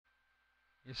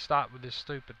You stop with this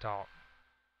stupid talk.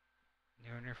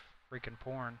 You and your freaking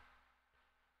porn.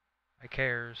 Who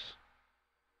cares?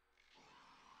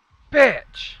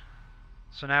 Bitch!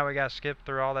 So now we gotta skip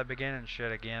through all that beginning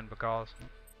shit again because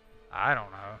I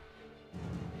don't know.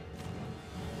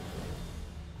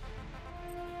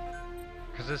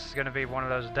 Because this is gonna be one of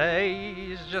those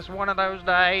days, just one of those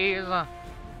days. That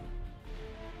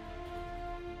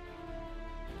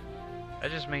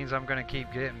just means I'm gonna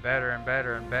keep getting better and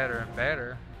better and better and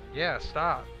better. Yeah,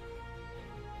 stop.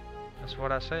 That's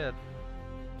what I said.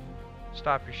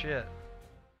 Stop your shit.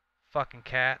 Fucking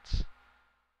cats.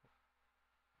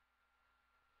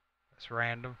 That's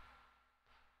random.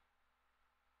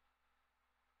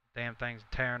 Damn thing's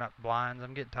tearing up blinds.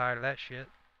 I'm getting tired of that shit.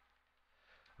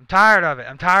 I'm tired of it.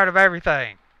 I'm tired of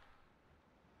everything.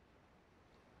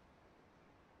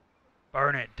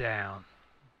 Burn it down.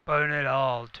 Burn it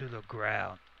all to the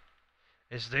ground.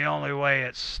 It's the only way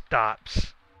it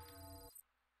stops.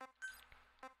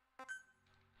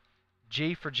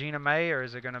 G for Gina May, or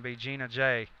is it going to be Gina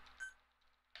J?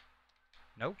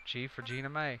 Nope, G for Gina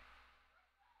May.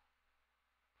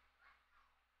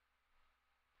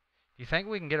 You think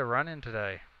we can get a run-in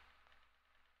today?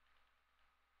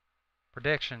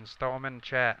 Predictions, throw them in the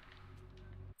chat.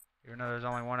 Even though there's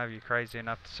only one of you crazy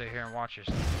enough to sit here and watch this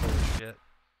bullshit.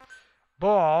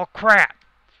 Bull crap!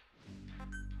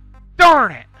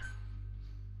 Darn it!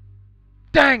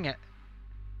 Dang it!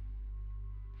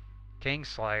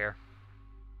 Kingslayer.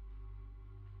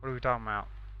 What are we talking about?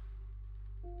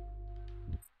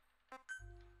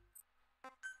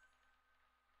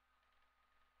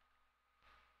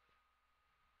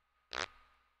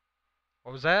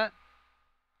 What was that?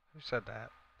 Who said that?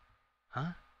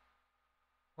 Huh?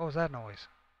 What was that noise?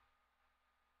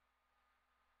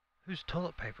 Whose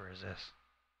toilet paper is this?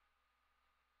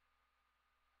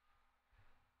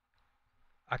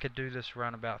 I could do this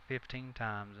run about 15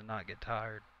 times and not get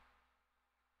tired.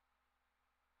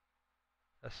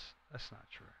 That's not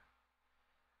true.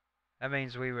 That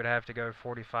means we would have to go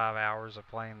 45 hours of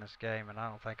playing this game, and I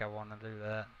don't think I want to do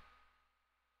that.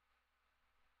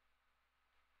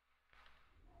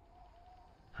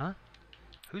 Huh?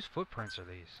 Whose footprints are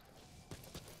these?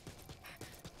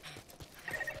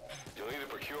 You'll need to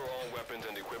procure all weapons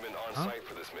and equipment on site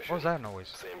for this mission. What was that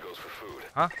noise? Same goes for food.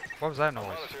 Huh? What was that noise?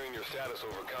 Monitoring your status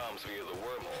over comms via the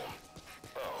wormhole.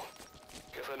 Oh,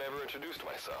 guess I never introduced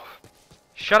myself.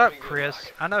 Shut up,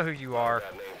 Chris. I know who you are.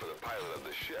 That name for the pilot of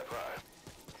this ship, huh?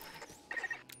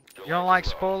 You don't like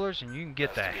spoilers, and you can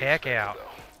get the heck out.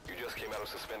 You just came out of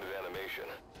suspended animation.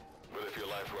 But if your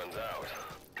life runs out,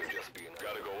 you'll just be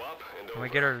gotta go up and over. Can we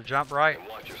get her to jump right? And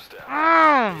watch your step.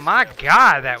 Oh my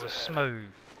god, that was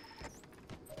smooth.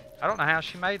 I don't know how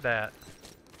she made that.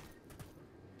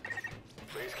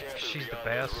 She's the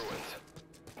best.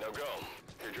 Now go.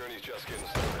 Your journey's just getting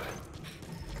started.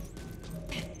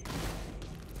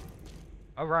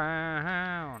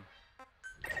 Around.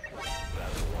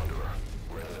 That's Wanderer,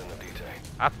 resident of Dite.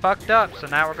 I fucked up, so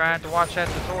now we're gonna have to watch that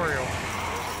tutorial. It's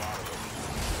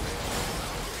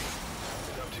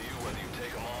up to you whether you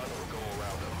take them on or go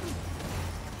around them.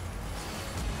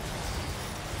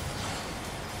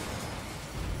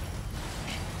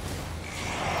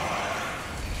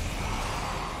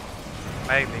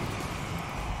 Maybe.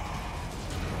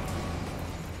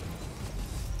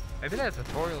 Maybe that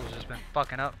tutorial's just been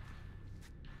fucking up.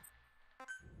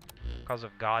 Because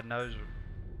of God knows.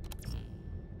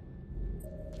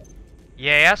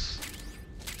 Yes!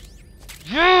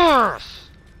 Yes!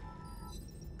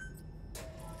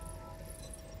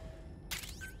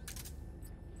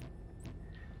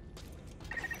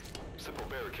 Simple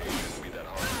barricade shouldn't be that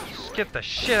hard to destroy. Skip the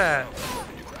shit out.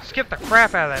 Skip the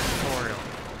crap out of that tutorial.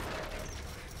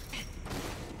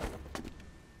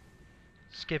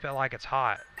 Skip it like it's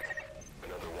hot.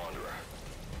 Another Wanderer.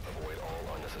 Avoid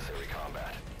all unnecessary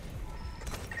combat.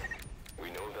 We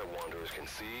know that Wanderers can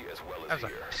see as well That as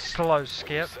was hear. a slow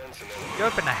skip. You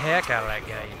opened the heck out of that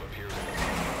game.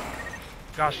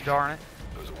 Gosh darn it.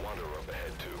 There's a Wanderer up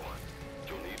ahead too.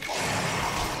 You'll need to.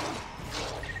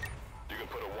 You can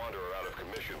put a Wanderer out of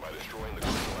commission by destroying the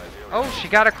crystallized area. Oh, she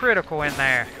got a critical in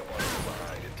there. Pick up on from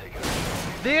behind and take it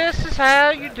out. This is how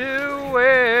you do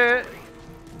it.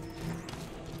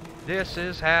 This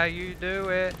is how you do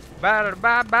it.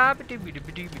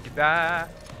 Ba-da-ba-ba-ba-dee-ba-dee-ba-dee-ba.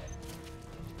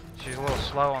 She's a little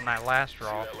slow on that last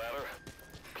draw. See that ladder?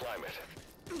 Climb it.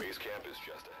 Base camp is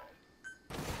just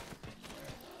ahead.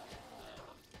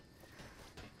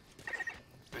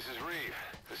 This is Reeve,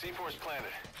 the C-Force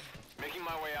planet. Making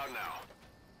my way out now.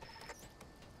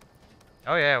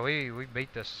 Oh yeah, we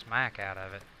beat the smack out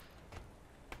of it.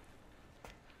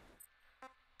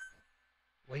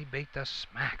 We absolutely beat the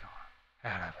smack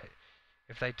out of it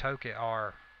if they took it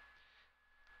R.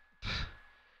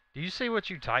 Do you see what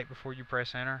you type before you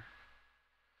press enter?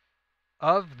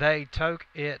 Of they took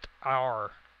it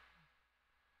R.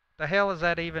 The hell does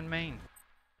that even mean?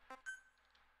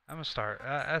 I'm gonna start.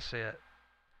 That's it.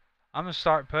 I'm gonna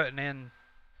start putting in.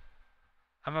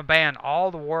 I'm gonna ban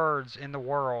all the words in the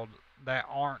world that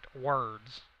aren't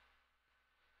words.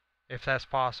 If that's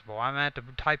possible. I'm gonna have to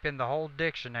type in the whole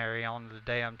dictionary on the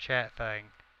damn chat thing.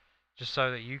 Just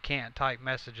so that you can't type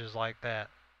messages like that.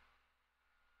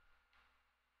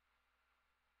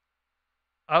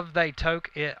 Of they took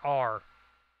it R.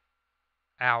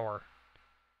 Hour.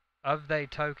 Of they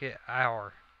took it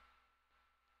hour.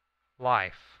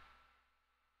 Life.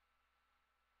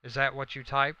 Is that what you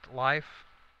typed? Life?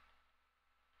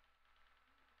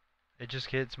 It just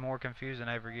gets more confusing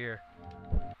every year.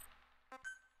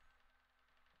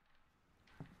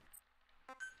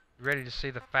 You ready to see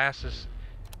the fastest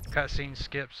cutscene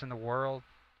skips in the world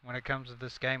when it comes to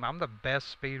this game? I'm the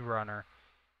best speedrunner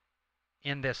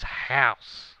in this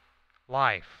house.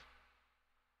 Life.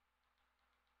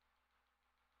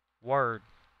 Word.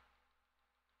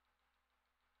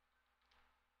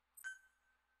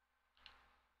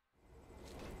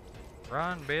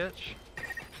 Run, bitch.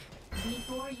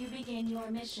 Before you begin your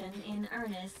mission in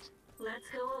earnest, let's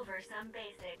go over some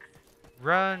basics.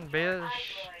 Run, biz.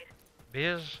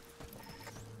 Biz.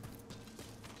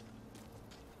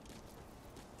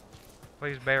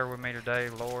 Please bear with me today,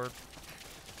 Lord,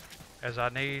 as I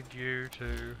need you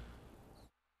to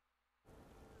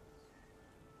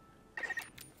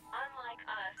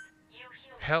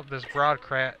help this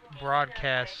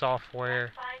broadcast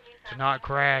software to not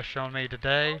crash on me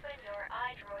today.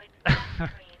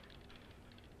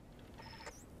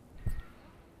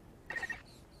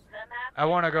 I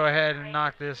want to go ahead and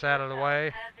knock this out of the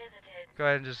way. Go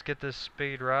ahead and just get this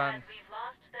speed run.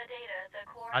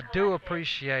 I do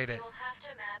appreciate it.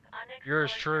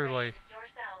 Yours truly,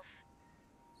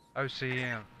 OCM.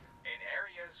 In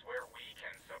areas where we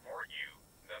can support you,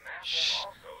 the map will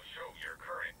also show your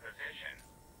current position.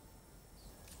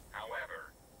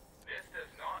 However, this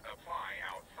does not apply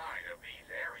outside of these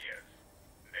areas.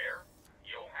 There,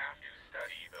 you'll have to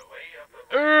study the lay of the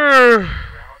land to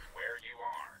figure out where you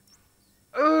are.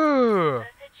 The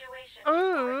situation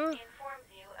report informs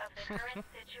you of the current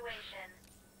situation.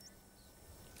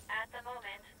 At the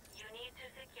moment, you need to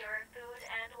secure food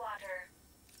and water.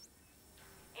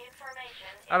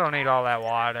 Information I don't need all that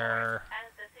water.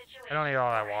 I don't need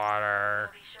all that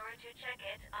water. So be sure to check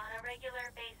it on a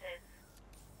regular basis.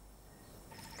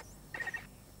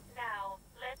 Now,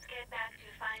 let's get back to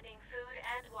finding food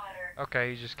and water.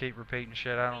 Okay, you just keep repeating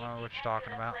shit. I don't know what you're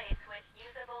talking about. Place with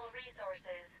usable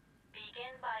resources.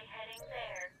 Begin by heading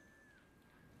there.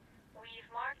 We've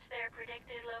marked their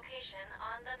predicted location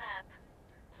on the map.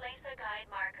 Place a guide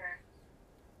marker.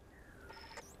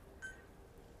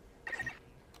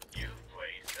 You've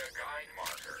placed a guide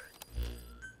marker.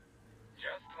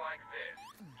 Just like this,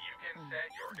 you can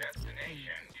set your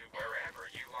destination to wherever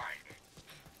you like.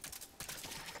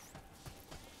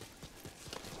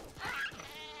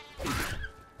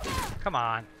 Come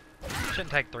on. Shouldn't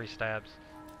take 3 stabs.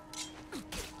 Food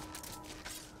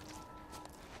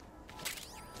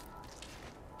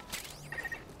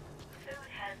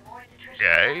has more nutrition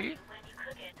Yay. when you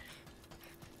cook it.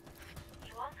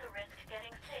 You also risk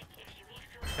getting sick if you eat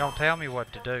food. Don't tell me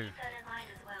what to do. Keep that in mind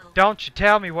as well. Don't you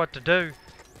tell me what to do.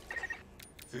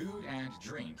 Food and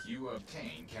drink you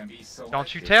obtain can be selected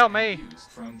Don't you tell and me.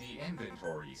 used from the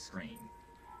inventory screen.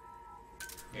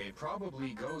 It probably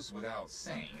goes without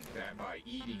saying that by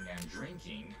eating and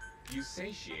drinking, you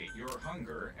satiate your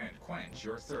hunger and quench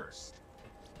your thirst.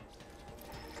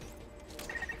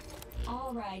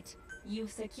 All right,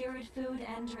 you've secured food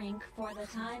and drink for the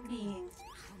time being.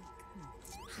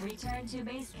 Return to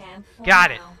base camp for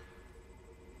Got it. now.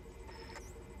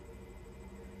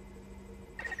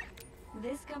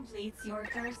 This completes your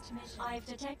first mission. I've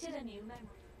detected a new memory.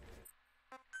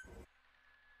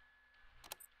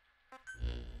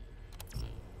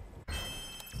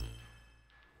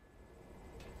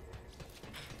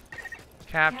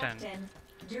 Captain.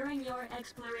 During your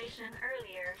exploration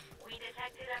Earlier, we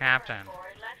detected a Captain. memory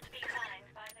board left behind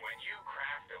by the... When you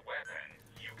craft a weapon,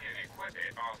 you can equip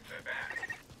it off the bat.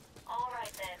 All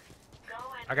right then. Go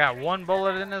and I got 1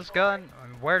 bullet in this gun.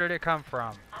 And where did it come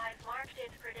from? I've marked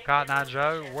its predicted Cotton Eye Joe,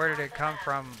 location where on did it the come map.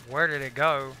 from? Where did it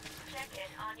go? Check it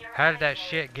on your How did that iPhone.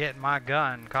 shit get in my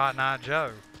gun, Cotton Eye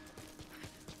Joe?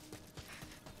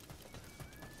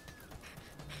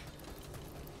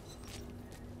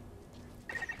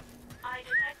 I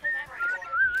detect a memory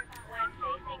board when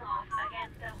facing off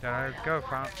against a Gotta go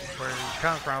from where'd you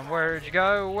come from? Where'd you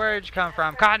go? Where'd you come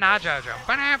from? Cotton Eye Jojo.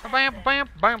 Bam bam bam bam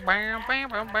bam bam bam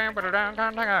bam bam bam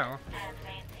bam bam. And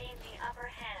maintain the upper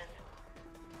hand.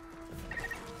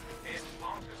 It's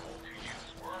possible to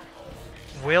use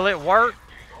wormholes Will it work? to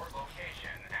your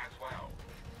location as well.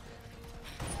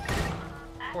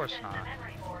 Of course Access not. the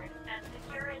memory board and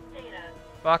secure its data.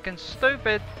 Fucking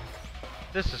stupid.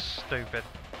 This is stupid.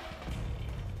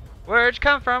 Where'd you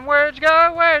come from? Where'd you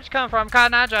go? Where'd you come from?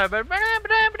 Cotton Eye Joe. A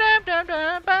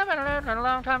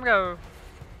long time ago.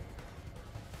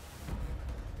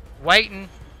 Waiting.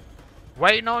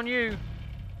 Waiting on you.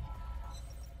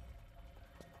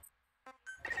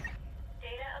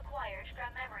 Data acquired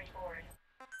from memory board.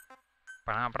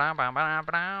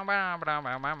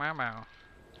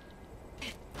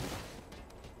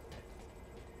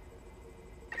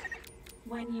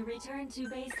 When you return to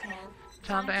base camp,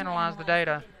 Time to analyze the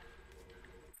data.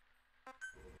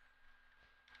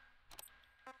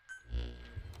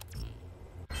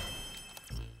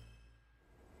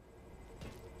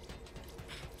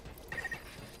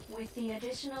 With the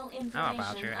additional information How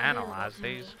about you available analyze to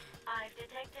me, these? I've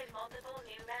detected multiple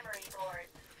new memory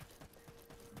boards.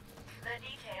 The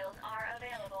details are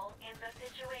available in the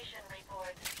situation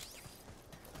report.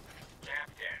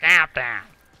 Captain, Captain,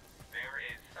 there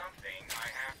is something I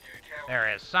have to tell there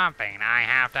you. is something I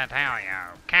have to tell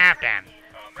you. Captain, A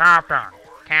Captain, memory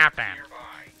board Captain.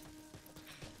 nearby.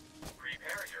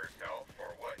 Prepare yourself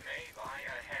for what may lie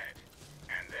ahead,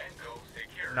 and then go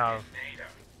secure No. its data.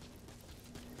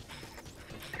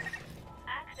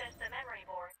 Access the memory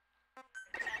board.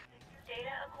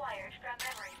 Data acquired from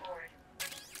memory board.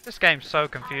 This game's so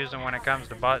confusing when it comes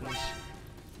to buttons.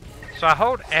 So I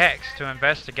hold X to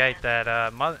investigate that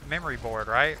memory board,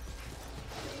 right?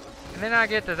 And then I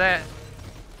get to that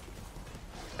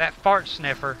fart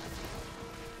sniffer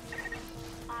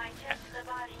I checked the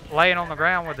body laying on the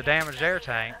ground with the damaged air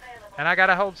tank, and I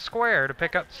gotta hold square to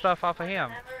pick up the stuff off of him.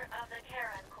 member of the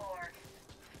Karen Corps.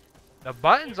 The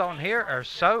buttons on here are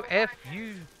so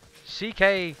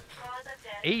F-U-C-K. Cause of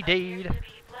death ED'd. appears to be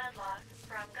blood loss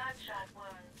from gunshot wounds.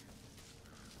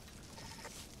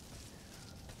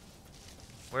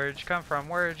 Where'd you come from?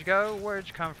 Where'd you go? Where'd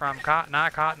you come from? Cotton Eye,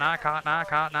 Cotton Eye, Cotton Eye,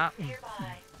 Cotton Eye.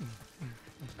 Nearby.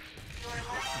 Your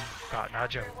life Cotton Eye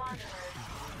Joe. wanderers.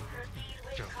 Proceed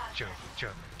with Joe,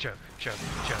 caution.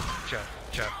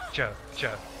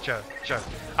 Joe.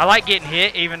 I like getting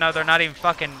hit even though they're not even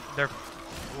fucking, they're,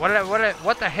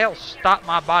 what the hell stopped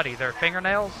my body? Their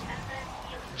fingernails?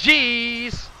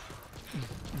 Jeez!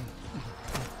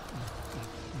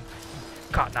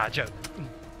 Cotton Eye Joe.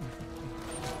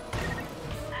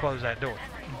 Close that door.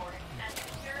 Memory board and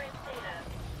secure its data.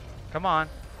 Come on.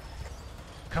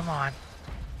 Come on.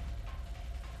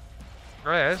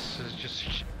 This is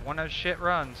just one of those shit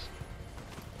runs.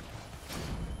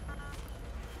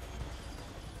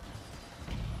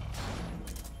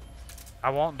 I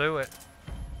won't do it.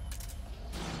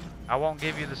 I won't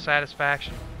give you the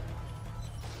satisfaction.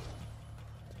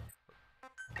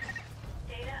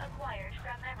 Data acquired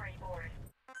from memory board.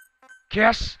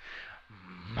 Kiss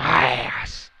my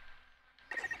ass.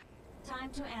 Time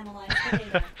to analyze the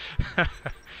data.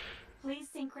 Please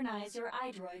synchronize your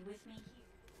iDroid with me here.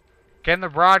 Can the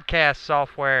broadcast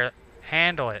software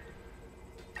handle it?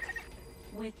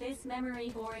 With this memory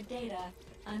board data,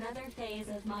 another phase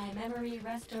of my memory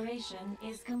restoration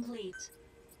is complete.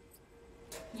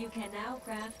 You can now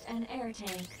craft an air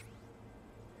tank.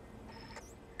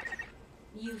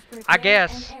 You've prepared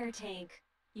guess. an air tank.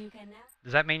 You can now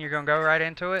Does that mean you're gonna go right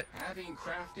into it? Having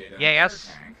crafted an Yes.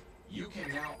 air tank, you can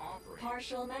now operate.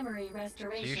 partial memory So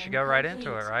restoration. you should go right complete.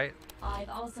 into it, right? I've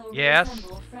also Yes.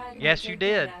 reassembled fragments Yes, you of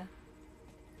did. data.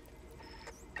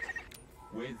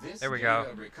 With this There we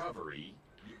data go. recovery,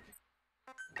 you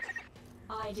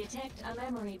I detect a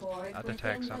memory board I within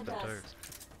detect the something too. dust.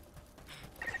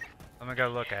 Let me go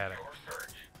look at it. Your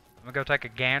search. I'm gonna go take a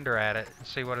gander at it and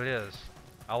see what it is.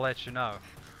 I'll let you know.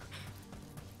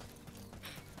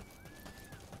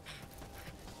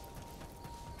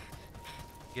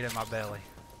 Get in my belly.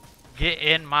 Get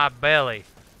in my belly.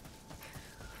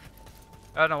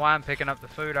 I don't know why I'm picking up the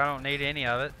food. I don't need any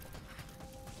of it.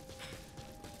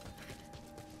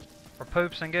 For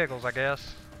poops and giggles, I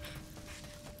guess.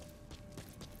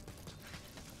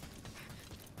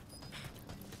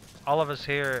 All of us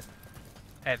here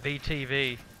at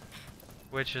VTV,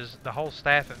 which is the whole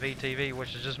staff at VTV,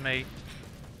 which is just me,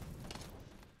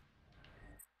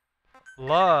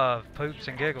 love poops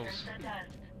and giggles. The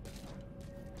dust.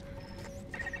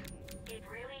 It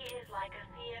really is like a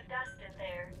sea of dust in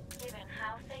there, given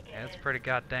how thick it Yeah, it's is. pretty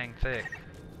goddamn thick.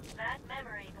 That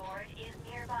memory board is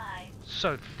nearby.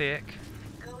 So thick.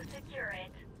 Good go secure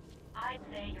it. I'd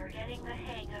say you're getting the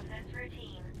hang of this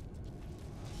routine.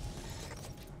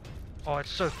 Oh,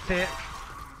 it's so thick.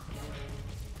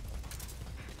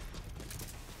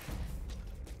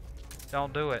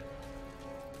 Don't do it.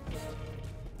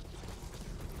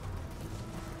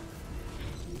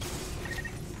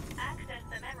 Access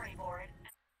the memory board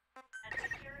and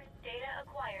secure data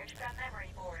acquired from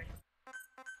memory board.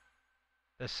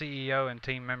 The CEO and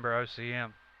team member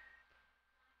OCM.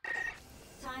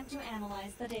 Time to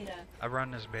analyze the data. I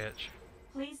run this bitch.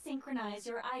 Please synchronize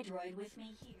your iDroid with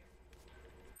me here.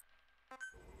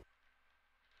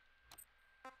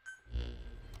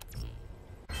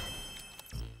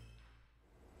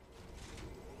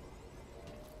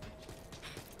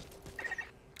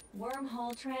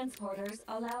 Wormhole transporters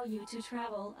allow you to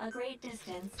travel a great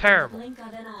distance Terrible. in the blink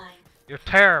of an eye. You're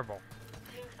terrible.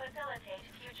 To facilitate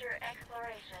future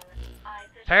exploration, I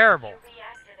suggest Terrible. you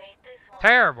reactivate this one.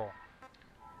 Terrible.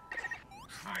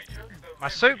 I took the My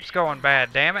soup's going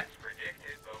bad, damn it.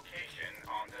 predicted location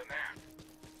on the map.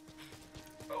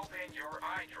 Open your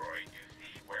iDroid to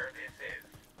see where this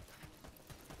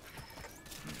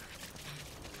is.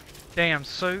 Damn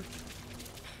soup.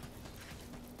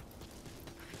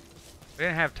 We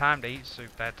didn't have time to eat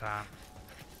soup that time.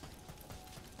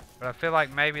 But I feel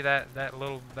like maybe that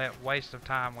waste of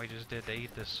time we just did to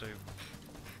eat this soup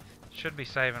should be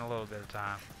saving a little bit of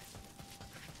time.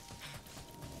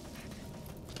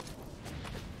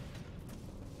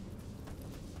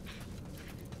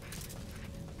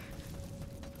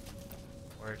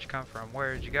 Where'd you come from?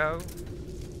 Where'd you go?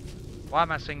 Why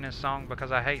am I singing this song?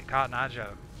 Because I hate Cotton Eye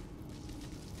Joe.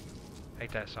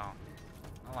 Hate that song.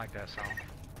 I don't like that song.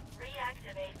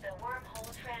 Reactivate the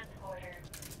wormhole transporter.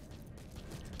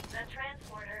 The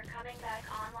transporter coming back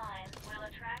online will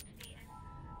attract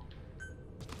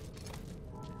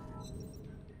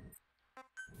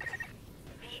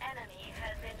the enemy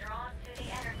has been drawn to the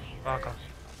energy Fuck 'em.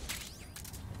 surge.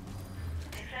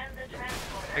 Defend the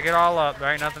transporter. Pick it all up.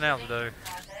 There ain't nothing else to do.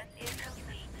 Process is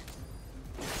complete.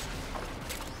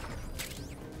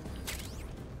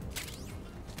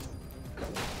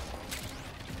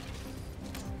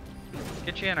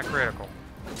 Get you in a critical.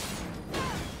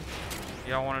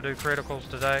 You don't want to do criticals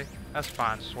today? That's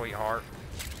fine, sweetheart.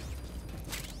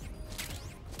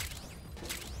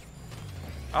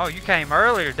 Oh, you came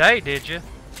early today, did you?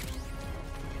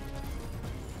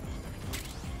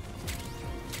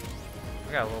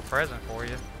 I got a little present for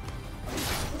you.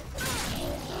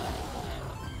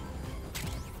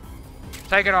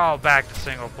 Take it all back to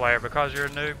single player because you're a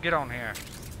noob. Get on here.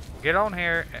 Get on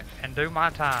here and do my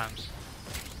times.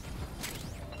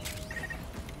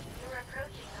 You're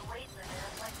approaching the weight limit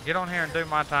of what Get on here and do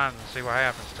my times and see what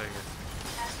happens to you.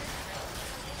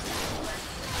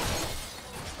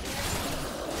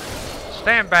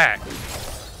 Stand back.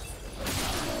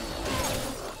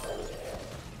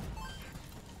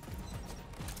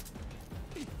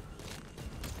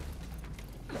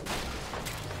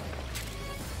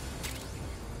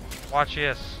 Watch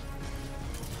this.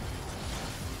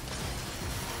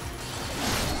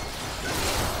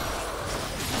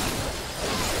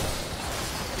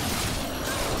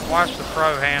 Watch the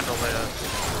pro handle this.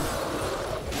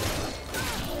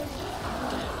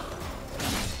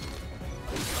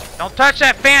 Don't touch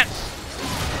that fence!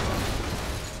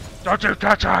 Don't you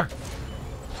touch her!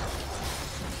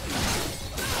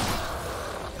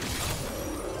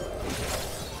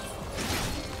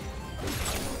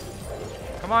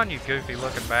 Come on, you goofy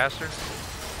looking bastard.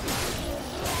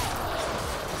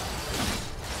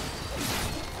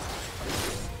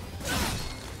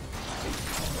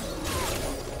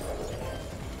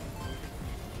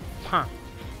 Huh.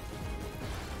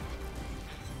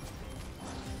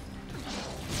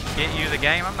 Get you the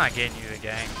game? I'm not getting you the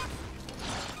game.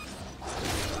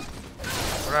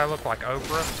 What do I look like,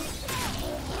 Oprah?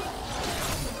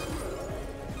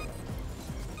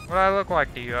 What do I look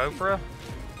like to you, Oprah?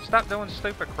 Stop doing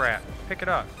stupid crap. Pick it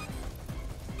up.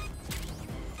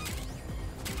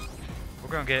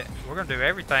 We're gonna do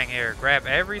everything here. Grab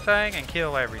everything and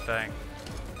kill everything.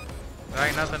 There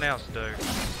ain't nothing else to do.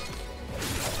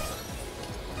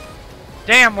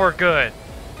 Damn, we're good.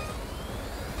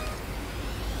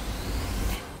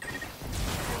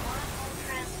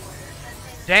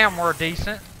 Damn, we're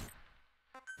decent.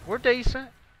 We're decent.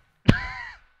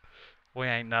 We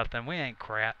ain't nothing. We ain't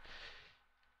crap.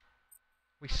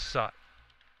 We suck.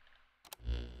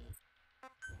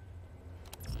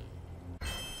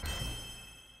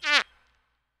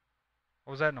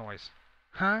 What was that noise?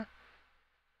 Huh?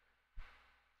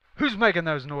 Who's making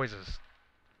those noises?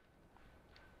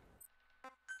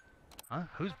 Huh?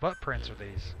 Whose butt prints are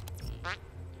these?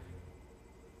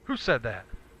 Who said that?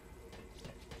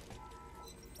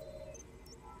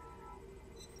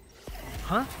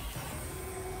 Huh?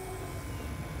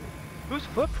 Whose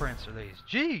footprints are these?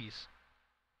 Jeez.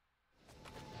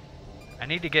 I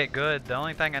need to get good. The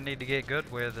only thing I need to get good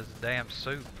with is the damn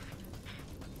soup.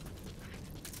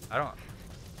 I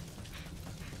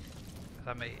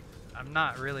mean, I'm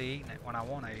not really eating it when I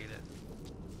want to eat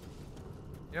it.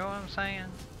 You know what I'm saying?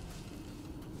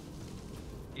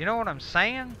 You know what I'm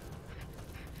saying?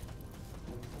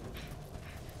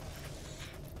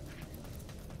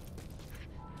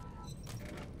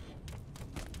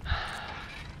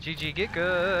 GG, get good.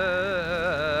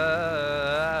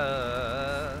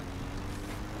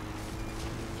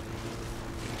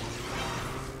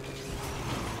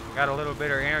 Got a little bit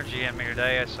of energy in me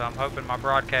today, so I'm hoping my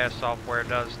broadcast software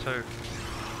does too.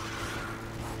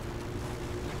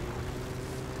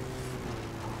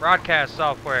 Broadcast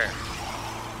software.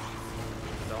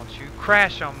 Don't you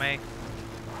crash on me.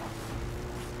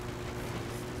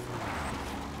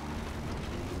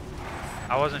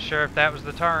 I wasn't sure if that was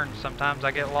the turn. Sometimes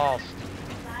I get lost.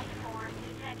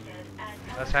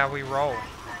 That's how we roll.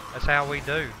 That's how we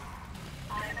do. Just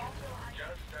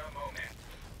a moment.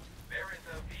 There is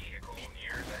a vehicle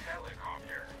near the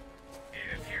helicopter.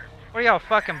 It appears to What are y'all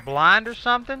fucking blind or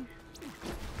something?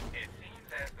 It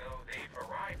seems as though they've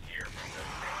arrived here from the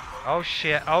same Oh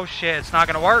shit, oh shit, it's not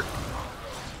gonna work.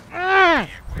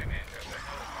 equipment of the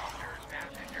helicopter's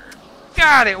passengers.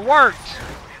 God, it worked! Affiliation.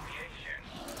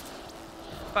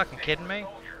 Fucking kidding me?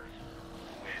 Soldiers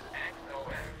with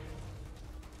XOS.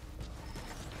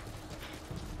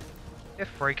 It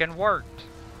freaking worked.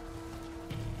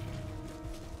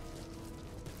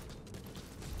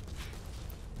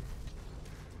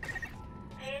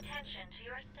 Pay attention to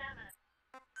your stamina.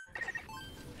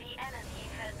 The enemy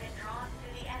has been drawn to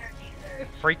the energy It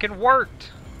surge. freaking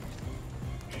worked.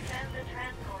 Defend the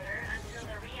transporter until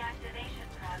the reactivation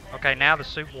process. Okay, now the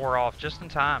soup wore off just in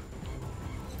time.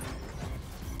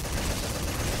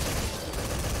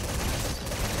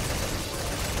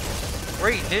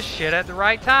 We're eating this shit at the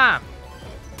right time.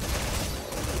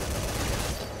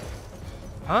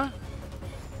 Huh?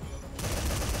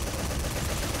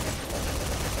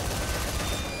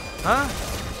 Huh?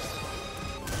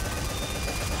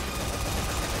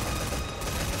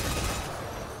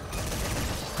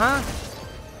 Huh?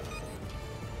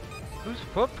 Whose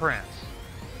footprints?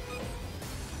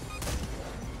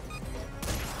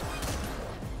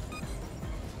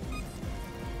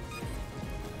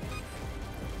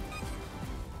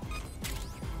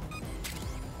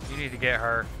 You need to get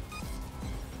her.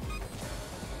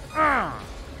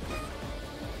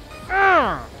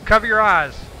 Cover your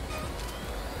eyes.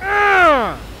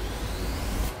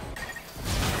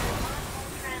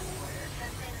 Transporter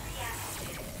has been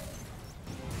reactivated.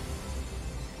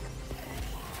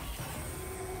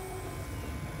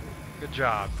 Good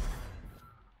job.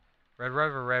 Red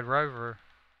Rover, Red Rover.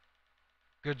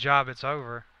 Good job, it's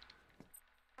over.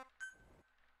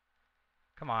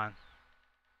 Come on.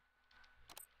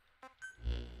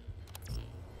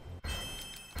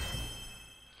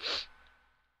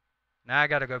 Now I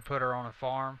gotta go put her on a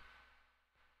farm.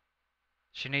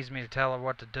 She needs me to tell her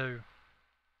what to do.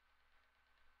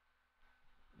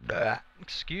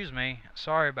 Excuse me.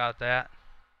 Sorry about that.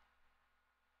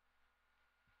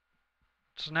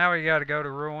 So now we gotta go to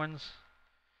Ruins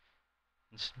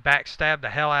and backstab the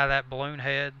hell out of that balloon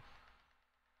head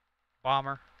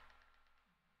bomber.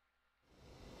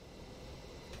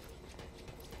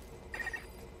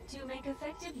 To make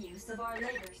effective use of our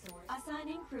labor source,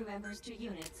 assigning crew members to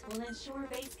units will ensure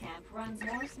base camp runs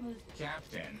more smoothly.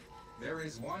 Captain, there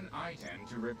is one item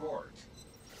to report.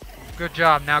 Good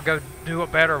job. Now go do a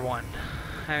better one.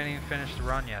 I haven't even finished the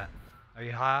run yet. Are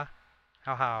you high?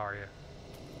 How high are you?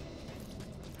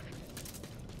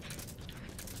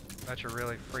 Bet you're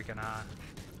really freaking high.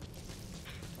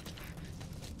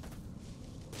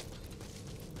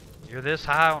 You're this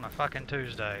high on a fucking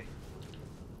Tuesday.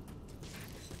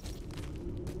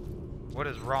 What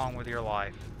is wrong with your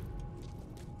life?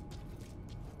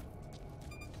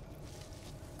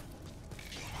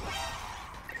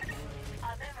 A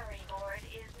memory board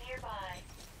is nearby.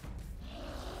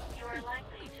 You are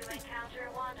likely to encounter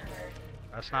wanderers.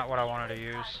 That's not what I wanted to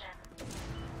use.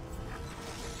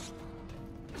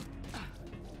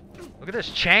 Look at this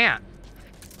champ.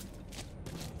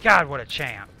 God, what a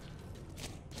champ.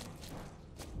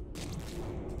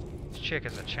 This chick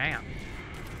is a champ.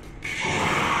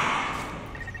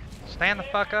 Stand the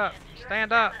fuck up.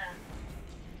 Stand up.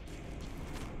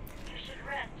 You should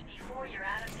rest before you're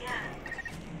out of gas.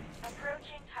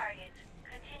 Approaching target.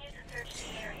 Continue to search the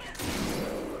area.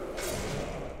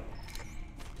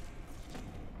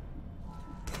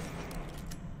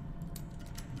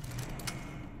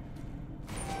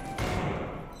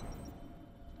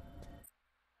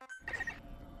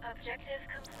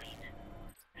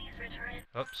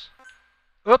 Oops.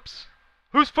 Oops.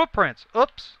 Whose footprints?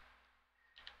 Oops.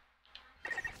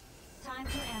 Time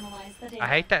to analyze the data. I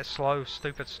hate that slow,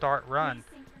 stupid start run. Please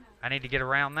synchronize. I need to get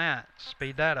around that.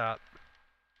 Speed that up.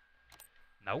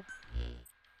 Nope.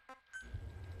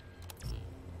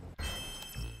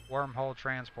 Wormhole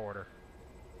transporter.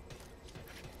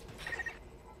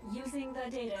 Using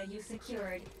the data you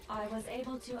secured, I was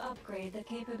able to upgrade the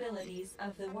capabilities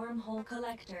of the wormhole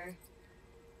collector.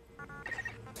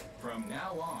 From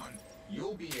now on,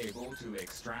 you'll be able to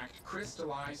extract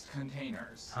crystallized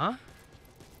containers. Huh?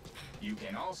 You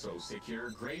can also secure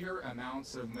greater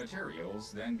amounts of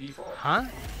materials than before. Huh?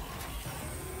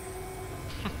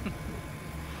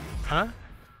 Huh?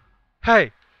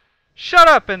 Hey! Shut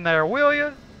up in there, will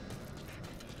ya?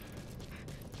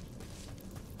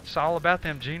 It's all about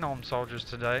them genome soldiers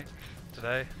today.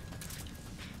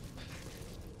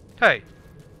 Hey!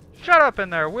 Shut up in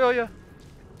there, will ya?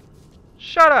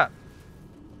 Shut up!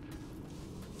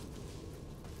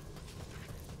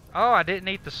 Oh, I didn't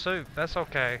eat the soup. That's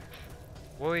okay.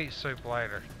 We'll eat soup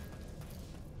later.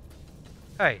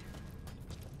 Hey.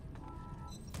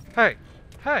 Hey.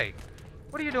 Hey.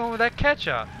 What are you doing with that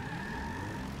ketchup?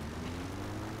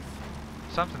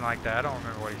 Something like that. I don't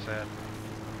remember what he said.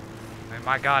 I mean,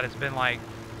 my God, it's been like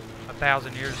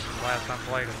 1,000 years since the last time I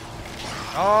played it.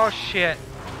 Oh, shit.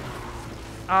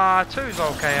 2's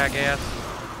okay, I guess.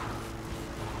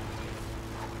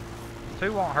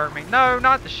 2 won't hurt me. No,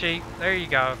 not the sheep. There you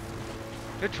go.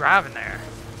 Good driving there.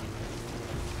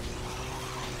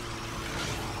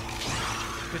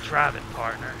 Good driving,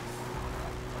 partner.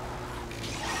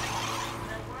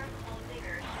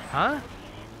 Huh?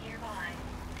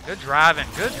 Good driving.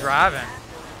 Good driving.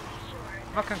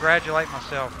 I'm gonna congratulate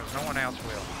myself because no one else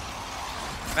will.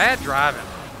 Bad driving.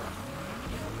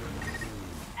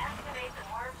 Activate the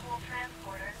wormhole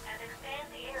transporter and expand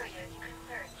the area you can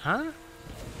search. Huh?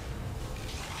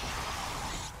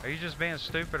 Are you just being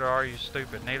stupid or are you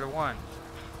stupid? Neither one.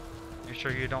 You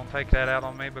sure you don't take that out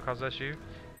on me because that's you?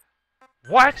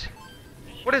 What?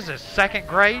 What is this, 2nd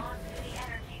grade? Defend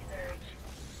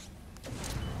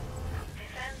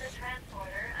the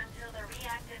transporter until the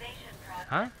reactivation process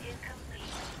Huh? is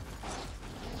complete.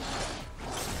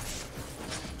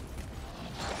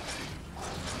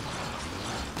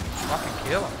 Fucking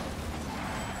kill him.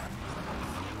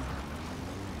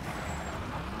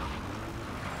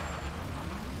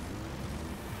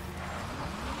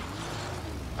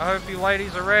 I hope you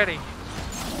ladies are ready.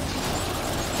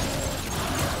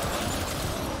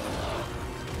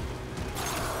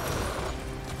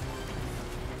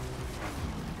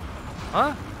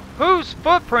 Huh? Whose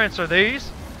footprints are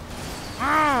these?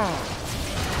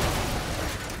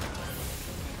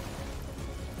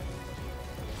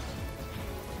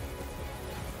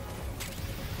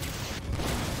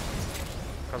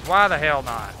 Because why the hell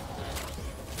not?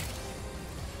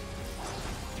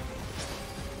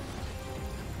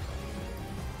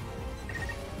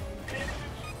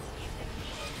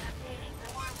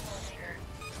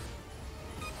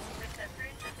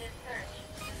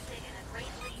 Taken a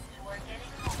great leap toward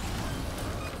getting home.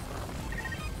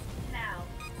 Now,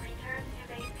 return to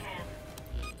base camp.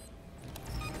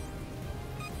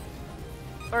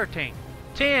 13.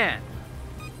 10.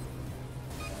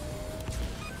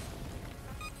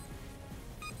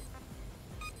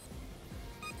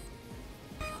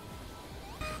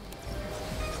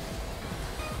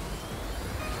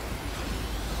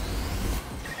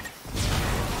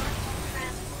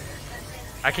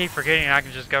 I keep forgetting I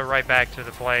can just go right back to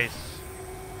the place.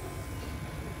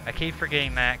 I keep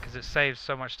forgetting that because it saves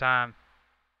so much time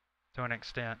to an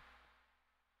extent.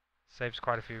 Saves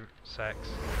quite a few secs.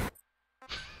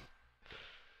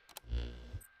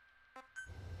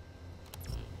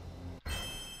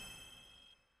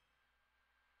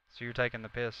 So you're taking the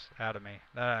piss out of me.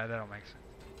 That don't make sense.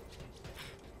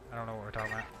 I don't know what we're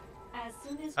talking about. As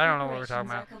soon as I don't know what we're talking preparations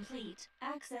about. are complete,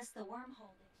 access the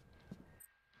wormhole.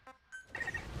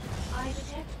 I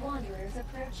detect wanderers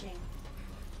approaching.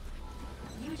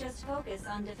 You just focus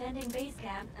on defending base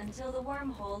camp until the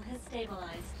wormhole has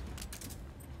stabilized.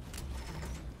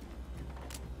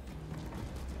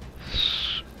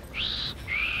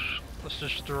 Let's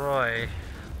destroy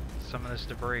some of this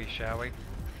debris, shall we?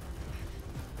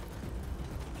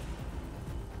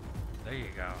 There you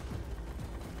go.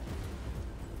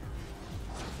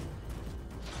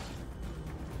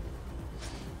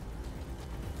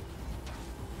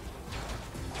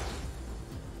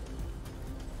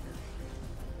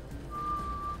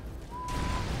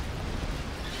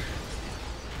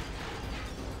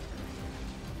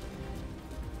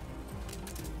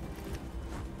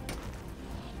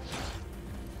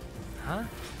 Huh?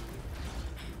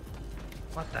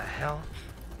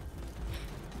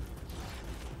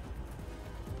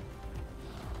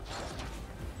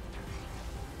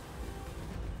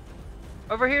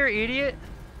 Over here, idiot.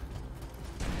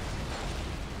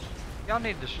 Y'all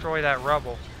need to destroy that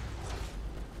rubble.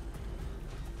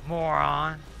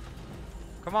 Moron.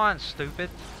 Come on, stupid.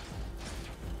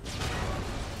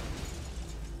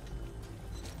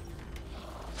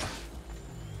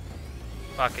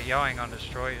 Fuck it, y'all ain't gonna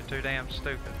destroy it. You're too damn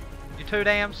stupid. You're too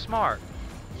damn smart.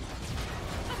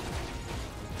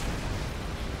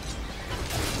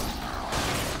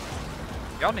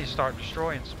 Y'all need to start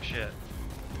destroying some shit.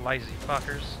 Lazy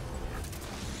fuckers.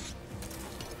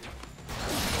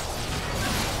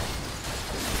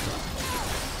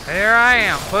 Here I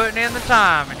am, putting in the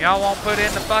time, and y'all won't put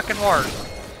in the fucking work.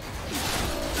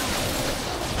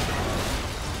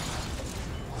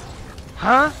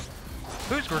 Huh?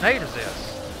 Whose grenade is this?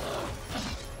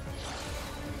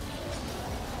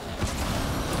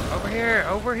 Over here,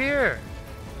 over here.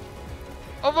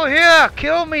 Over here,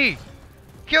 kill me!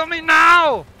 Kill me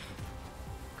now!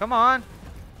 Come on.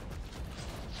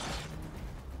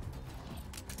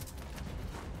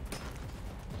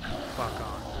 Fuck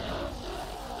on.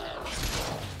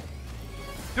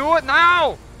 Do it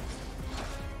now!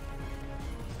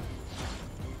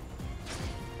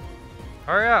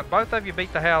 Hurry up, both of you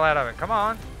beat the hell out of it. Come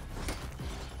on.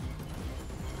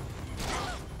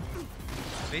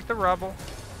 Beat the rubble.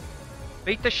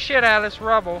 Beat the shit out of this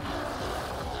rubble.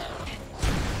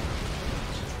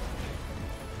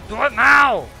 Do it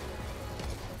now!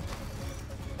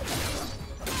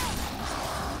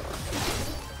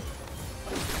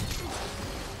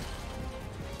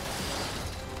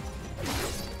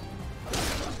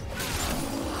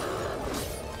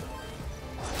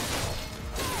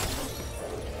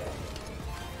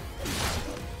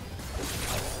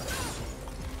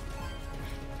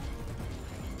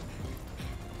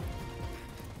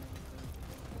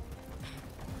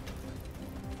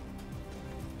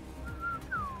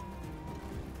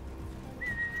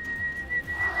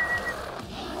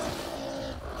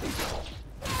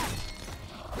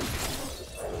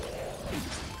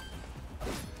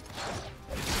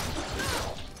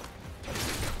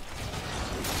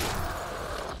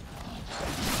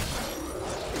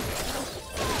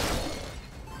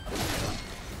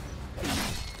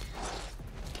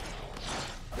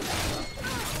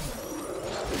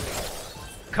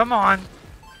 Come on.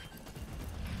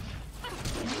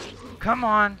 Come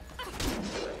on.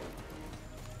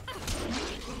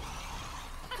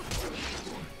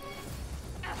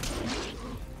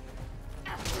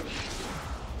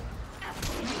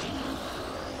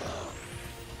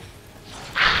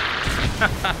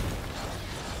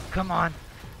 Come on.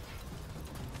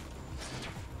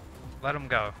 Let him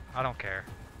go. I don't care.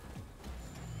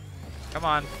 Come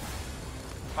on.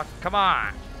 Fuck, come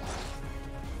on.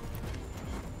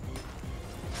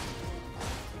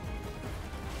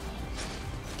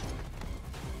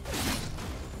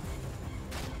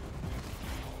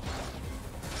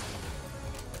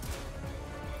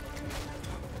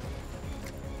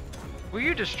 Will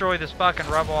you destroy this fucking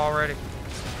rubble already?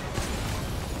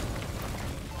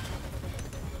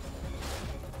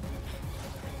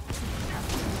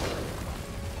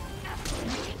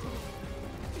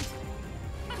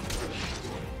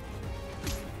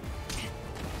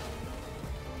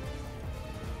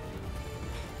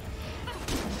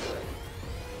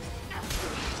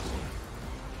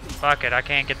 Fuck it, I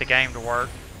can't get the game to work.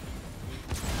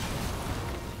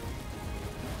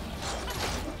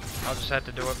 I'll just have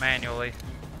to do it manually.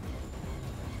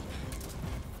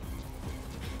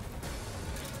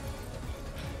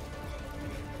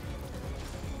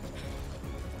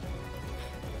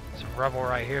 Some rubble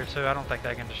right here too. I don't think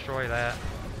they can destroy that.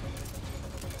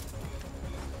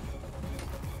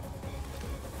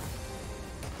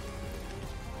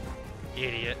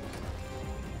 Idiot.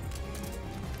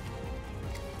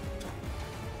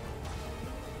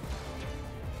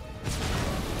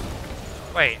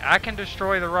 Wait, I can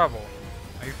destroy the rubble.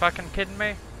 Are you fucking kidding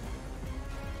me?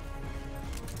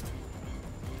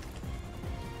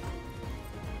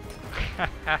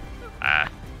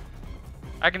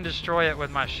 I can destroy it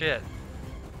with my shit.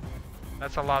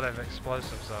 That's a lot of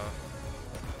explosives though.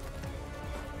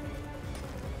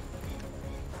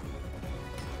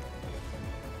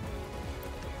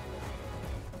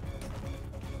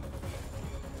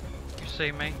 You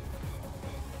see me?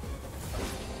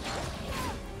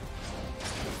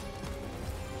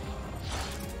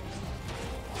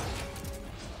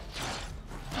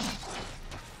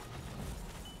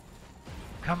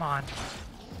 Come on.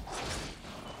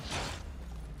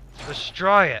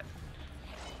 Destroy it.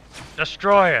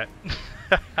 Destroy it.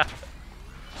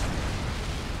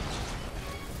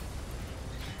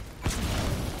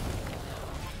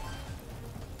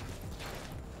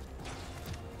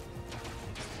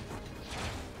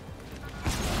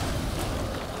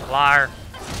 Liar.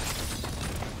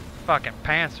 Fucking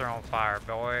pants are on fire,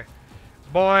 boy.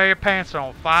 Boy, your pants are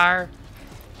on fire.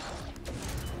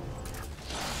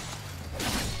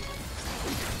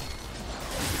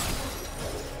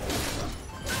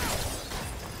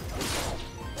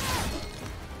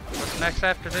 What's next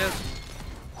after this?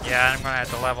 Yeah, I'm gonna have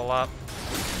to level up.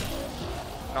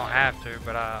 Don't have to,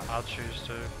 but I'll choose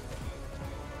to.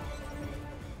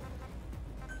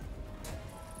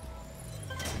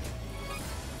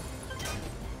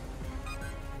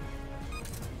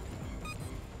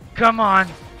 Come on!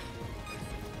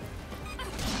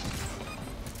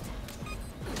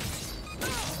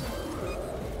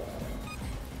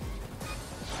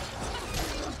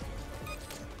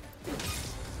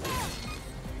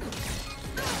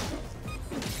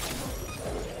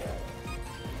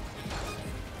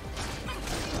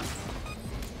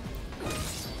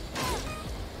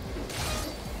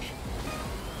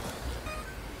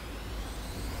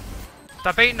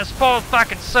 Stop eating the spoiled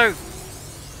fucking soup!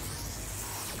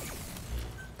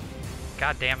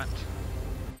 God damn it.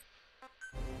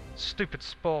 Stupid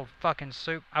spoiled fucking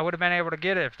soup. I would have been able to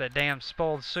get it if that damn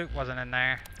spoiled soup wasn't in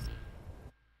there.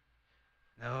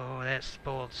 No, that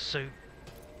spoiled soup.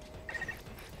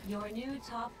 Your new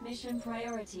top mission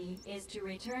priority is to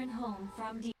return home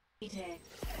from D-Tech.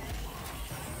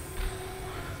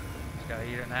 Just gotta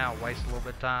eat it now, waste a little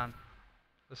bit of time.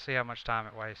 Let's see how much time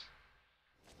it wastes.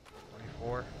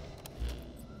 24.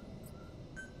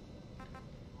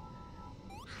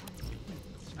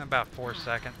 About 4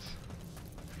 seconds.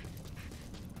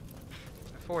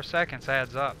 4 seconds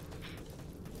adds up.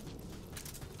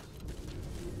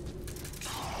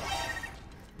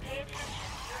 Pay attention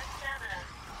to your stamina.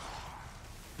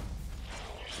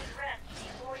 You should rest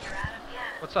before you're out of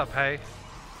gas. What's up, hey?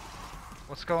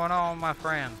 What's going on, my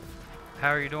friend? How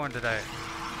are you doing today?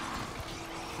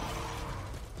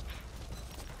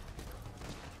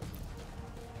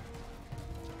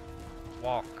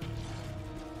 Walk.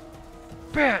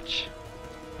 Bitch!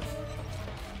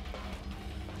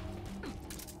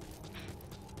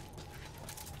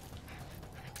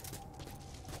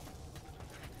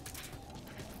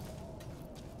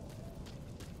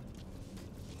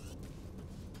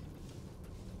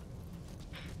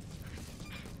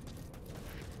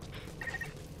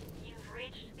 You've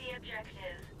reached the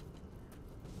objective.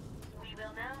 We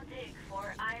will now dig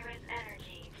for Iris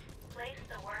energy. Place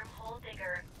the wormhole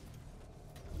digger.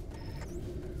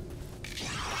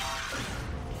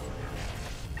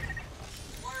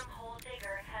 Wormhole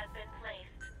digger has been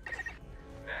placed.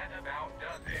 That about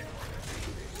does it for the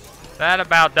basics. That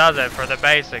about does it for the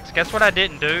basics. Guess what I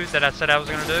didn't do that I said I was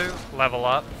gonna do? Level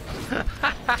up.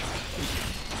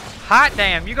 Hot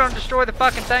damn, you gonna destroy the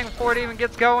fucking thing before it even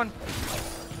gets going?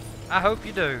 I hope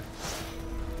you do.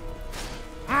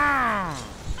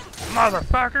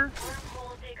 Motherfucker!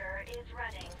 Wormhole digger is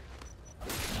running.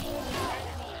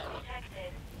 Enemy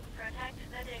detected. Protect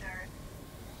the digger.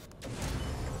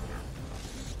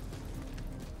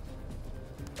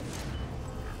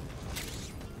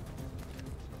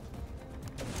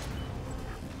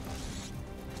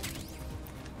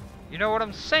 You know what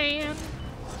I'm saying?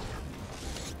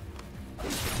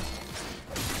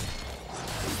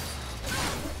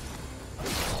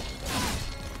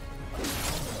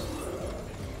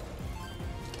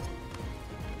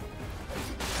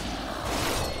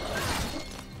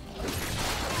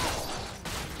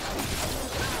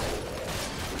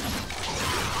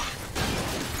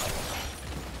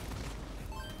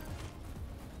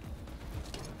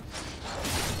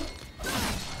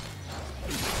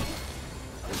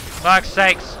 Fuck's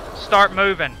sakes, start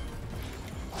moving.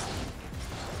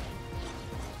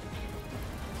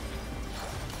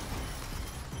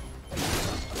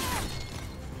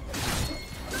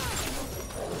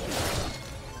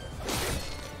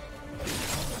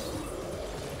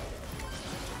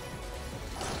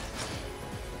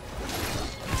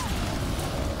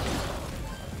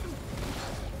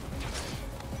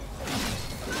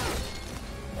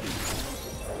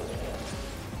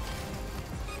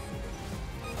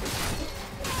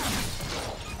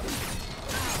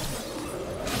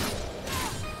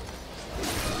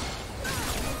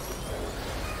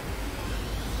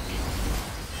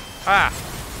 Ah.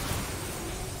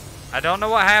 I don't know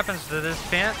what happens to this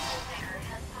fence. Digger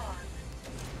has paused.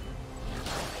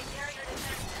 Prepare your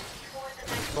defenses before the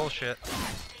next Bullshit.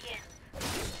 begins.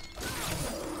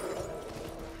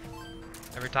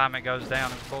 Every time it goes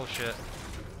down, it's bullshit.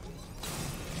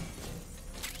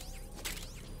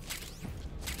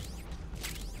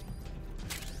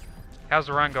 How's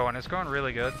the run going? It's going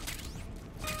really good.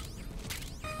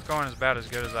 It's going about as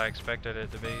good as I expected it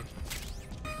to be.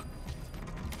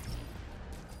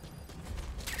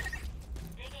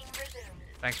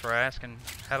 Thanks for asking.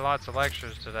 Had lots of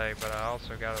lectures today, but I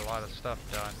also got a lot of stuff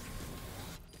done.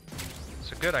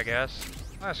 So good, I guess.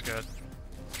 That's good.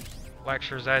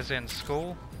 Lectures as in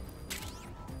school?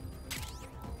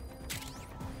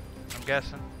 I'm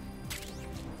guessing.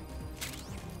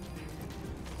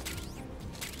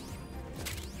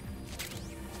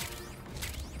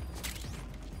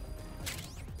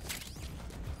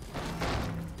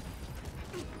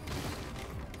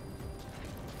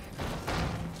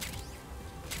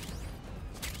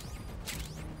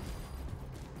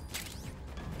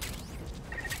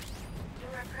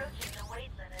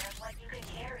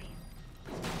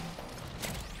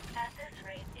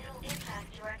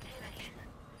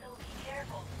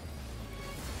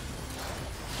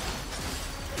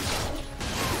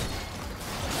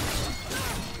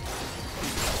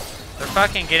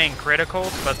 Fucking getting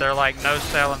criticals, but they're like no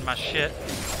selling my shit.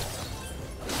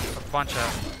 A bunch of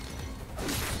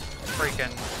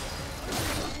freaking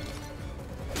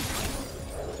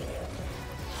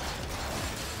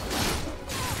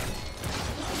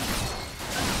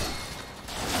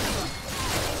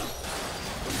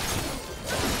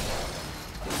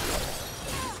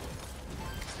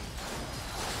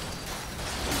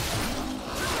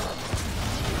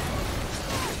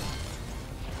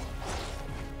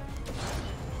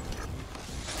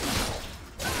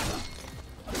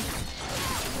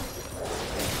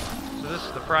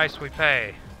price we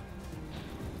pay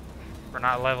for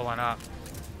not leveling up.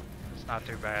 It's not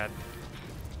too bad.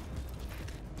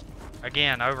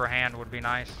 Again, overhand would be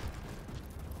nice.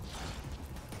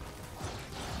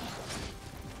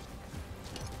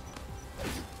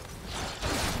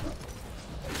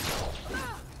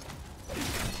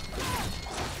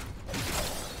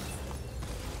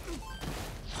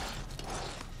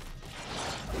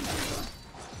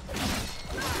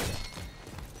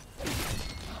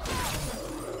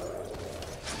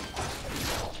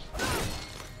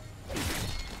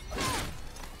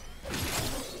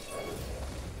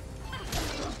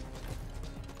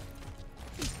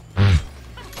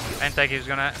 I didn't think he was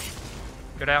gonna.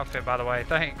 Good outfit, by the way.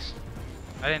 Thanks.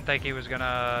 I didn't think he was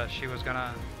gonna. She was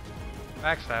gonna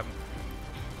backstab him.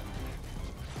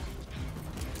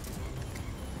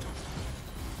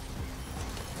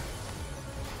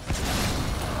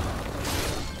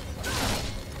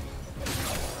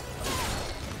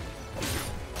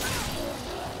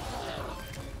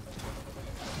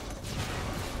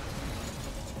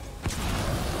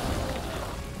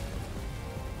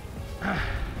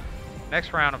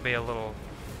 Next round will be a little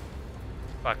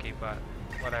fucky, but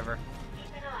whatever.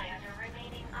 Keep an eye on your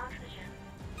remaining oxygen.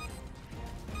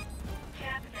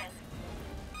 Captain,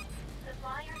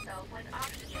 supply yourself with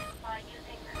oxygen by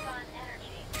using the sun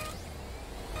energy.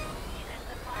 You can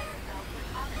supply yourself with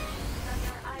oxygen from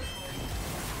your isolate.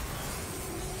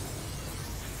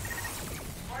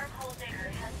 Wormhole digger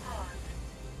has paused.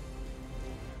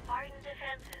 Harden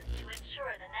defenses to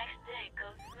ensure the next dig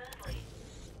goes smoothly.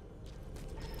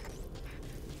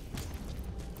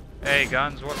 Hey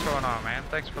Guns, what's going on, man?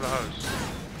 Thanks for the host.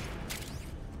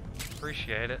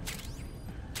 Appreciate it.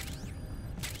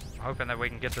 I'm hoping that we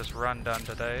can get this run done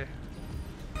today.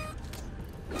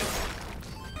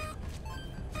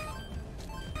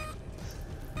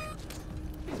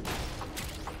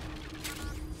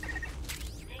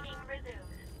 Digging resumed.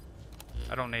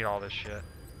 I don't need all this shit.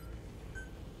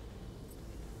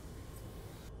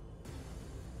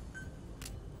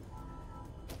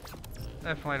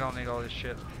 Definitely don't need all this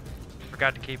shit.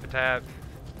 Forgot to keep a tab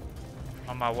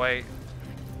on my weight.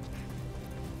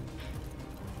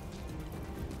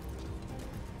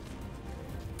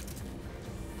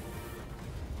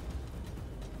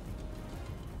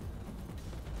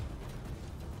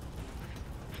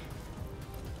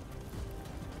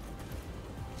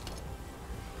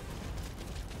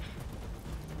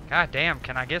 God damn,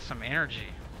 can I get some energy?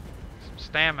 Some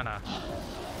stamina.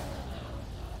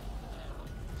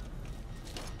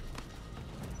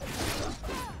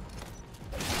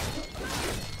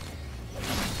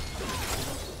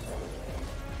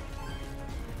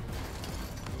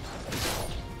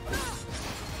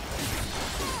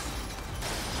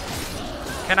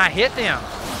 Can I hit them?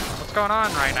 What's going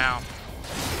on right now?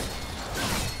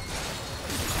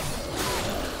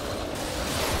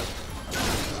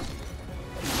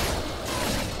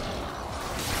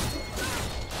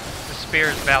 The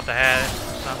spear's about to have it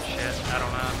or some shit. I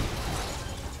don't know.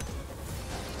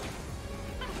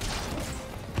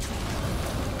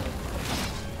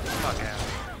 Fuck out.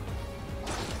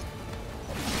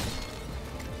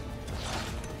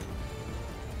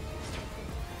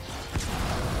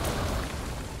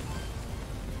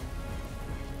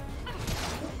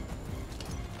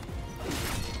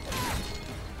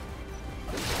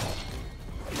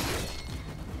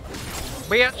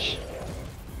 bitch!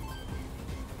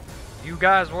 You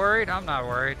guys worried? I'm not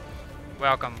worried.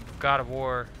 Welcome, God of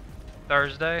War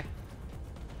Thursday.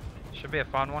 Should be a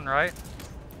fun one, right?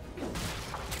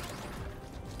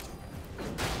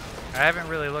 I haven't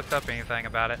really looked up anything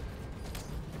about it.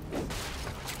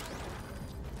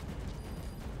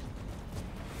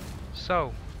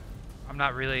 So, I'm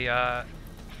not really, I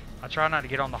try not to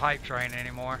get on the hype train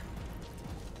anymore.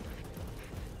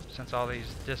 Since all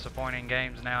these disappointing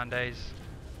games nowadays,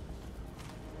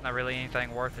 not really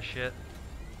anything worth a shit.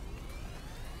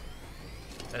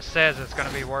 That says it's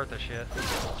gonna be worth a shit.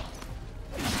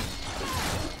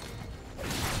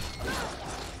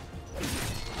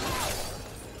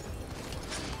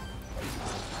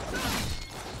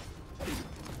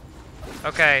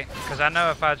 Okay, because I know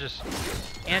if I just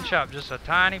inch up just a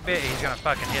tiny bit, he's gonna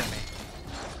fucking hit me.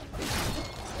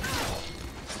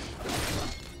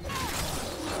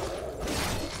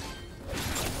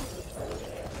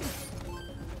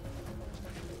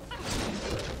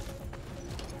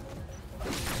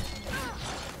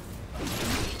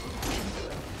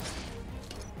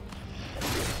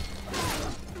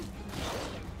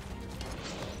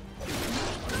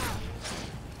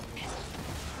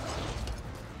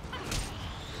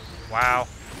 Wow.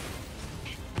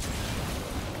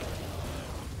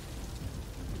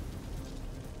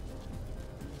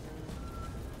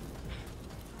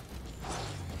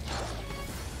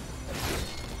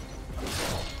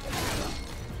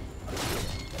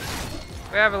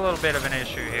 We have a little bit of an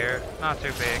issue here. Not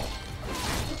too big.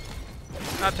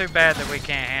 Not too bad that we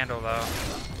can't handle though.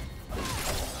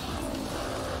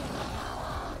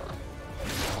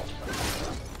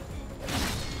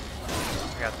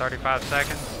 We got 35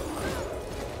 seconds.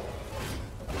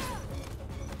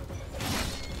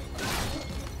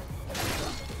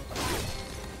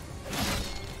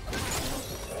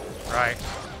 Right.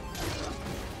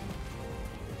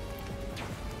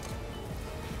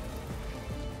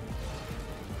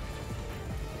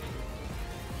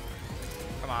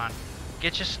 Come on.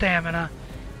 Get your stamina.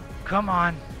 Come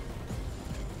on.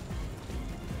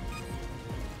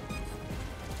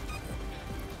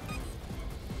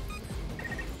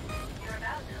 You're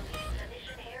about to leave the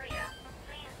mission area.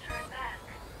 Please turn back.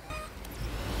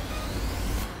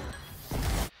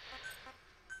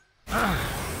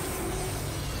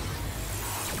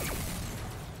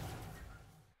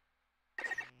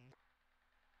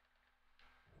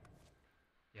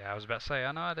 Yeah, I was about to say,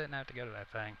 I know I didn't have to go to that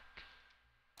thing.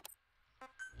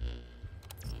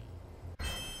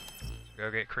 Go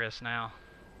get Chris now.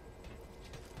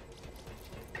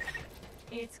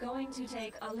 It's going to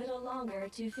take a little longer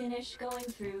to finish going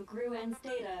through Gruen's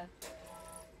data.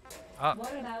 Oh,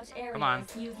 What about come on.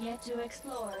 areas you've yet to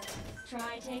explore?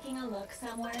 Try taking a look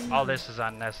somewhere new. All this is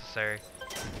unnecessary.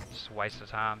 Just a waste of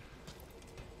time.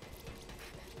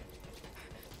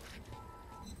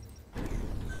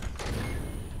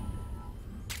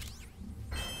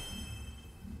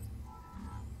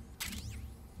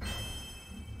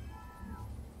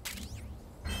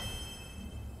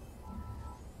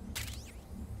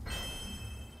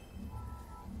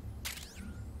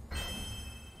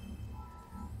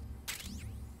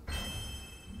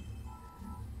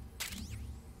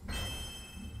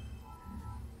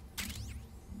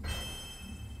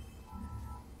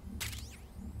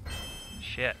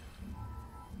 Shit.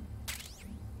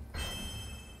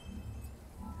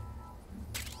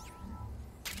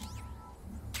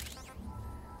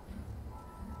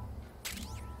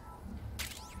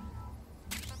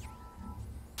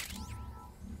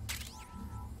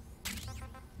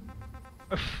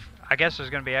 I guess there's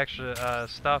gonna be extra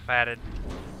stuff added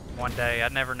one day. I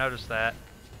never noticed that.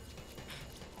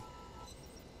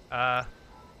 I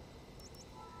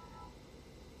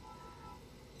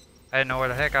didn't know where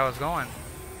the heck I was going.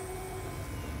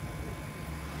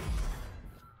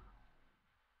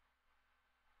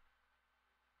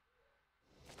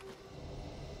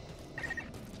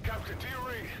 Captain, do you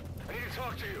read? I need to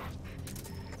talk to you.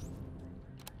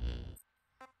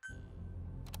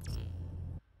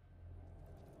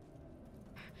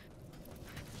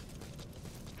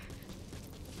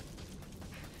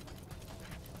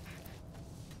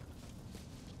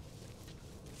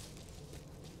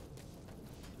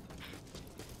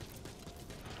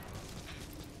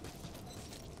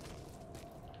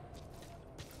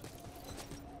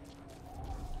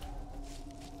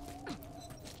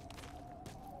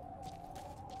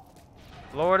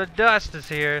 Lord of Dust is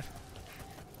here.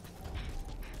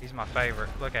 He's my favorite.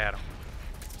 Look at him.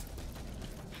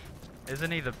 Isn't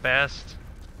he the best?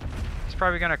 He's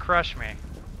probably gonna crush me.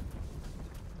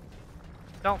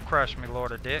 Don't crush me,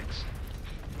 Lord of Dicks.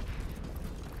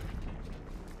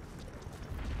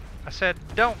 said,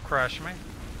 don't crush me.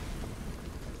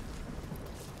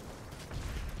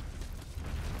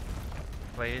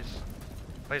 Please.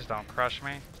 Please don't crush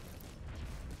me.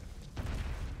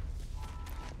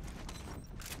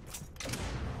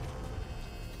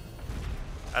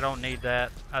 I don't need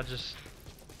that. I'll just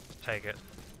take it.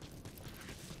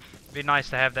 It'd be nice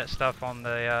to have that stuff on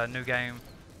the new game,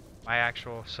 my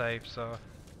actual save, so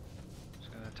I'm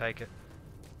just gonna take it.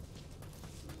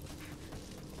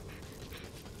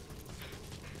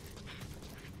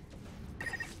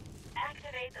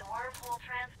 Activate the wormhole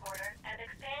transporter and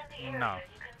expand the area No.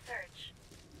 you can search.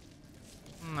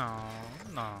 No,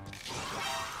 no.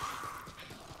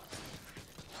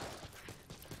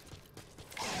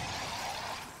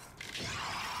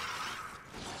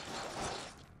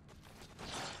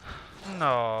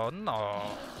 No, no.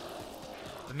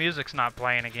 The music's not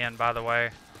playing again, by the way.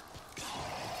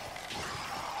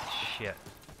 Shit.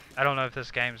 I don't know if this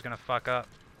game's gonna fuck up.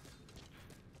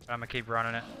 But I'm gonna keep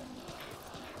running it.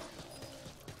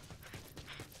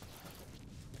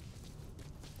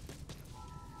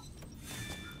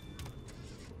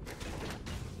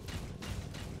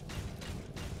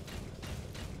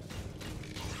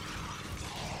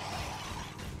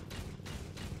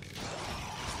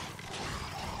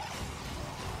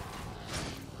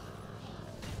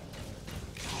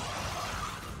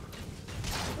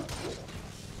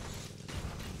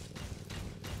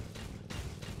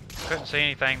 Couldn't see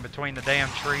anything between the damn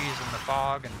trees and the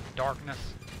fog and darkness.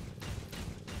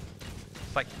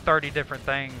 It's like 30 different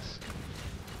things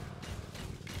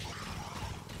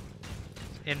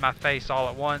in my face all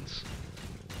at once.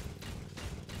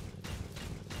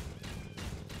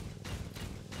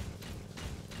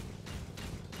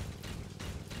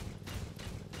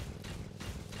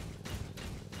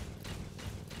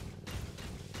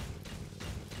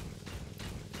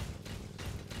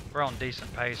 We're on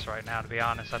decent pace right now, to be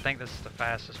honest. I think this is the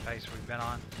fastest pace we've been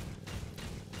on.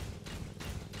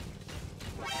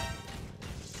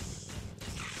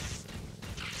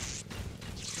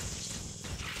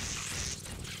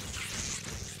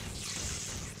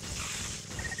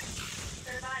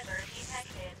 Survivor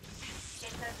detected.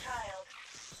 It's a child.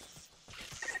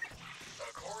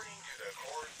 According to the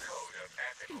course code of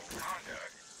ethical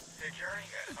conduct,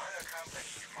 securing an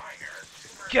unaccompanied minor...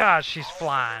 God, she's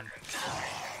flying.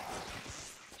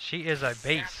 She is a beast.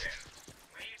 Leave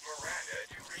Miranda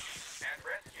to reach and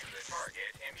rescue the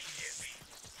target immediately.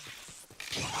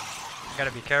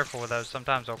 Gotta be careful with those.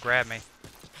 Sometimes they'll grab me.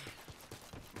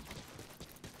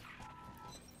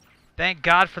 Thank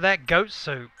God for that goat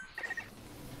soup.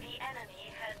 The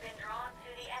enemy has been drawn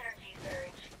to the energy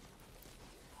surge.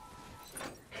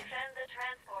 Defend the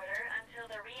transporter until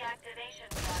the reactivation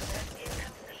process is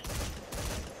complete.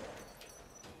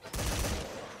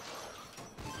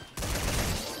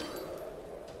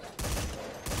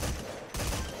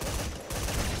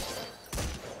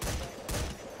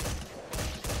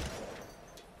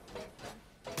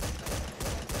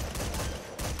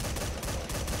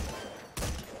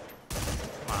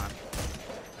 Come on.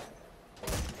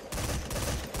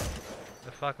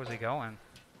 The fuck was he going?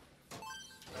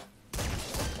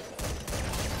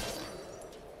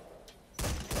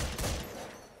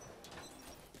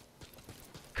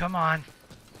 Come on.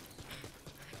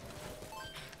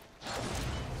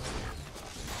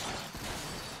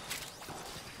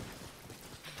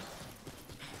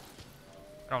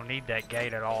 I don't need that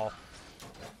gate at all.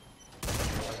 I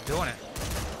was doing it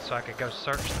so I could go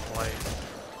search the place.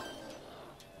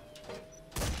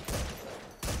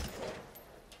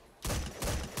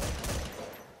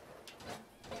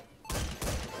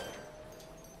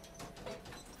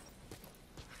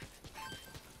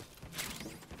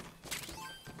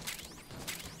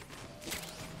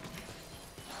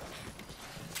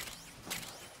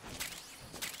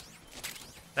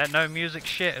 That no music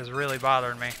shit is really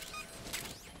bothering me.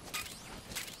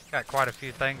 Got quite a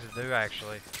few things to do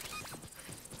actually.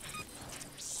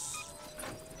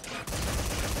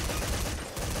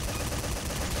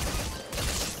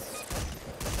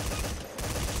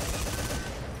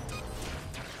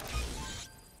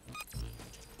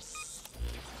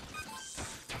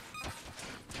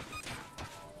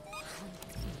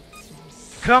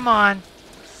 Come on!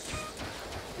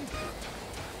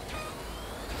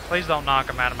 Please don't knock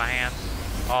him out of my hands.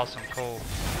 Awesome, cool.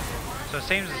 So it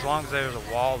seems as long as there's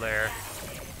a wall there,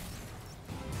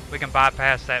 we can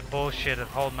bypass that bullshit of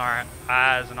holding our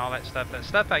eyes and all that stuff. That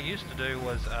stuff I used to do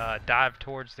was dive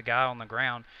towards the guy on the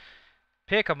ground,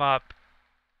 pick him up,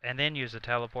 and then use the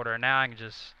teleporter. And now I can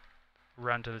just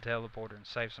run to the teleporter and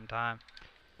save some time.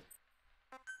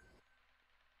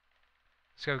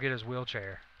 Let's go get his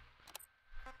wheelchair.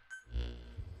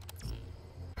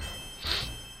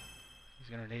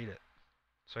 gonna need it.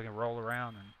 So he can roll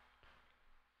around and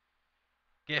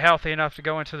get healthy enough to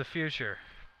go into the future.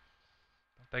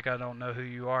 I think I don't know who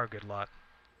you are, good luck.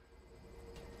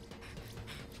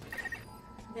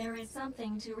 There is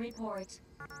something to report.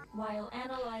 While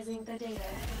analyzing the data,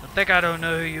 I think I don't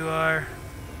know who you are.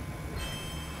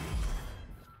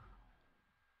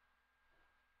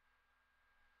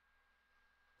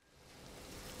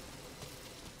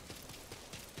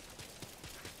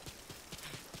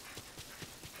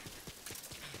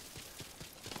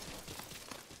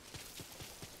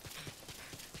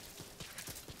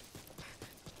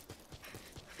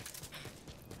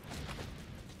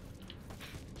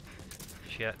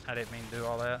 Shit, I didn't mean to do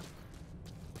all that.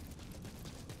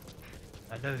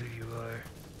 I know who you are.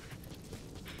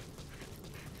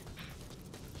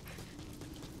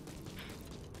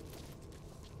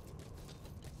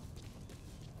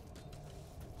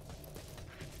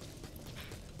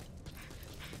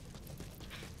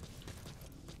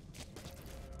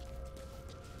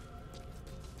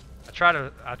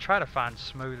 I try to find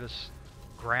smoothest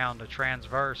ground to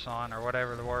transverse on, or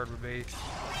whatever the word would be.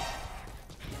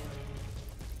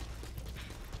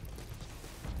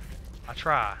 I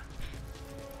try.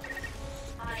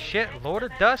 Shit, Lord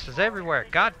of Dust is everywhere.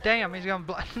 God damn, he's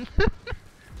gonna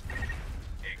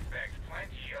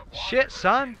Shit,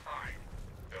 son.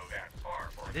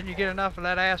 Didn't you get enough of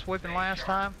that ass whipping last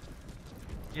time?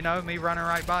 You know, me running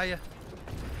right by you.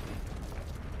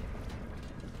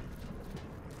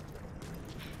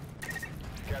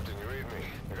 Captain, you read me.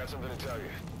 I got something to tell you.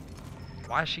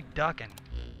 Why is she ducking?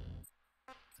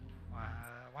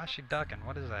 Why is she ducking?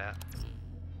 What is that?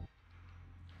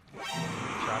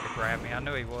 Tried to grab me. I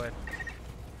knew he would.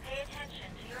 Pay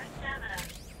attention to your stamina.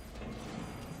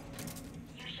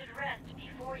 You should rest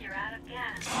before you're out of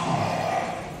gas.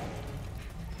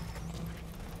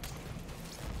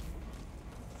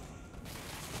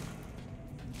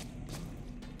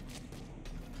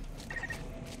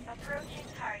 Approaching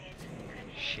target.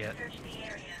 Continue Shit. to search the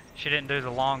area. She didn't do the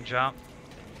long jump.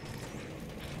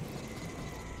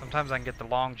 Sometimes I can get the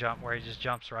long jump where he just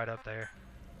jumps right up there.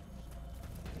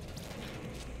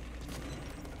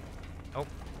 Oh.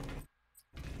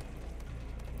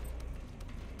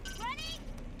 Ready?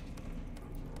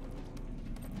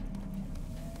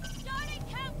 Starting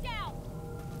countdown.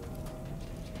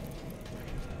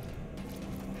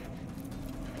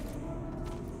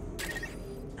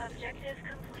 Objective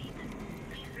complete.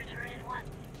 Please return at once.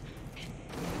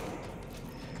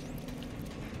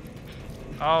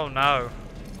 Oh no.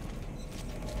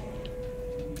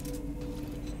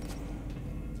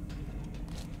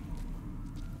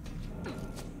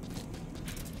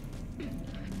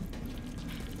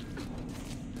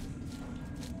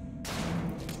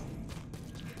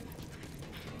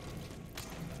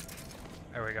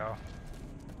 There we go.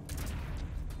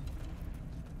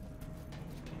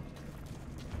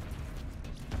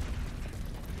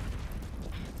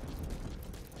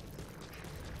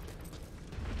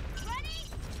 Ready?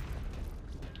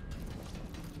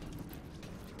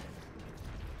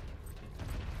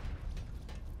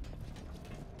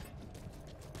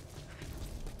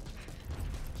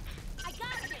 I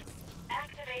got this.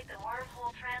 Activate the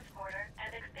wormhole transporter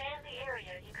and expand the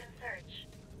area you can search.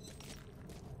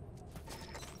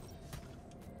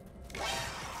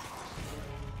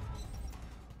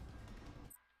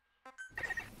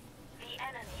 The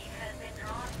enemy has been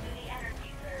drawn to the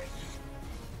energy surge.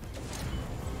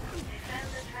 Defend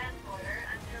the transporter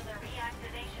until the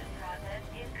reactivation process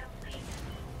is complete.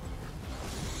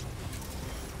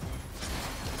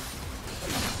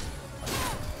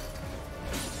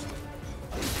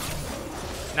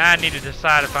 Now I need to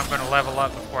decide if I'm going to level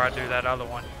up before I do that other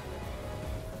one.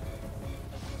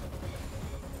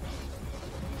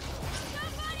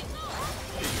 Somebody go.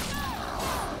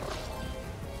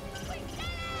 We did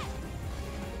it.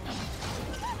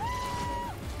 Woohoo!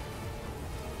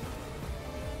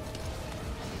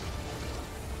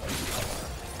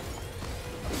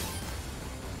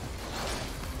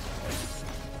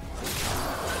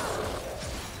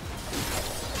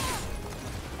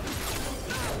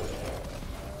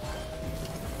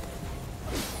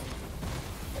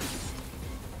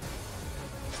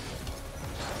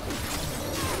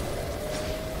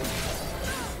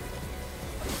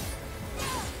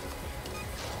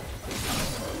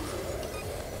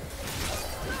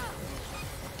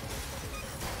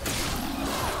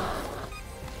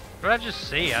 What did I just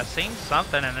see? I seen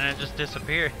something and then it just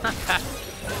disappeared.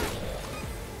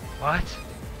 What?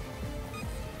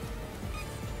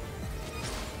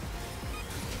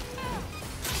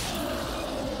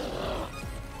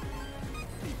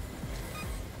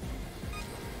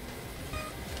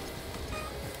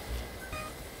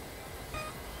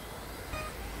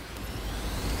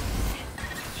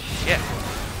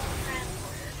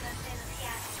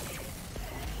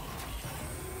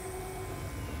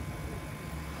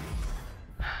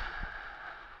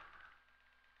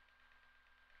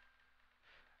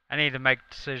 I need to make a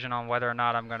decision on whether or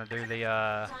not I'm gonna do the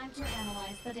Time to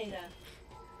analyze the data.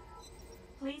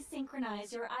 Please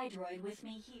synchronize your iDroid with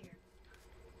me here.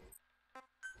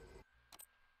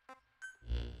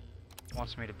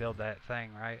 wants me to build that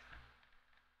thing, right?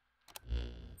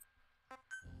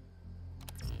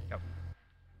 Yep.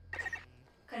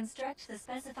 Construct the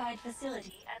specified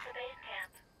facility At the base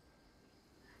camp.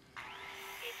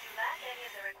 If you lack any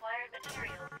of the required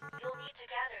materials, you'll need to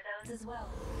gather those. as well.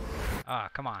 Ah,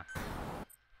 come on.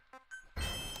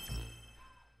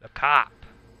 The cop.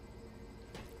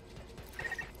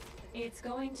 It's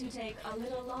going to take a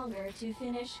little longer to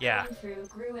finish Yeah. going through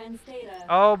Gruen's data.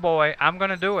 Oh boy, I'm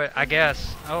gonna do it, I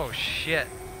guess. Oh shit.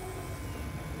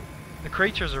 The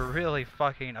creatures are really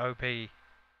fucking OP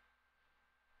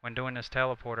when doing this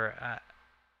teleporter.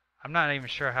 I'm not even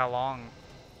sure how long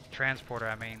transporter,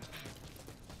 I'm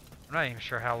not even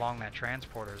sure how long that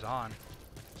transporter is on.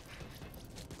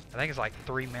 I think it's like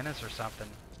 3 minutes or something.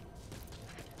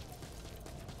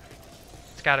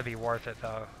 It's gotta be worth it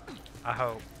though. I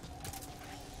hope.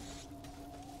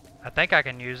 I think I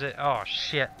can use it. Oh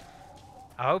shit.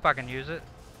 I hope I can use it.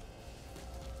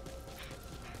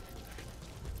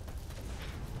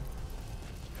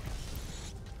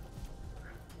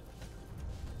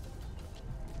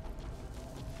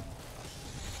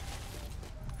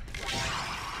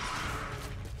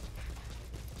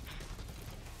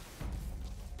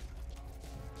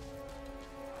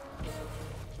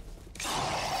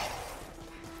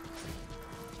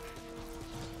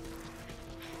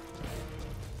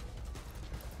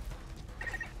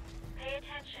 Pay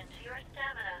attention to your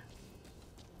stamina.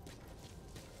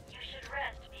 You should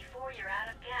rest before you're out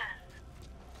of gas.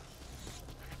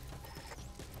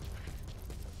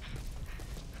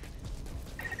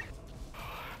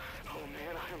 Oh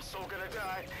man, I am so gonna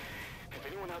die. If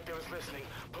anyone out there is listening,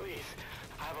 please,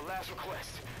 I have a last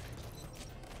request.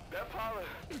 That pile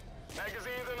of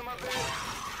magazines under my bed,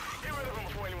 get rid of them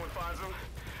before anyone finds them.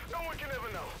 No one can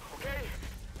ever know, okay?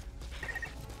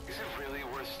 Is it really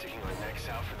worth sticking our necks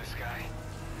out for this guy?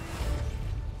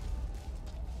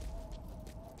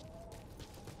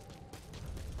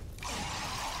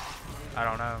 I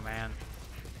don't know, man.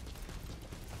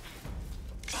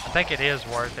 I think it is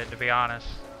worth it, to be honest.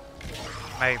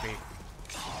 Maybe.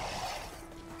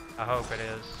 I hope it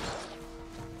is.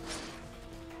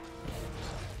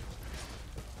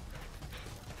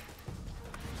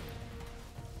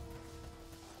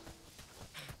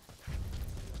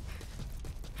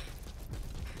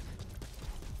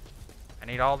 I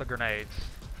need all the grenades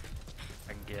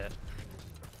I can get.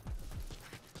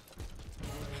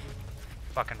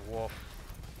 Fucking wolf.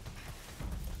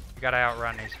 You gotta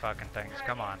outrun these fucking things.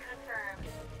 Come on. Confirmed.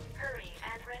 Hurry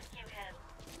and rescue him.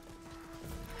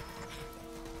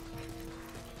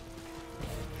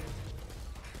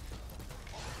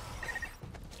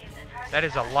 If the target That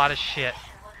is a lot of shit.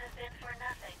 would have been for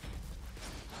nothing.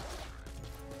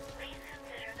 Please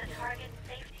consider the target's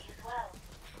safety as well.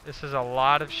 This is a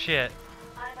lot of shit.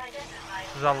 I've identified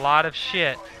This is a lot of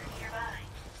shit. transporter nearby.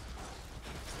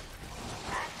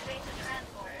 Activate the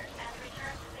transporter and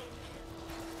return to base.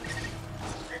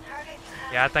 The target you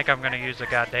have Yeah, I think I'm gonna use the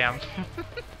goddamn. The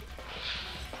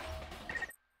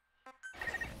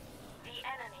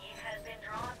enemy has been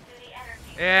drawn to the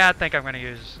energy. Yeah, I think I'm gonna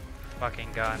use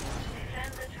fucking gun.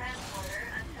 Defend the transporter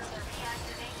until the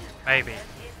reactivation Maybe. process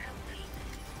is complete.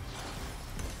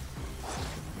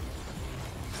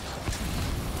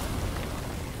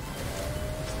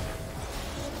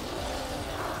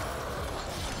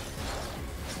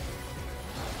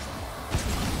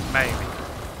 Maybe.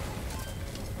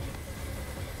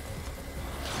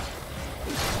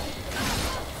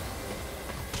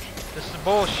 This is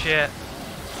bullshit.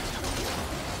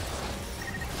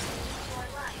 Your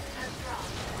life has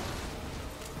dropped.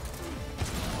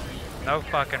 No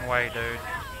fucking way, dude. Surroundings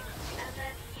and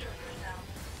then heal yourself.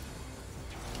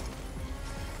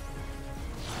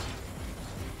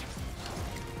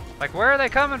 Like, where are they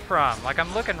coming from? Like,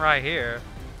 I'm looking right here.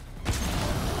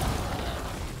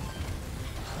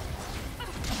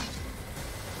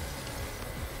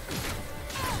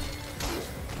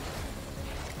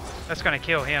 That's gonna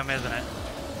kill him, isn't it?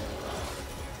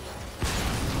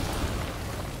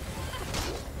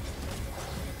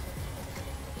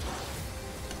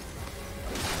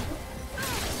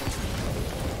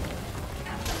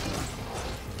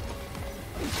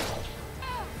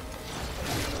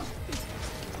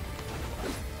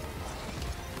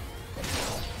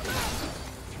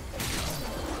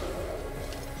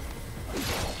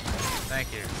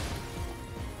 Thank you.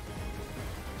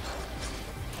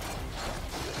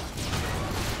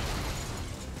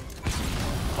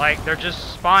 Like, they're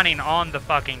just spawning on the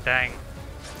fucking thing.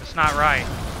 It's That's not right.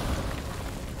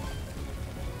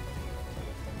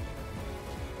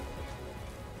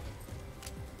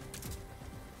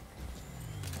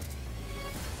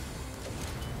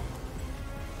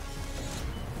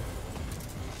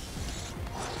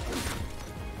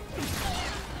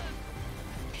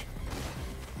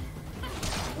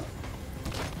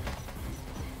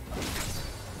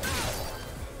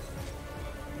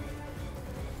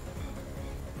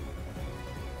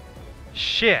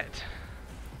 Shit.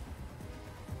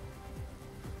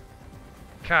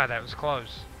 God, that was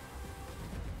close.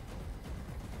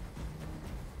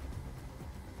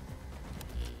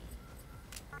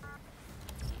 I'm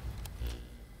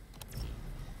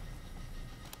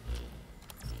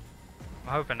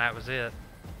hoping that was it.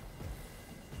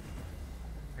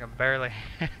 I can barely.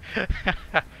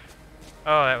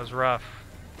 Oh, that was rough.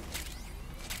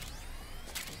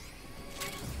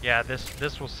 Yeah,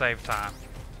 this will save time.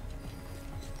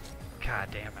 God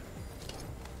damn it.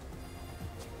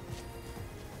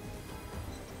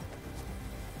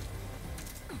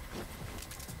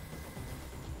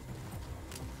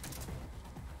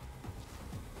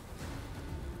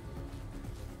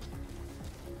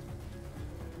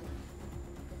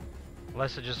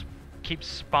 Unless it just keeps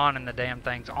spawning the damn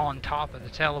things on top of the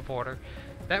teleporter.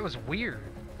 That was weird.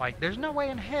 Like, there's no way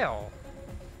in hell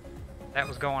that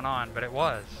was going on, but it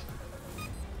was.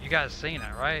 You guys seen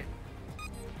it, right?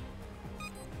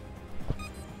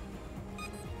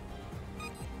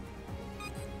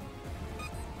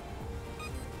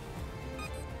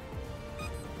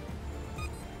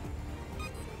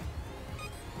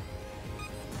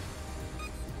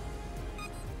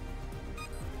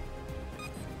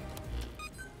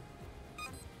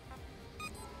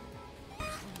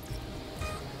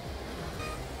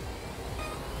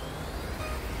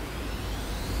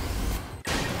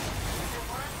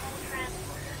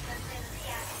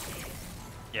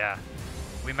 Yeah,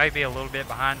 we may be a little bit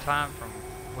behind time from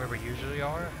where we usually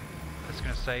are. It's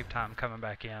going to save time coming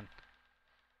back in.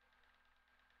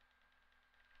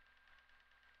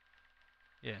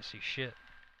 You didn't see shit.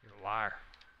 You're a liar.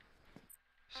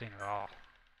 You've seen it all.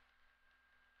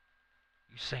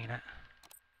 You seen it.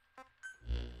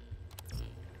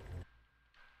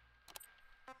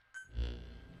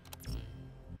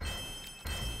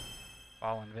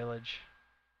 Fallen Village.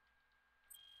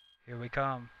 Here we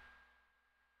come.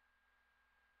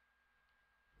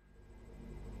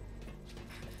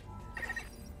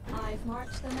 I've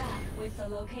marked the map with the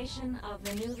location of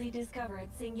the newly discovered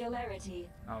singularity.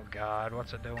 Oh God,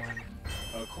 what's it doing?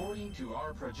 According to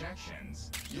our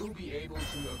projections, you'll be able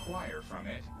to acquire from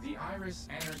it the iris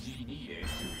energy needed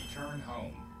to return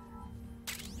home.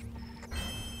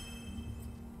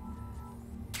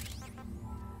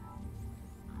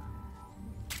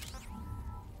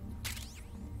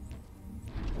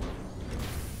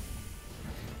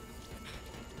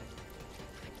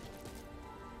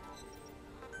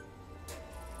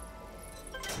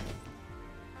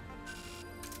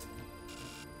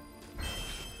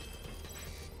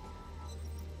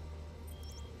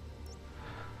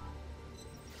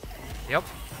 Yep.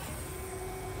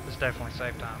 This definitely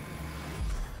saved time.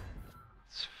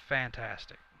 It's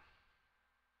fantastic.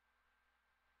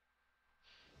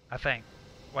 I think.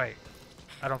 Wait.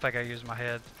 I don't think I used my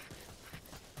head.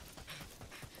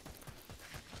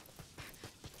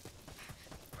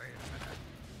 Wait a minute.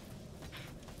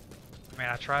 I mean,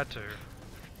 I tried to.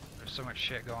 There's so much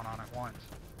shit going on at once.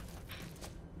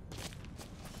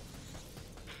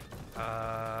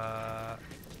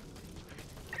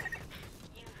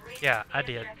 Yeah, I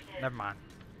did. Never mind.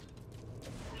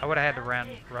 I would have had to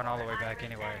run all the way back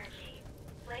anyway.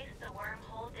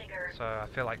 So I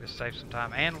feel like this saves some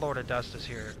time. And Lord of Dust is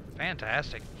here.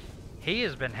 Fantastic. He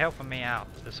has been helping me out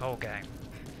this whole game.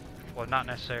 Well, not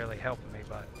necessarily helping me,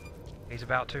 but he's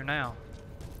about to now.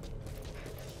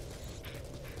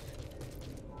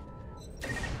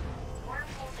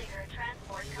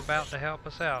 He's about to help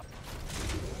us out.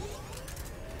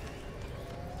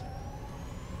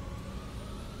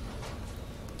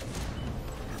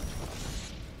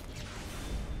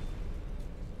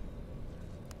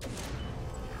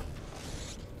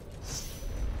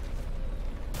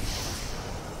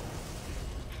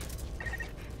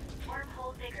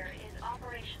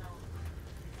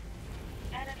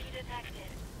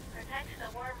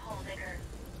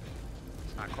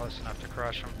 Close enough to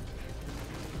crush him.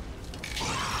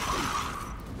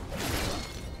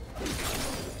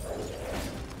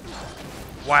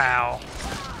 Wow.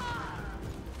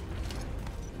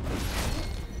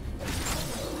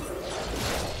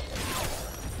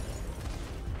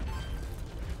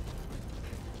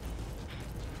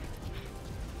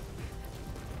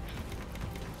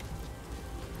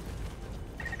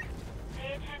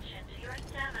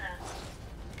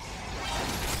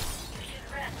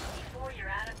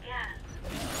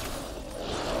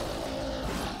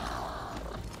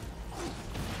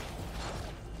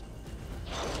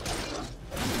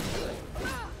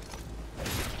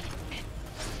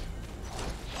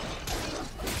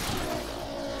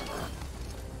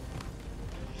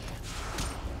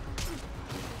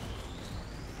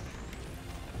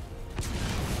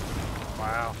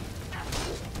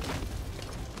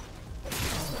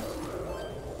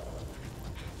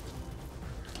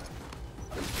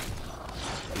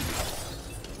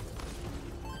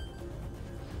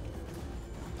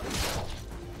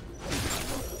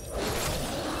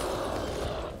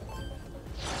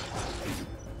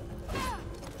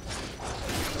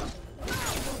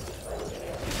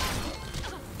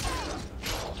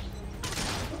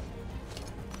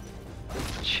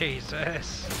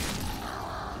 Jesus.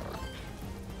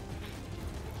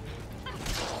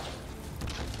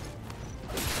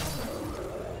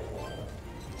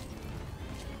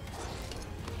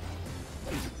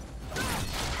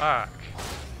 Fuck.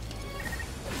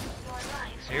 Your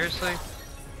life. Seriously?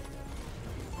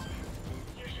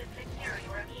 You should secure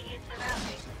your immediate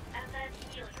surroundings and then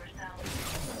heal yourself.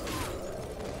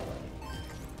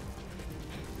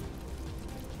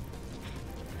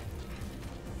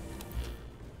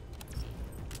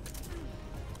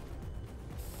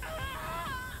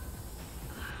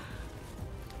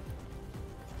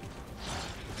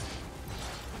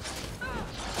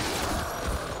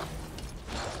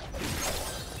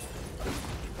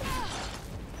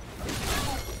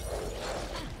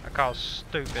 I call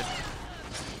stupid.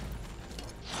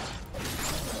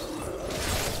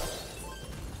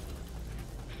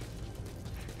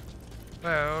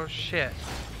 Well, shit.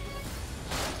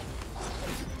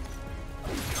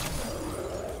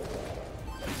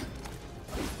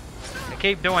 They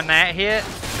keep doing that hit,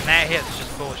 and that hit's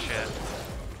just bullshit.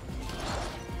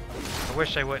 I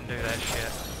wish they wouldn't do that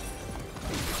shit.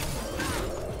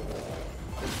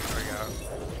 There we go.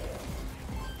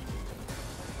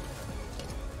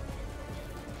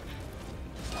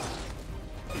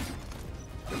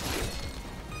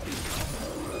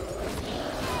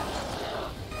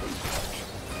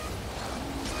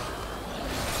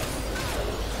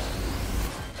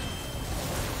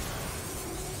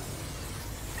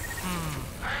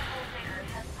 Cultivator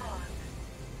has paused.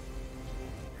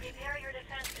 Prepare your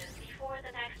defenses before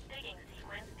the next digging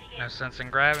sequence begins. No sense in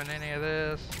grabbing any of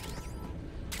this.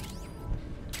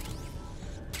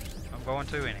 I'm going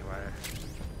to anyway.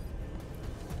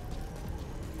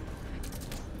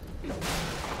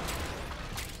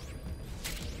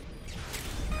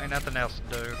 Ain't nothing else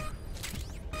to do.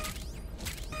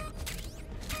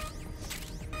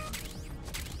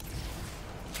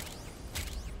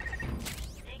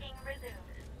 Digging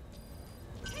resumed.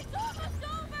 It's almost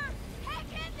over! Heck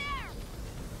in there!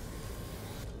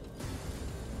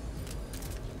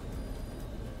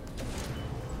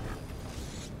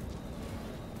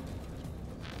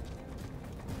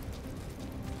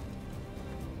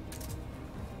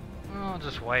 I'll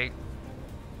just wait.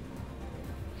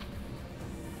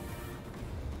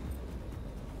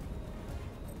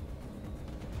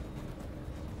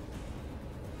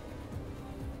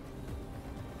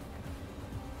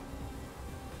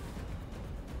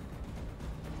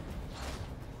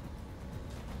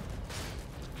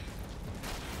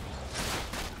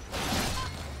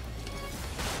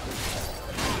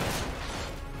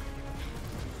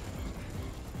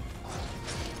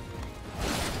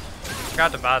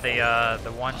 Forgot to buy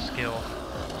the one skill.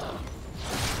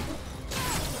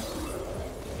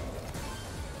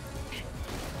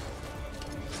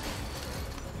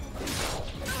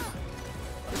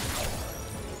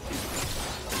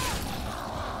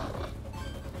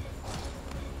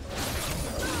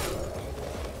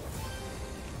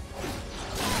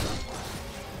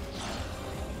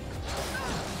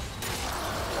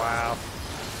 Wow.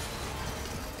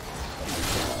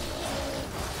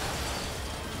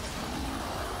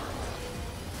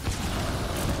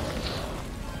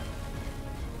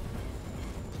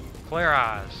 Clear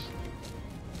eyes.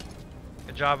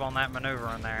 Good job on that maneuver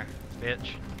in there,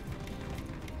 bitch.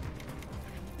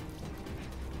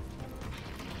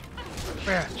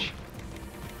 Bitch.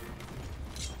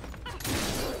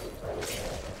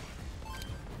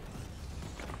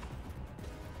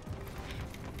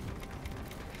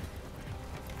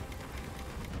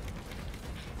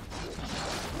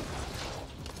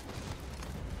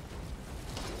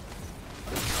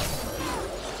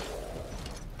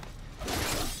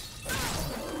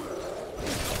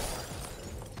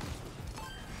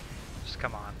 Just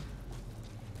come on.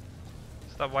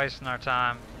 Stop wasting our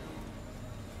time.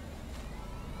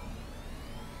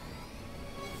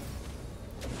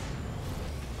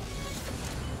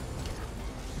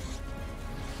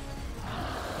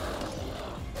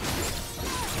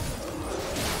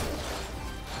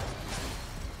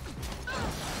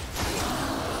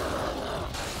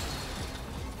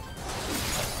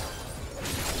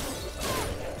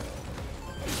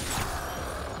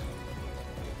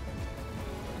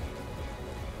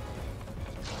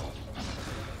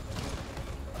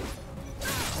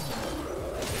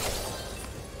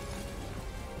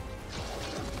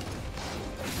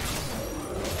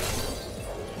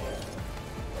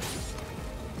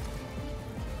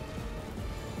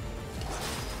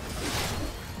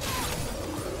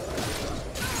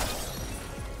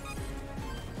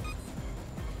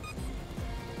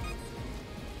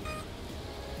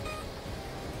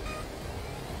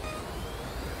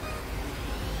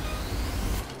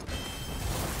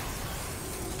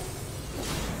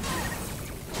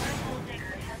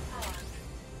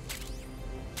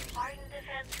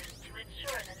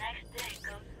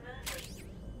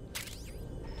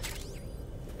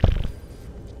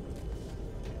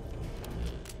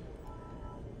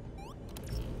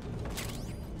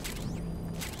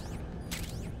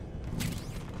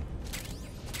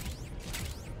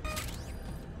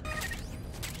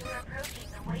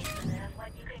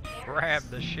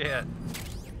 grab the shit.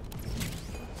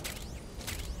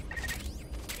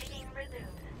 Digging resumed.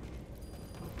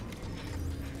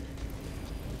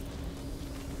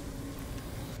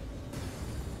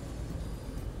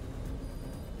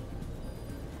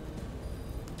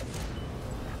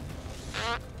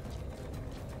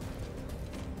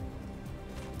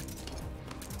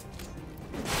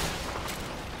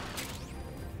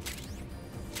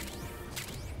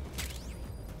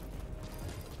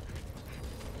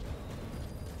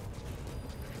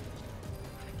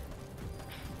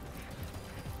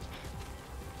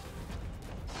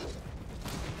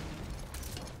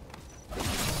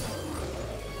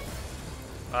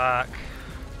 Fuck.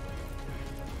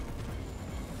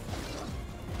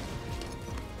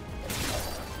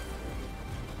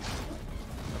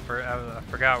 I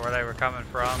forgot where they were coming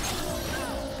from.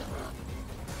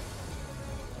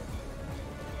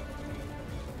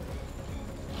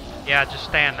 Yeah, just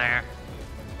stand there.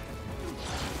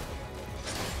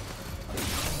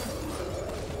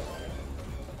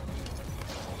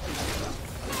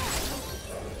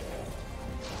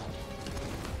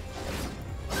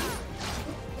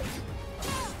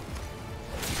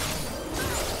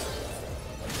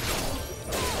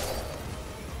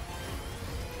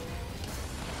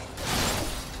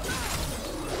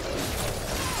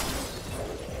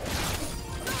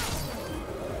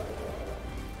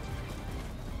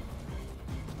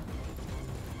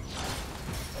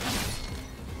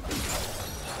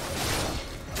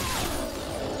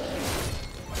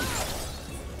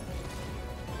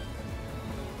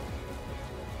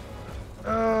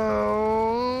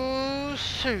 Oh,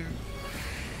 shoot.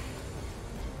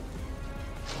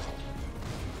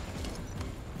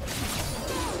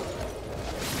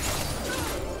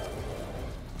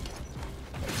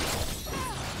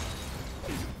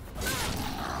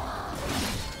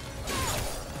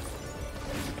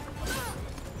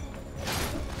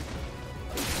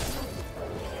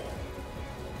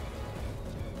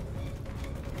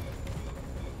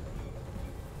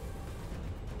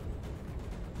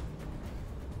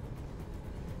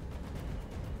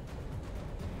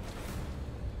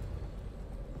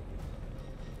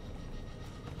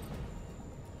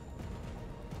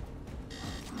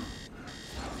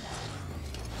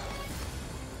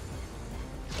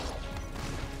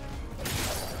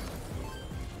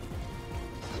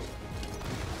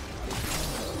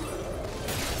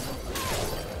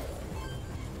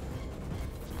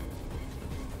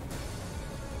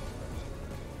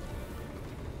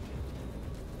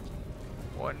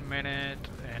 Minute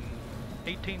and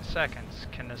 18 seconds.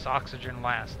 Can this oxygen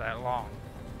last that long?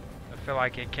 I feel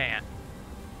like it can't.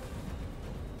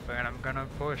 But I'm gonna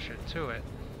push it to it.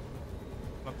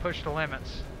 I'm gonna push the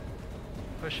limits.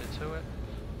 Push it to it.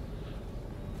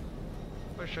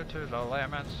 Push it to the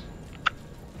limits.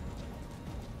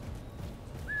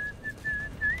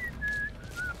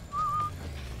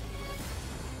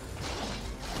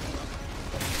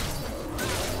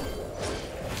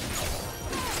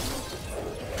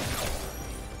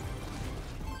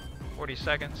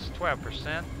 Seconds,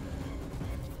 12%.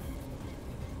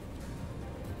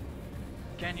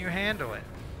 Can you handle it?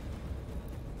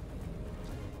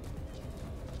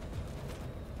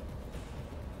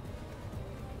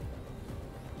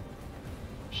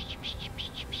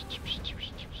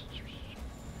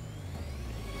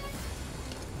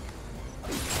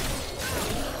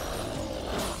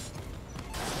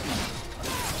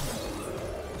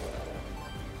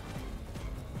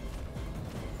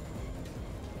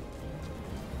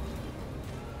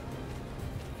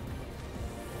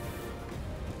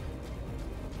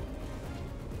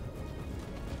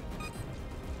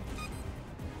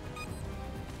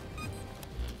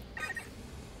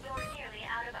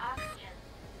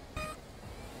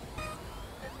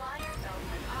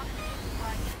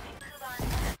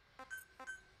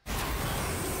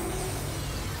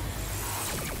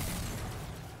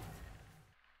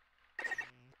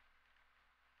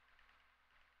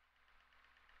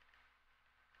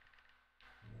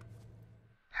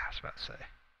 I was about to say,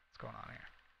 what's going on here?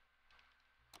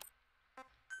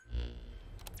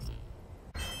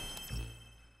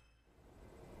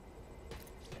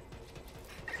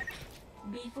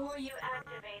 Before you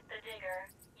Activate the digger.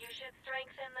 You should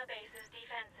strengthen the base's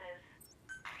defenses.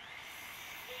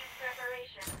 These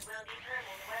preparations will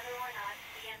determine whether or not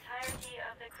the entirety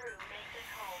of the crew makes it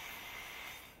home.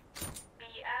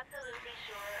 Be absolutely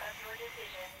sure of your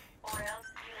decisions, or else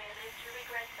you may live to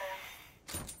regret them.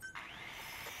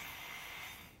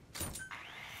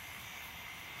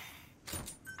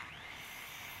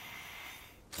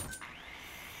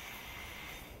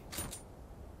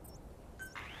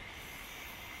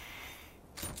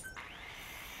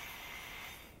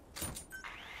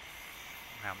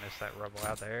 Somehow missed that rubble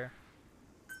out there.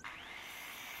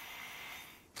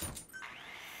 I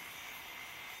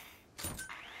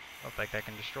don't think I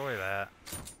can destroy that.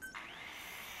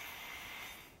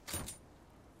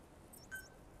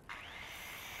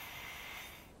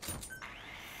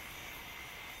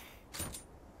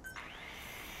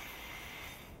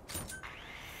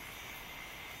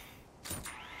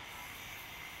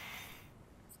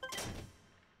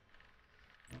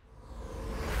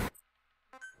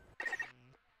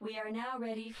 We are now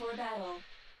ready for battle.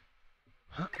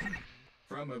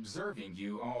 From observing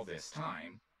you all this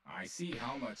time, I see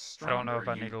how much I stronger don't know if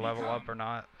I need you've to level up become. or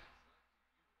not.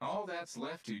 All that's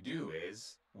left to do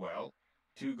is, well,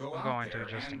 to go I'm out going there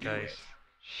to just in and do case.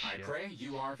 it. I Shit. pray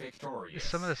you are victorious.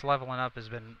 Some of this leveling up has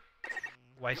been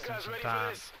You wasting guys some ready for time.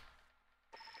 this?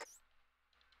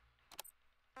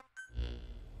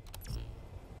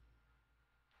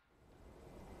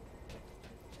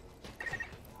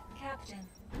 Captain.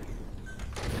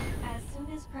 As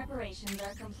soon as preparations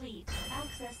are complete,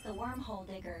 access the wormhole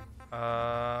digger.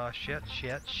 Shit.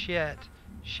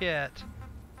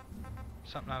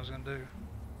 Something I was gonna do.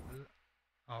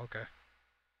 Oh, okay.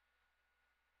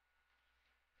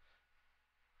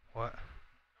 What?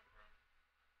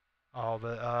 Oh,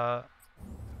 the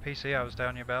PC I was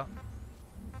telling you about.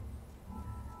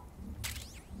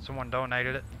 Someone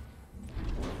donated it.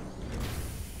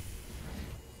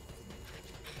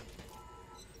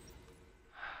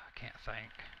 I can't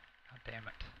think. God damn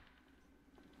it.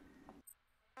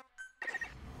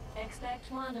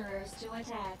 Expect wanderers to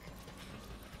attack.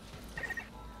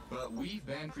 But we've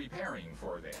been preparing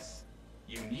for this.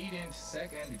 You needn't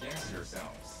second guess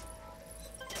yourselves.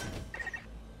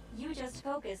 You just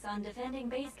focus on defending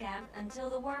base camp until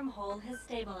the wormhole has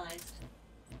stabilized.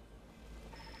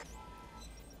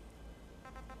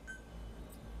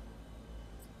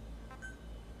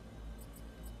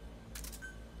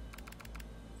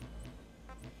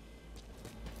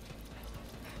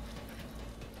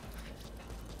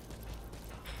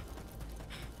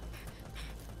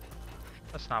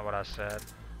 That's not what I said.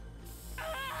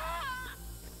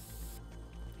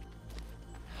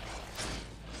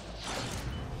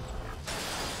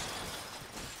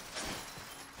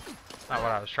 Not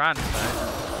what I was trying to say.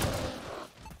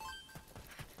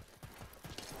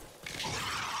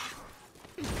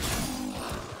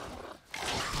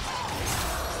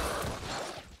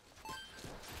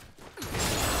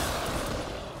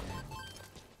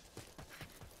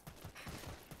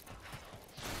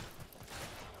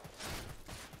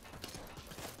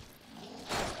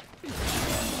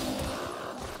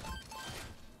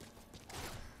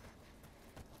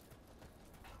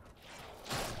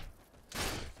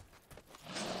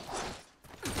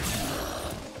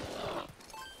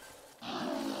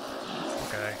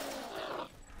 Okay.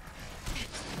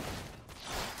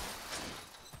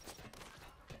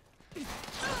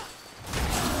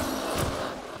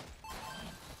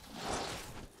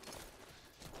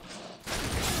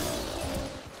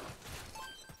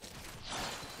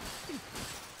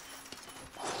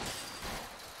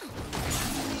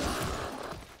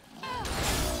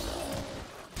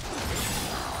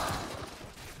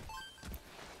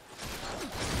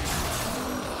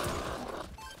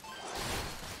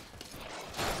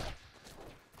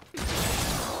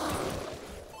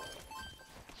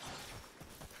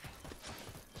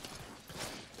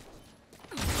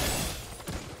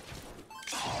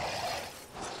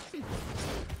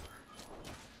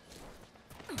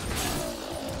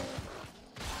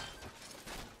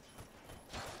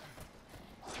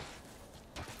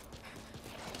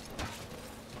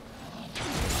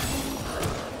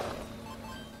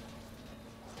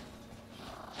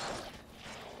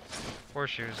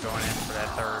 Horseshoe's going in for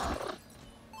that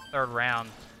third round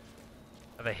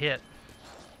of a hit.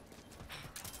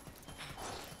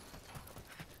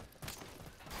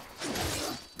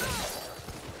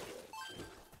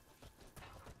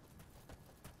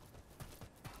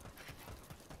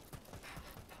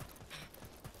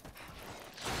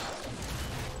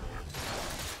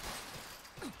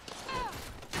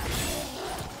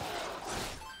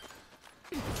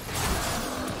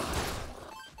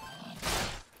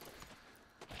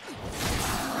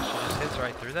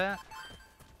 Right through that?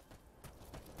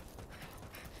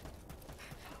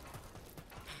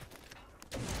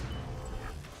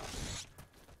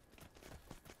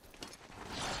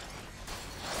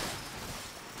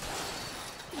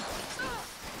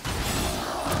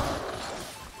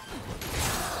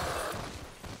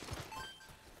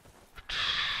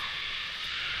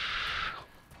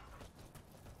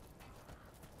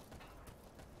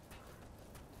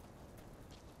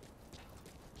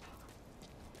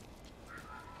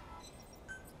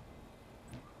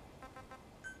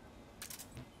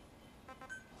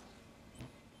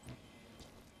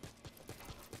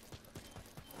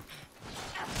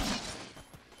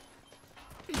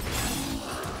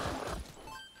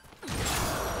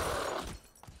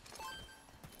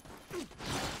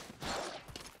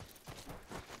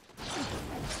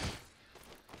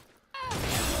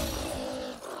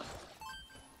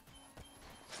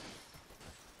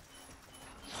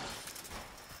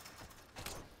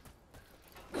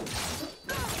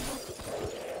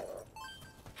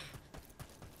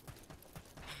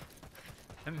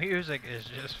 The music is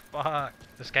just fucked.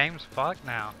 This game's fucked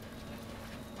now.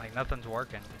 Like nothing's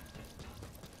working.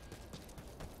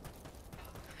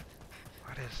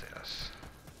 What is this?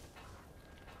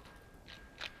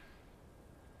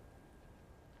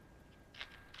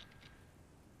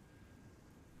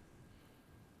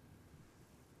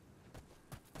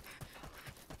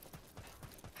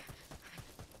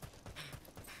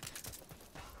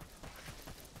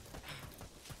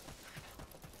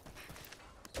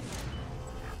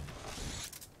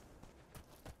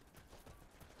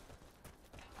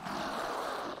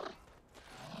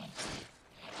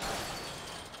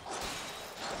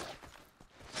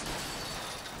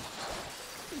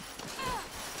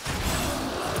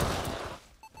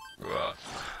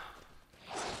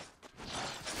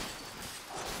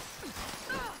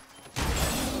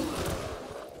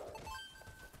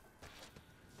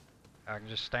 I can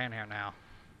just stand here now.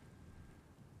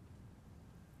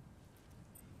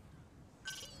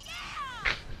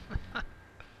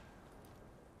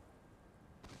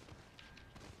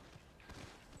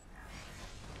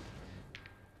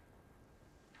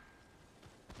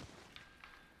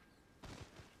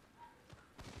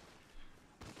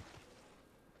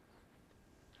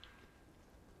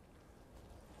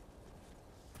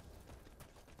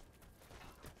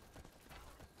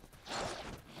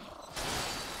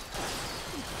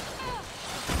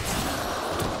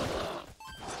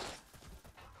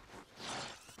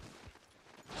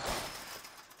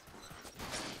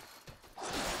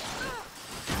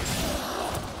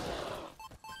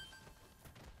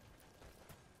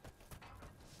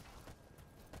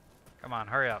 Come on,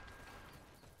 hurry up.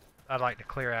 I'd like to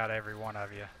clear out every one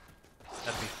of you.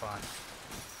 That'd be fun.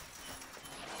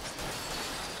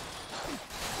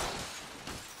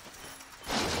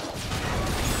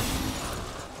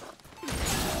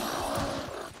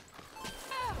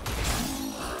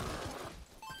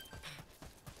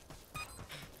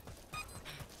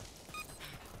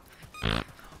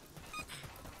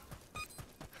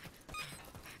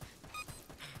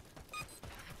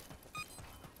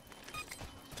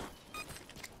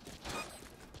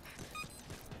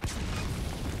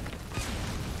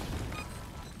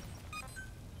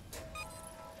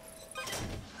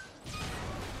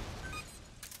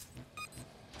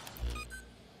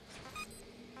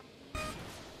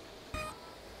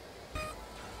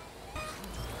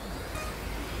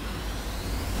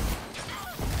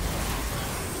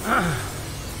 The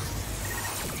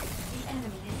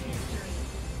enemy is history.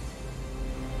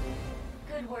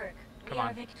 Good work. Come We on.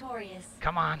 are victorious.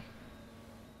 Come on.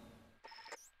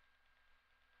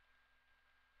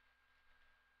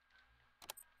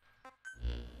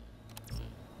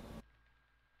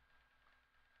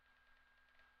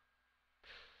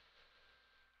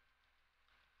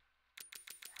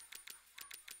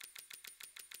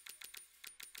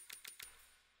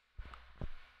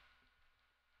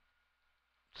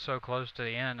 So close to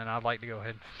the end, and I'd like to go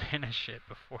ahead and finish it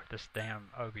before this damn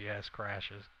OBS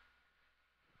crashes.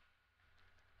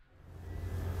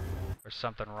 Or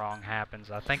something wrong happens.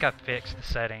 I think I fixed the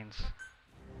settings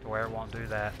to where it won't do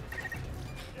that.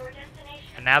 Your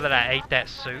destination And now that I is ate that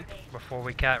off the soup base. before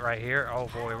we cut right here, oh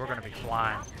boy, we're gonna be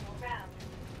flying. Optimal route.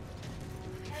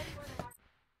 Head for the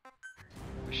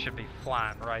We should be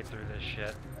flying right through this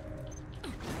shit.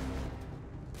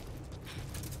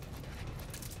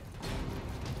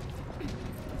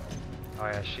 Oh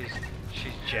yeah, she's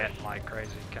jetting like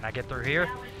crazy. Can I get through here?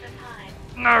 now is the time.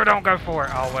 No, don't go for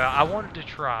it. Oh well, I wanted to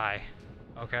try.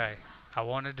 Okay, I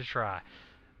wanted to try.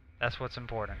 That's what's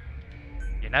important.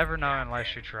 You never know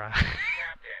unless you try. Captain,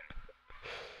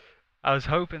 I was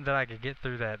hoping that I could get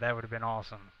through that. That would have been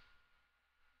awesome.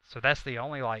 So that's the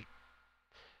only like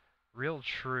real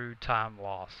true time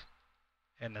loss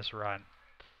in this run.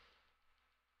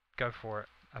 Go for it.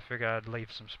 I figured I'd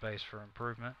leave some space for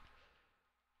improvement.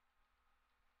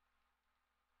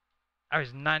 I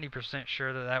was 90%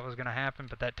 sure that that was going to happen,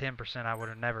 but that 10% I would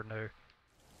have never knew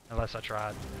unless I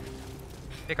tried.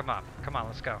 Pick them up. Come on,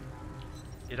 let's go.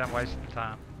 You're done wasting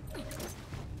time.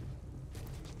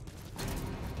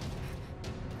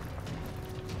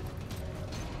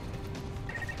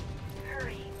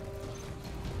 Hurry.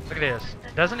 Look at this.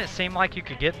 Doesn't it seem like you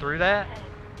could get through that?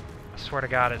 I swear to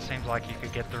God, it seems like you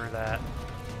could get through that.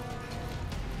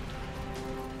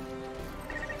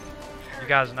 You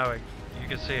guys know it. You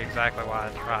can see exactly why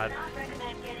I tried. Not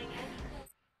recommend getting in.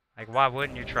 Like, why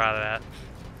wouldn't you try that?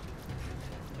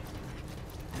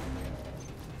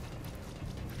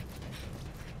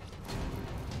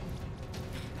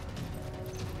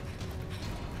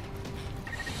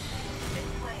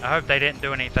 I hope they didn't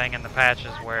do anything in the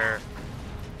patches where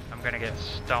I'm gonna get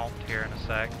stomped here in a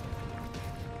sec.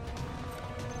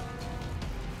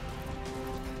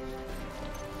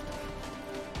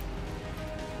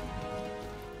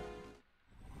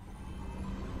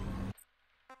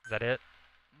 that it?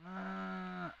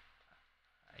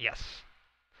 Yes.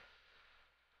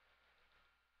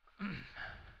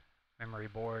 Memory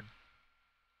board.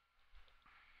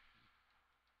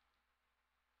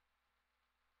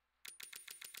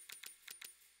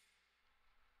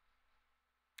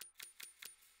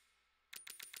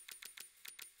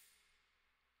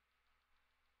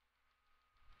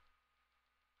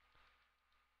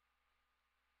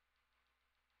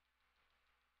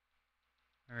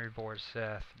 Memory board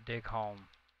Seth. Dig home.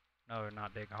 No,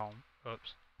 not dig home.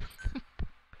 Oops.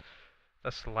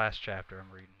 That's the last chapter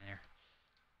I'm reading here.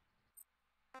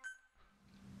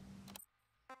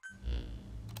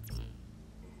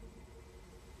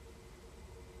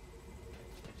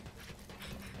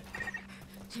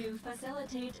 To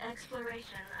facilitate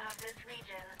Exploration of this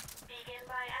region, begin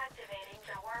by activating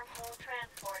the wormhole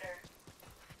transporter.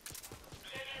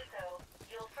 To do so,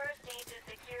 you'll first need to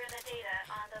secure the data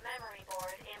on the memory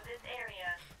board in this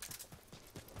area.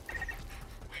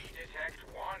 We detect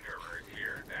wanderers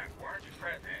here that weren't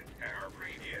present at our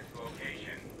previous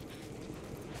location.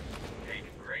 Take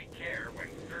great care when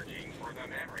searching for the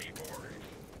memory board.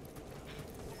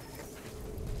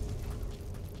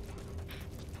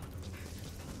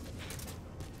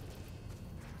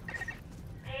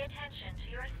 Pay attention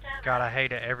to your stamina. God, I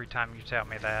hate it every time you tell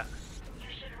me that. You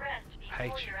should rest I hate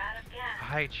before you. you're out of gas. I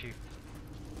hate you.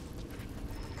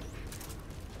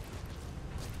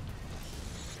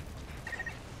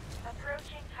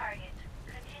 Approaching target.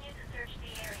 Continue to search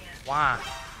the area. Why?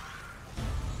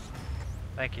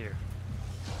 Thank you.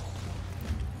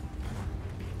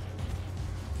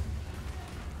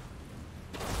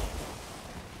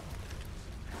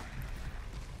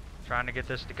 Trying to get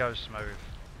this to go smooth.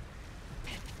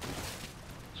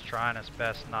 It's trying its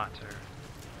best not to.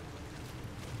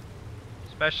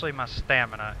 Especially my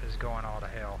stamina is going all to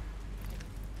hell.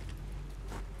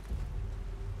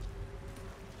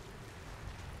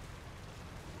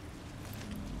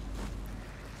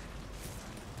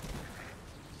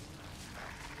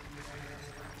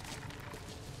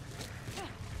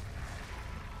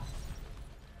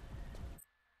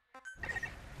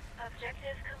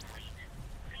 Objective complete.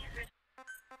 Please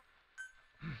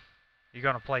You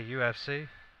gonna play UFC?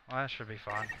 Well, that should be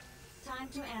fun. time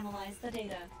to analyze the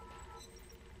data.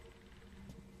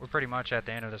 We're pretty much at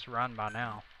the end of this run by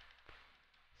now.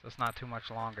 So it's not too much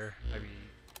longer. Maybe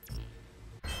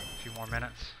a few more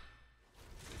minutes.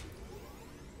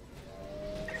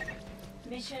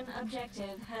 Mission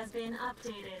objective has been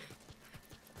updated.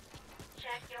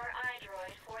 check your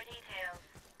iDroid for details.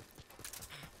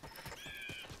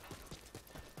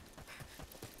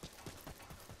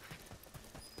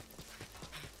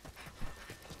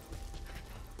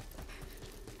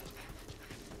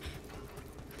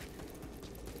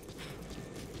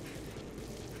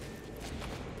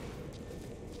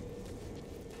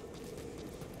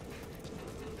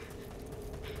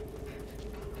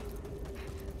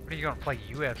 What are you gonna play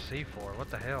UFC for?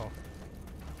 What the hell?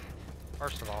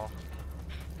 First of all.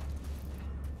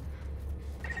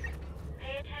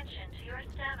 Pay attention to your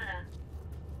stamina.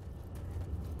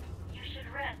 You should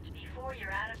rest before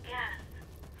you're out of gas.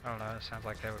 I don't know, it sounds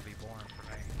like that would be boring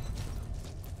for me.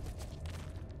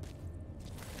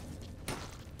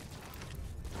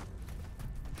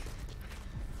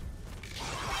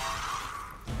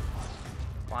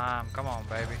 Climb, come on,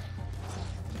 baby.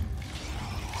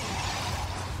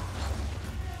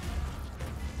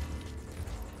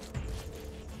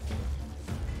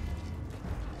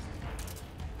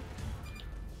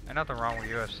 Ain't nothing wrong with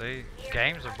UFC.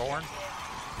 Games are boring,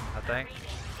 I think.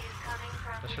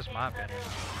 That's just my opinion.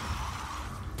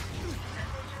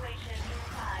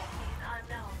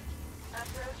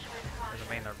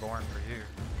 Doesn't mean they're boring for you.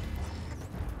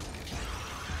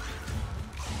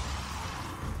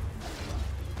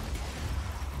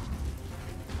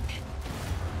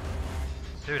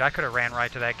 Dude, I could have ran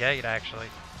right to that gate, actually.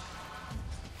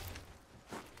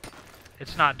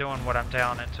 It's not doing what I'm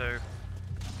telling it to.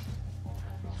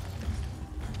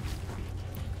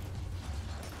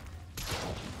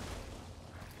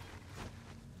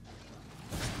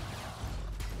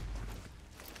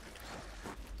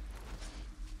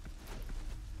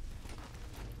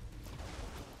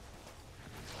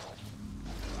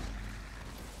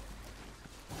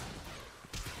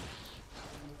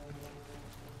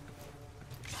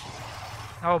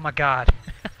 Oh my god.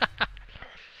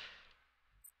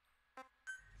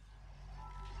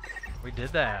 We did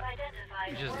that.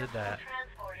 We just did that.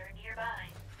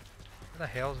 Where the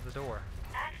hell's the door?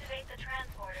 Activate the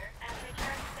transporter and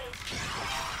return to base.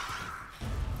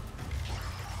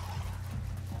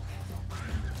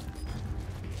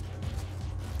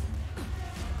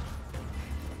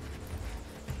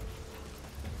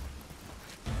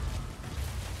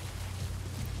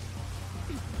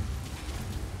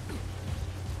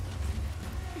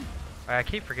 I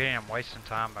keep forgetting I'm wasting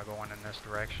time by going in this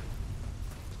direction.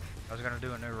 I was gonna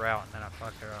do a new route and then I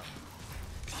fucked it up.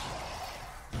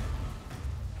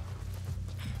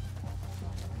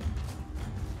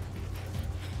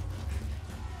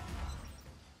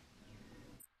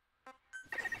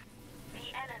 The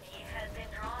enemy has been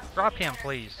drawn to Drop the him, energy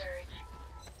please.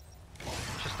 surge.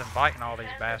 Just inviting all these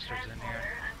Defend the bastards in here.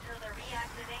 transporter until the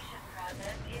reactivation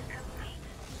process is complete.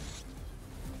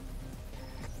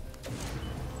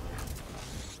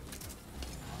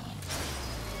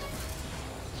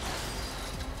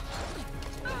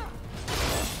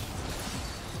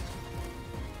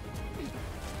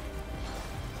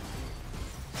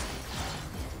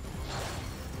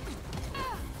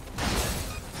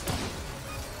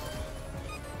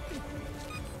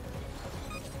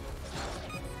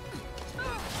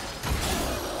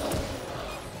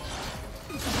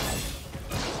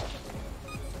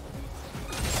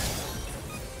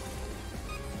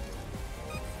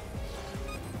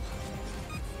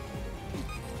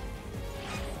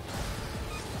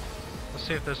 Let's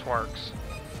see if this works.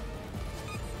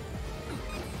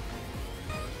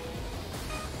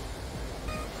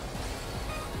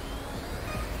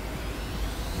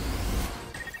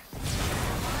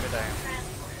 Good day.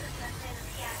 Transporter has been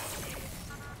reactivated.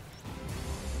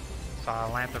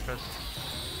 Philanthropist.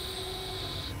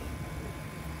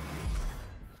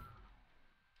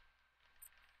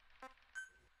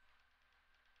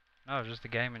 No, just the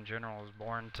game in general is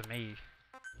boring to me.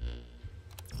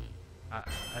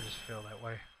 I just feel that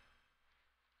way.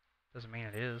 Doesn't mean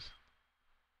it is.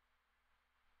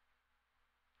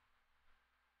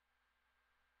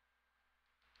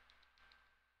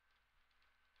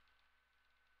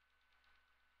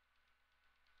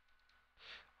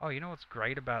 Oh, you know what's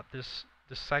great about this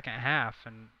second half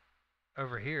and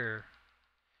over here?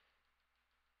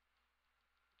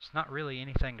 It's not really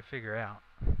anything to figure out.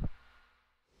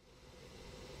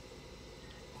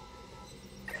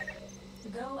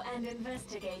 Go and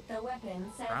investigate the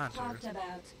weapon Trying Seth to. talked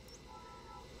about.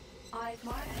 I've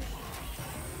marked.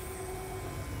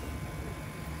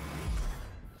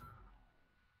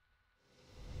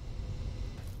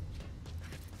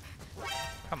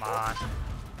 Come on.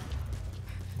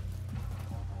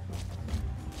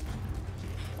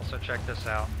 Also check this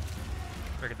out.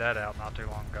 Figured that out not too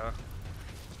long ago.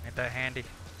 Ain't that handy?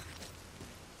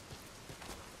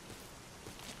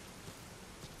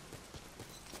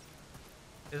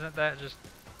 Isn't that just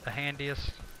the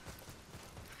handiest?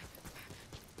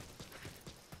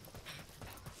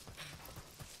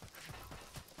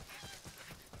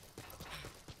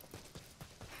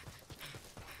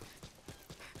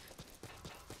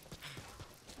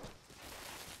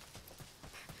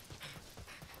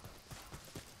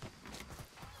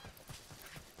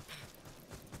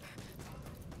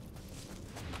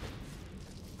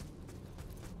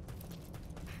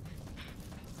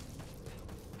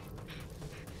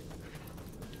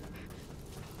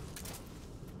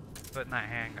 Putting that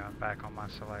handgun back on my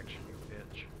selection, you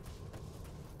bitch.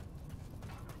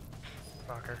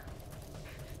 Fucker.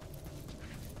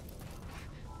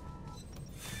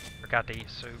 Forgot to eat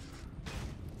soup.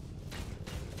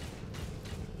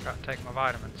 Got to take my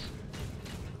vitamins.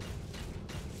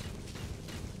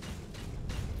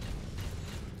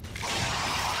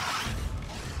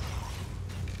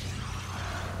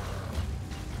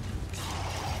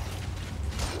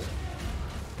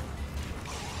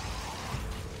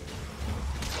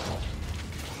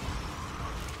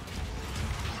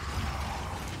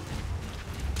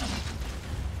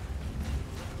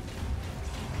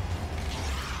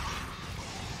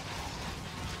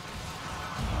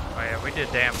 Oh yeah, we did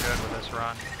damn good with this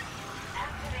run.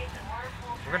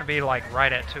 We're gonna be like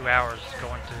right at 2 hours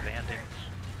going to the ending.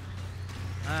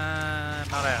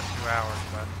 Not at 2 hours,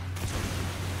 but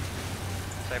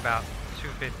say about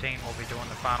 2:15 we'll be doing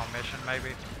the final mission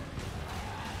maybe.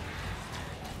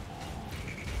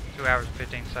 2 hours and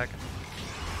 15 seconds.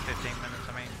 15 minutes,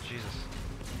 I mean, Jesus.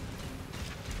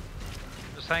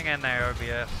 Just hang in there,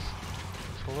 OBS.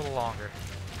 It's a little longer.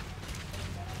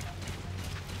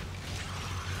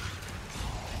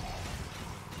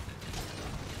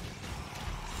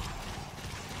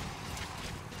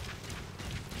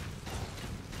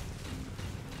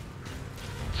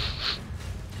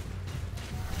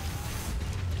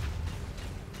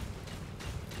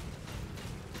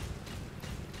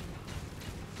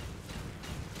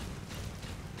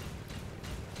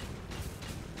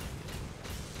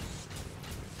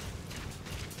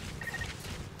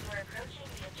 We're approaching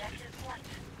the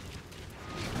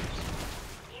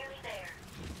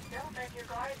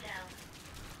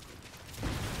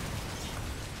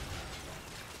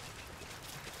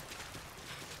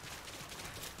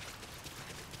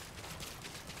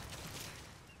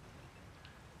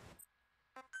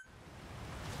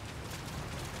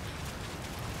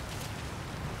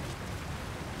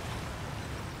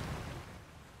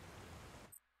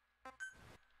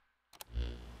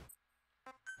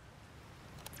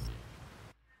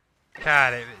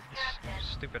God, Captain,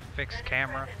 stupid fixed the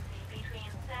camera. discrepancy between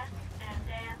Seth and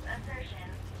Dan's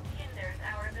assertions hinders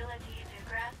our ability to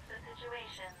grasp the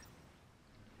situation.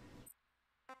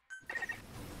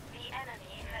 The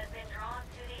enemy has been drawn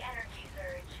to the energy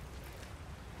surge.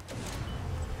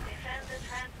 Defend the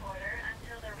transporter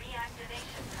until the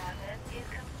reactivation process is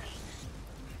complete.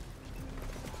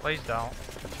 Please don't.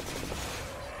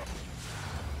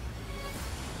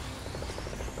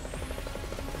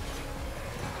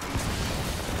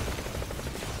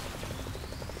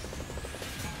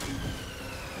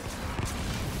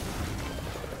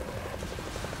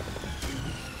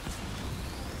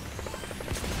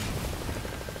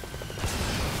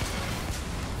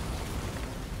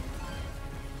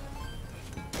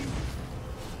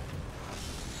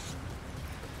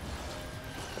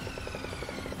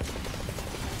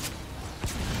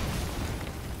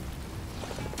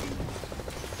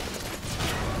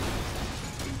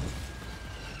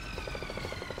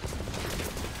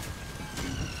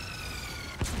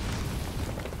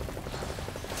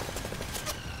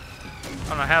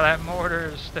 I don't know how that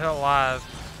mortar is still alive.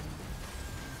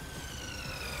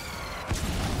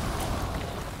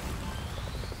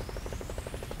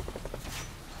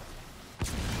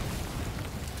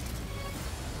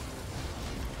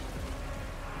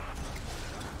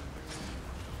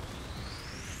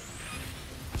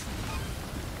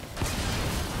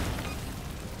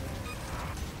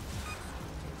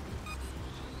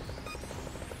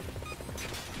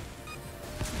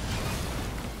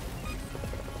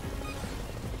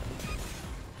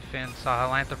 Defend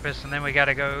Sahelanthropus, and then we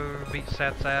gotta go beat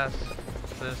Seth's ass.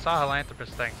 The Sahelanthropus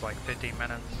thing's like 15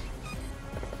 minutes.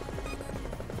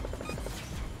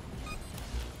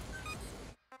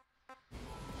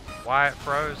 Why it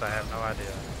froze, I have no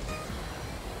idea.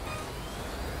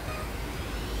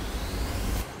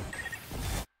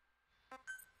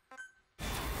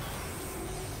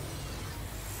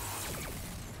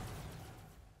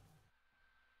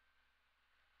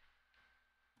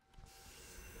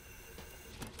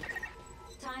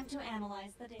 Time to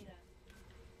analyze the data.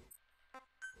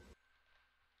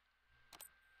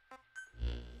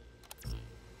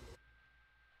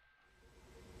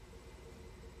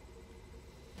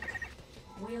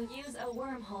 We'll use a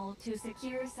wormhole to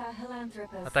secure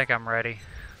Sahelanthropus. I think I'm ready.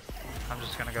 I'm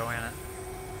just gonna go in it.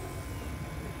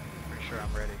 Pretty sure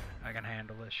I'm ready. I can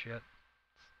handle this shit.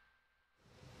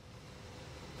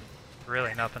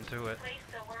 Really nothing to it, Place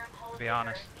the wormhole to be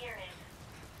honest. near it.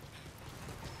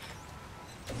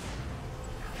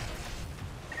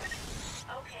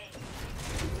 Okay.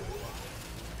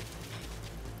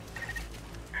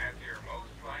 As you're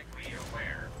most likely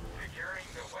aware, securing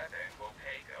the weapon will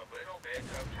take a little bit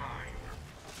of time.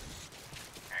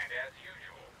 And as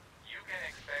usual, you can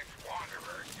expect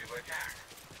wanderers to attack.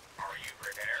 Are you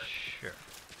prepared? Sure.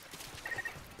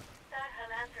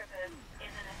 Sahelanthropus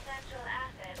is an essential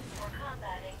asset for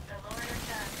combating the Lord of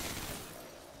Dust.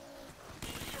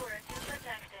 Be sure to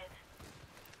protect it.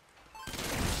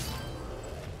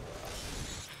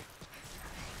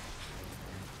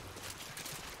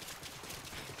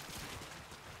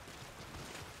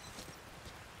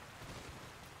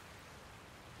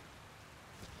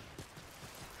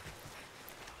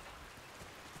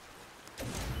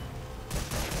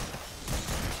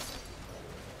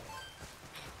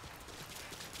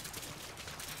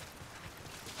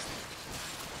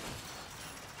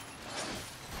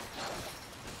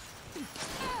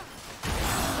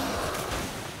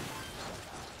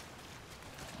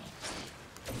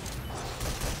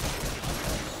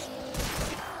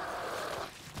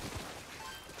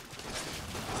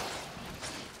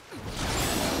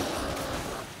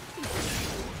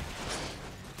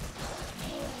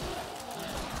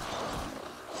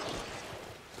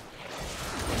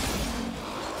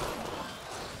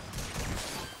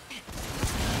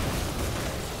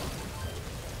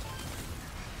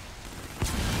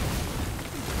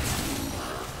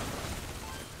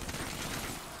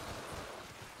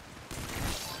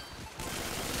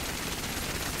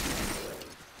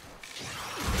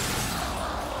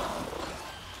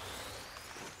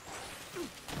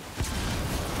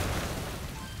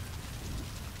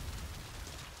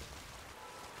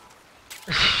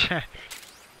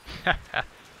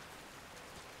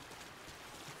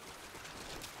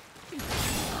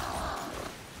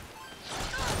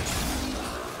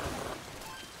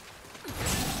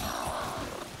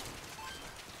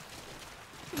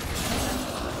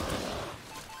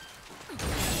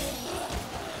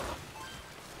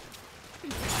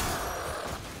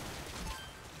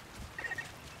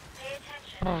 Pay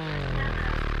attention.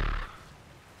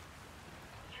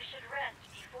 You should rest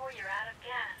before you're out of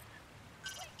gas. We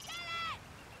did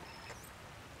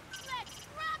it!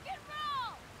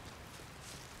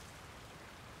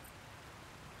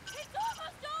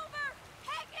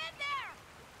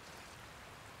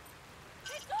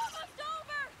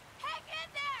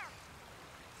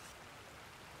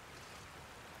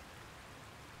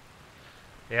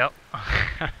 Yep.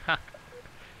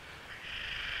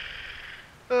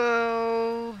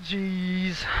 Oh,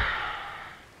 jeez.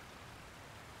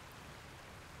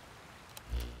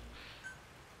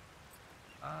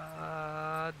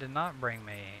 Did not bring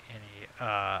me any,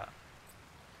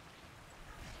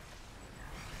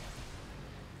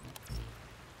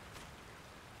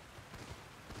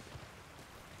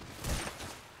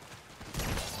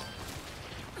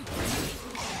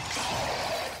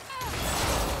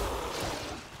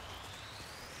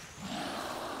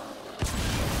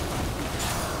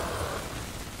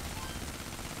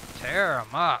 tear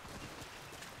 'em up.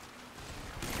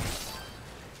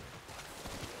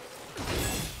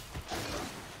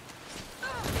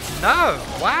 No!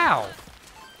 Wow!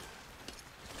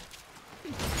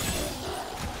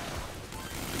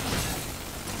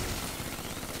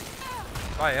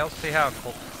 Anybody else see how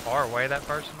far away that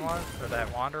person was? Or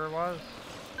that wanderer was?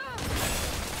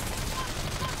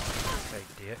 Hey,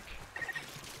 dick.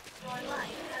 Your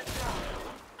life has dropped.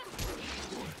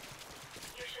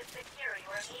 You should secure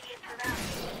your immediate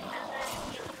surroundings and then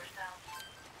heal yourself.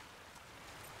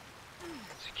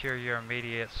 Secure your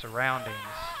immediate surroundings.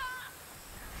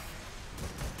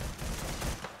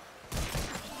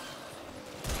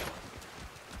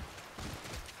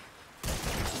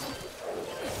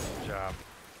 Good job.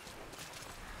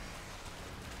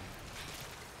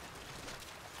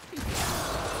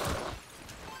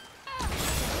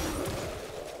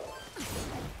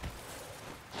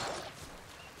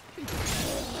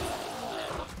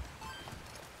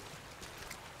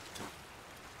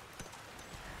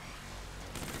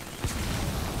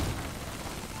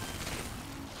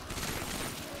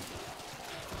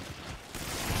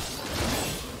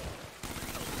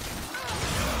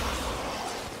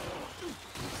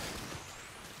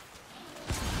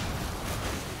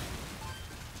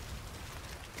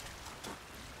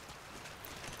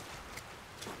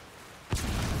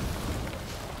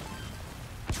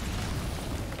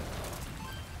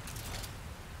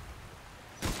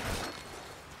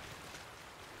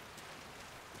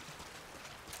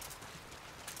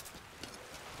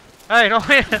 Hey, don't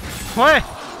hit it! What?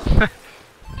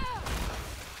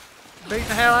 Beating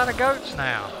the hell out of goats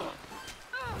now.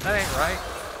 That ain't right.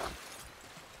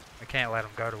 We can't let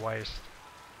them go to waste.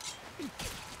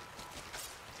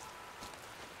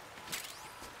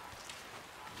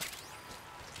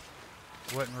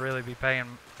 Wouldn't really be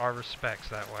paying our respects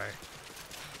that way.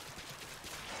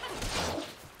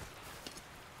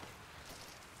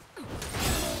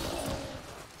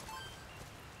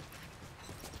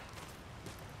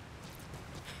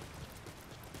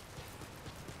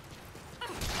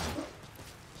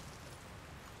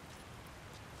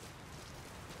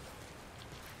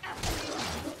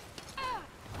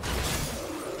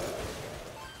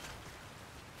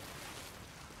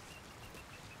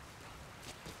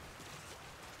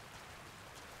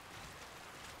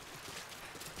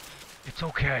 It's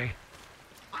okay.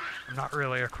 I'm not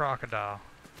really a crocodile.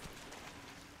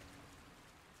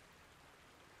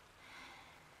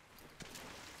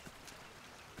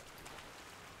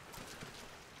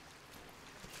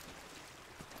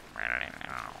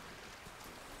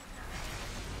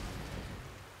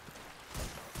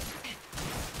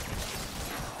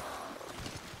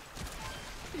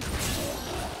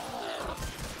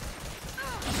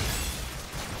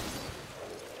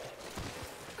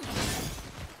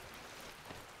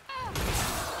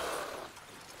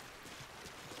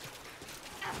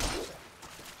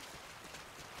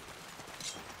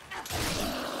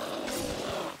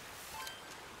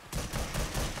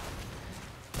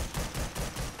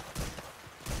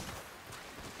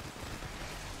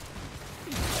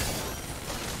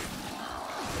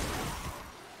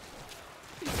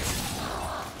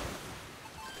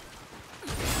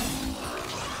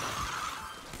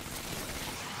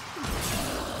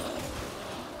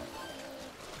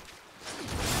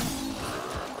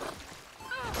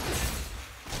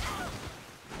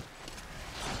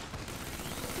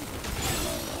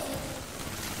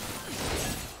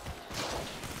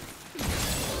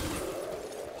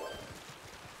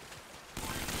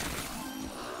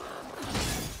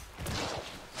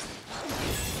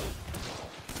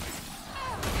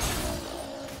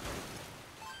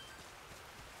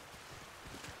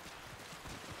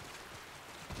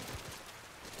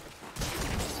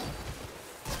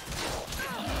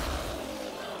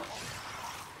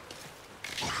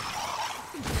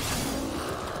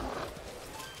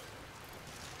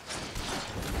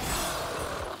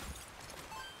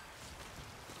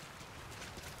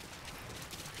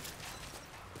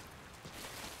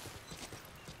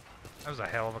 That was a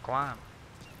hell of a climb.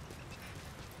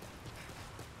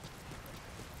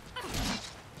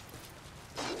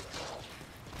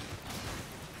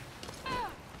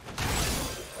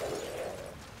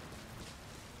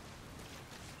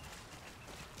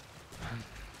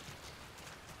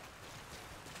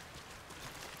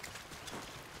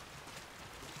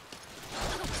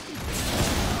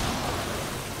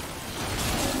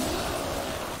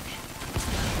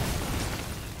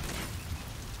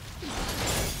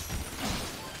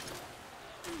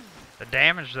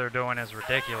 damage they're doing is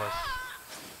ridiculous.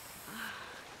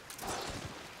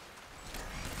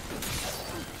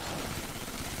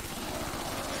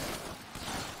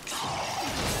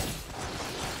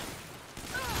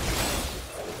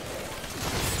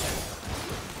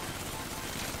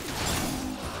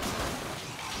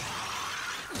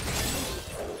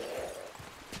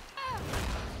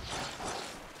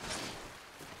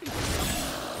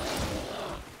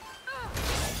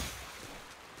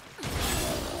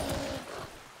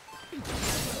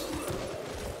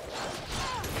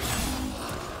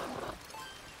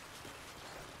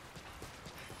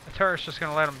 The turret's just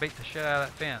gonna let them beat the shit out of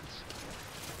that fence.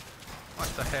 What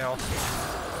the hell?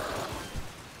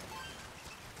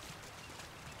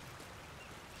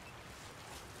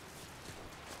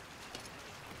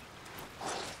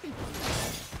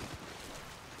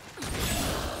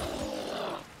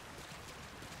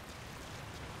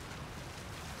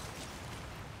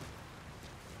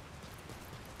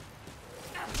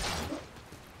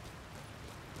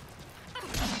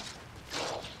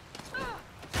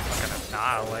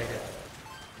 Annihilated.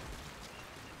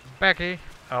 Becky,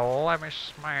 oh, let me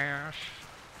smash.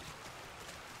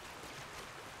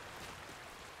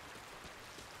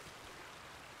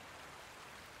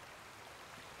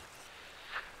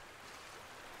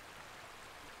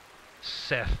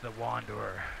 Seth the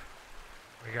Wanderer.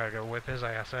 We gotta go whip his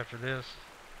ass after this.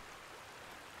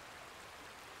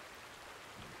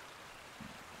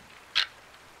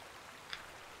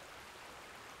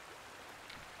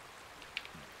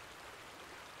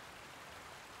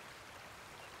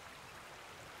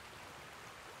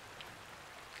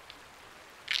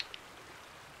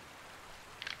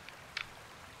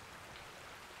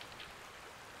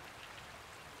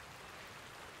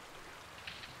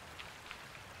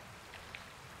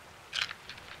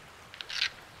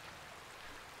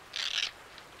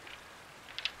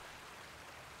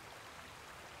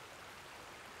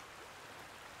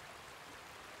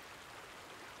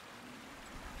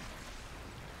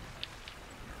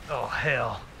 Oh,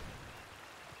 hell.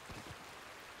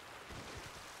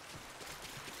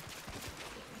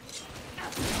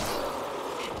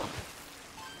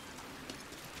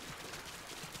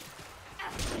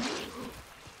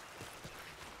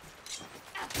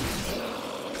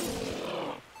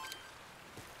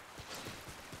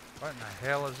 What in the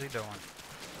hell is he doing?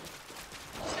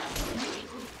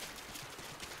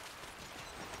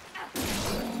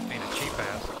 Being a cheap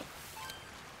ass.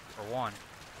 For one.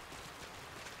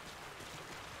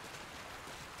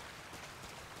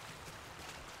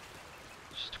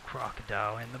 Just a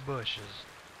crocodile in the bushes.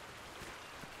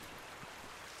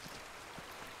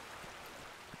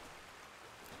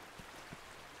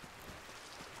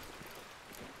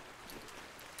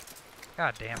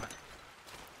 God damn it.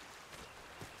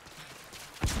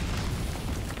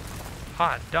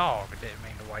 Hot dog, I didn't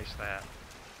mean to waste that.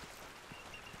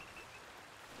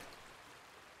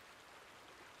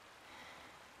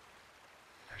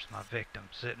 There's my victim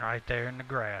sitting right there in the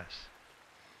grass.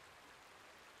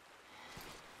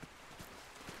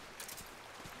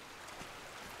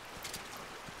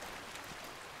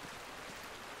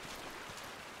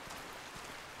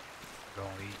 I'm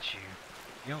gonna eat you.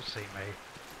 You don't see me.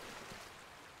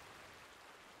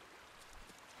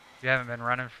 You haven't been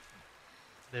running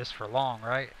this for long,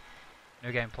 right?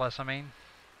 New Game Plus, I mean.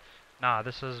 Nah,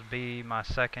 this will be my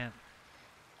second.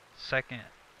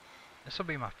 This will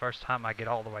be my first time I get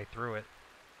all the way through it.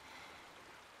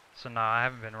 So nah, I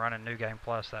haven't been running New Game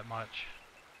Plus that much.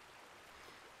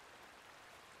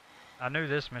 I knew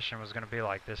this mission was gonna be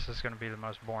like this. This is gonna be the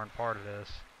most boring part of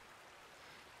this.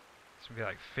 It's gonna be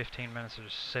like 15 minutes of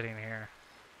just sitting here,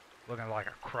 looking like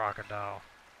a crocodile,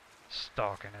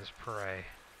 stalking his prey.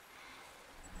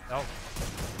 Nope.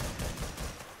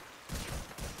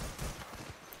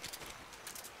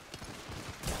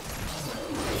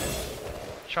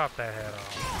 Chop that head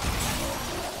off.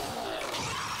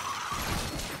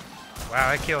 Wow,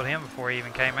 I killed him before he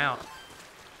even came out.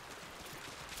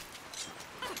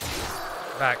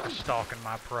 Back to stalking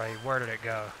my prey. Where did it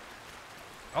go?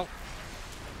 Oh.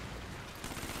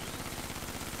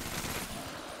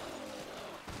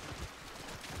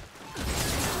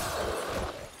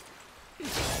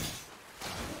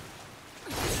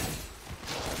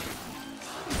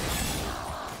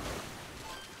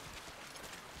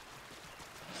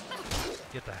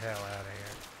 Get the hell out of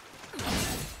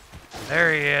here.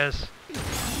 There he is.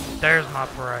 There's my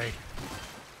prey.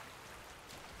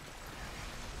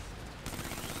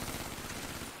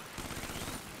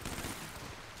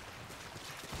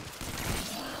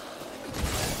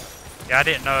 Yeah, I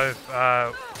didn't know if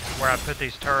where I put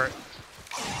these turrets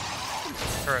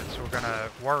were gonna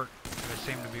work. They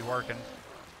seem to be working.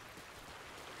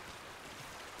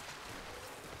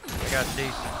 got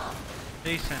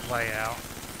decent layout.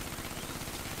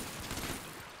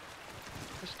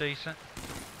 It's decent.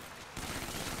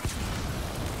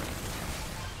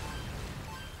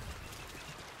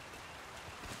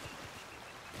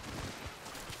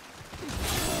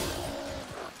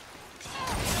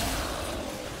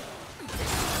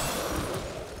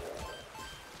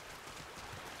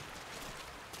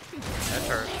 That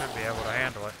turret should be able to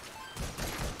handle it.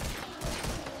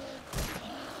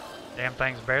 Damn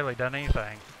thing's barely done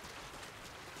anything.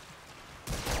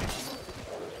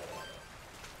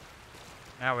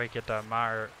 Now we get to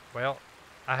admire. Well,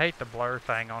 I hate the blur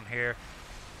thing on here.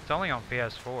 It's only on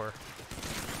PS4.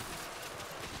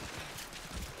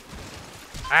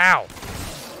 Ow!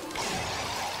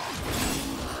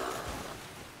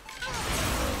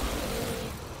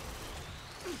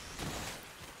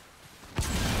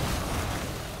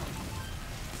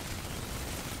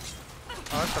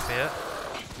 Oh, that's a bit.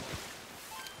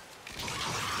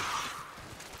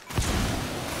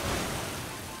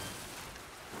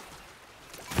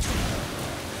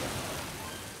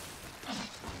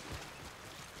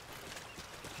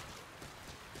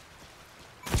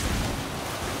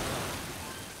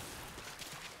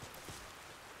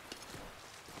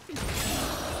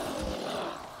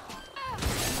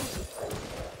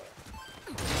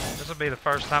 This will be the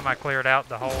first time I cleared out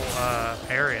the whole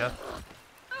area.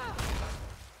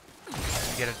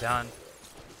 Get it done.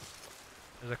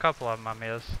 There's a couple of them I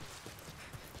missed.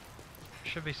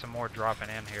 Should be some more dropping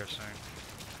in here soon.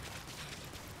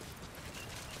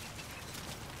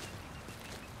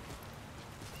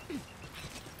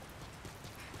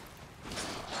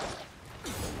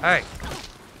 Hey,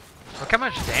 look how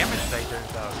much damage they do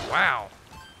though. Wow.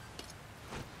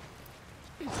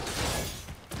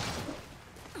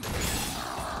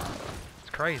 It's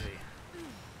crazy.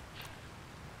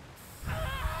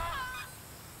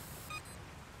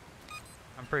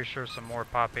 I'm pretty sure some more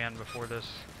pop in before this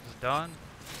is done.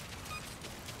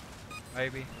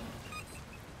 Maybe.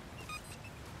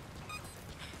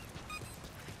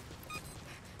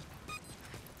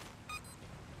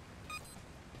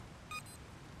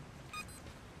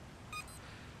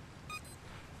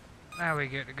 Now we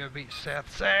get to go beat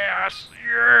Seth's ass.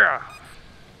 Yeah!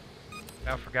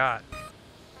 I forgot.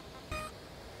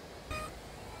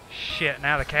 Shit,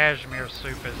 now the cashmere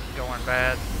soup is going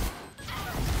bad.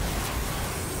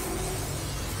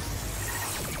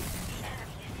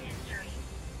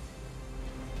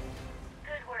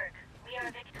 Good work. We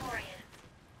are victorious.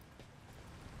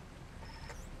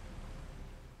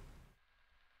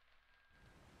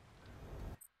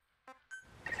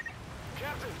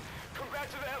 Captain, come back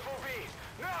to the FOB,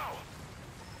 now!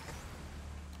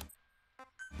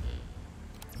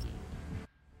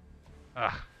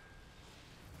 Ugh.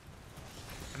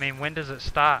 I mean, when does it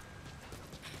stop?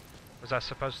 Was I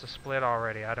supposed to split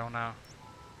already? I don't know.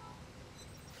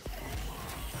 I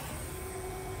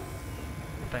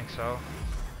think so.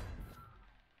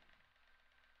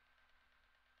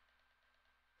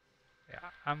 Yeah,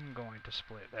 I'm going to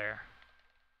split there.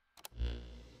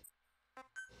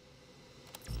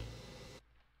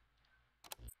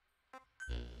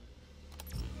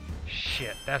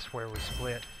 Shit, that's where we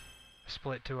split.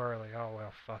 Split too early. Oh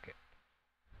well, fuck it.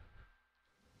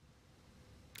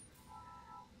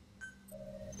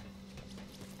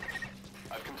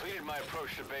 I've completed my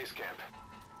approach to base camp.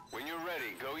 When you're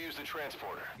ready, go use the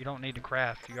transporter. You don't need to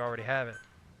craft, you already have it.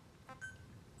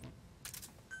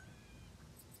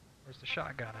 Where's the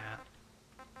shotgun at?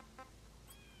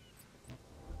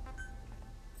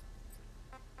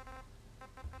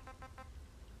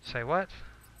 Say what?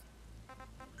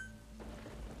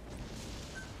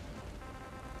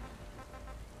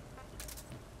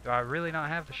 Do I really not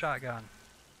have the shotgun?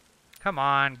 Come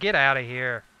on, get out of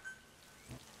here.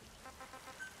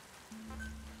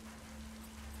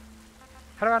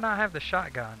 How do I not have the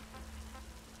shotgun?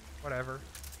 Whatever.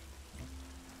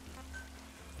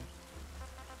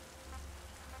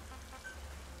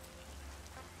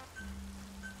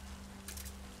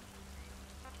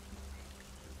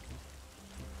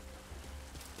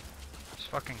 Just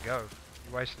fucking go.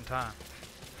 You're wasting time.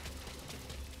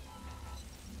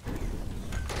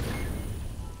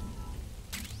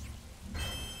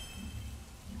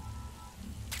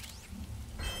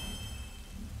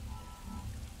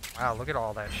 Wow, look at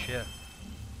all that shit.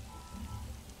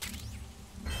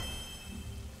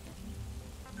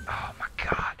 Oh my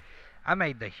god. I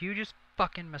made the hugest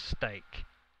fucking mistake.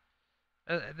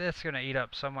 That's gonna eat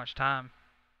up so much time.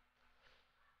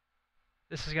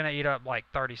 This is gonna eat up like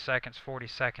 30 seconds, 40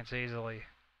 seconds easily.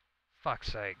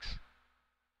 Fuck's sakes.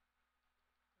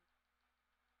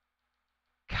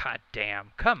 God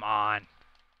damn, come on.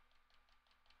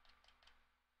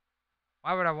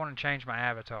 Why would I want to change my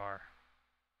avatar?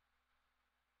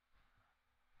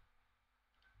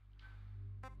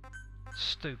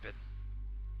 Stupid.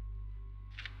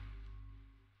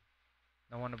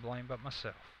 No one to blame but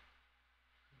myself.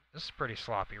 This is a pretty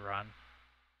sloppy run,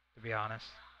 to be honest.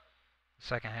 The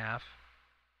second half.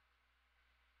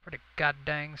 Pretty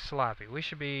goddamn sloppy. We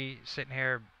should be sitting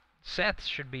here. Seth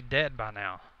should be dead by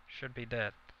now. Should be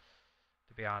dead,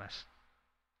 to be honest.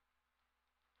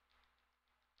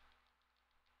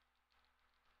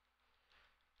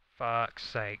 Fuck's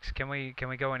sakes. Can we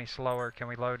go any slower? Can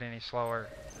we load any slower?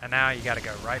 And now you gotta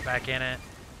go right back in it.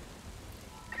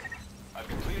 I've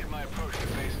completed my approach to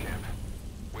base camp.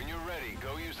 When you're ready,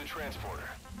 go use the transporter.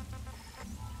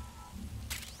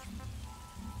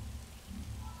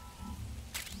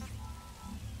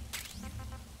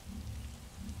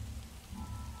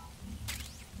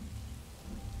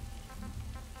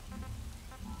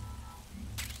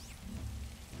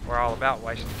 We're all about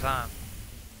wasting time.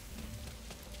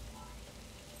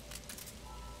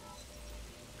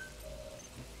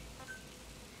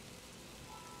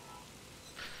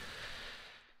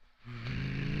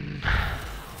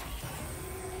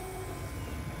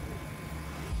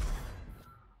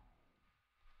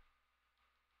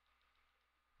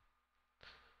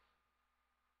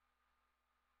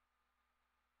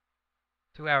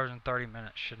 Two hours and 30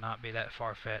 minutes should not be that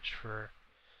far-fetched for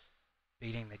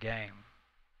beating the game.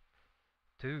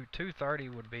 2:30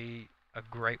 would be a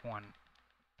great one.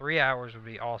 3 hours would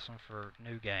be awesome for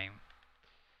new game.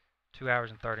 2 hours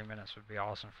and 30 minutes would be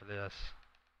awesome for this.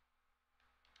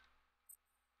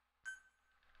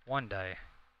 One day.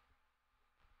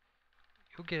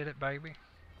 You'll get it, baby.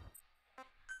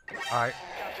 Alright.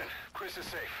 Captain, Chris is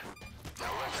safe.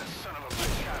 Now let that son of a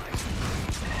bitch have it.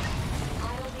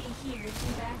 I'll be here to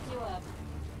back you up,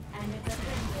 and it's a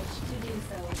privilege to do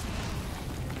so.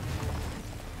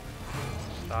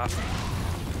 Stop.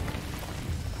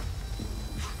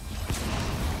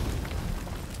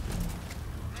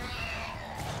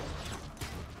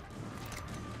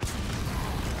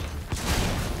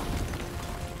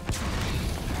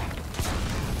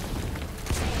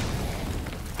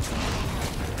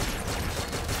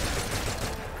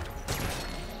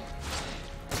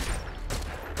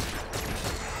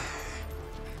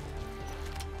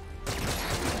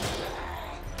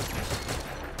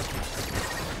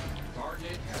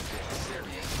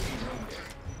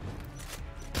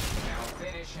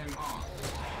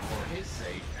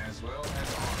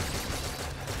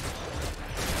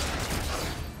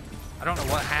 I don't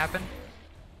know what happened.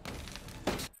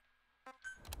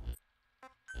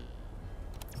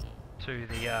 To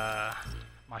the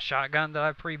my shotgun that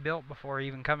I pre-built before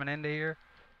even coming into here,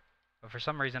 but for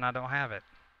some reason I don't have it.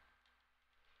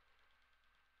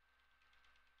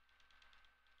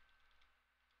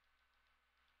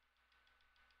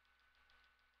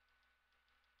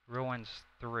 Ruins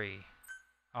 3.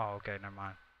 Oh, okay, never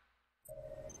mind.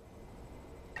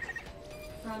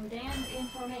 From Dan's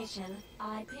information,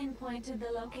 I pinpointed the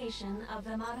location of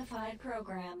the modified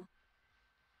program.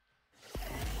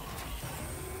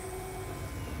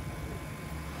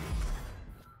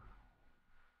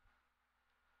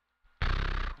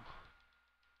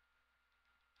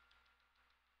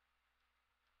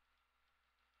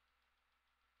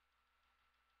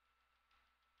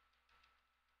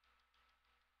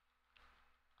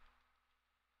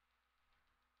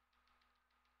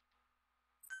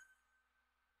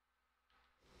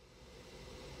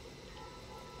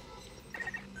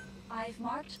 I've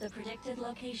marked the predicted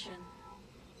location.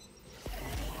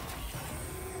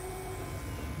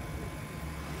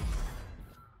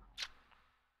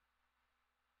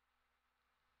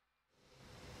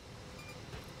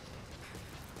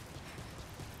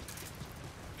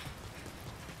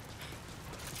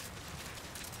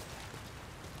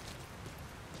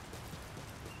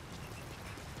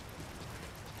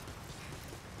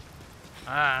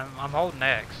 I'm holding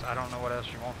X. I don't know what else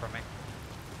you want from me.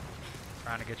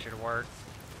 Trying to get you to work.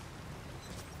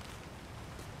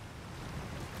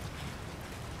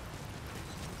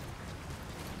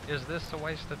 Is this a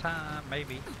waste of time?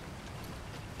 Maybe.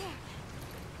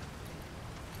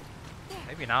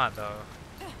 Maybe not, though.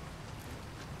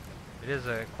 It is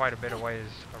quite a bit of ways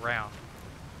around.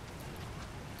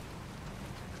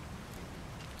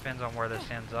 Depends on where this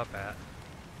ends up at.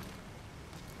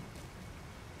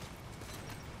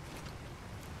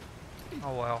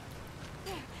 Oh well.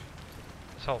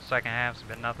 This whole second half's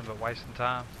been nothing but wasting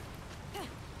time.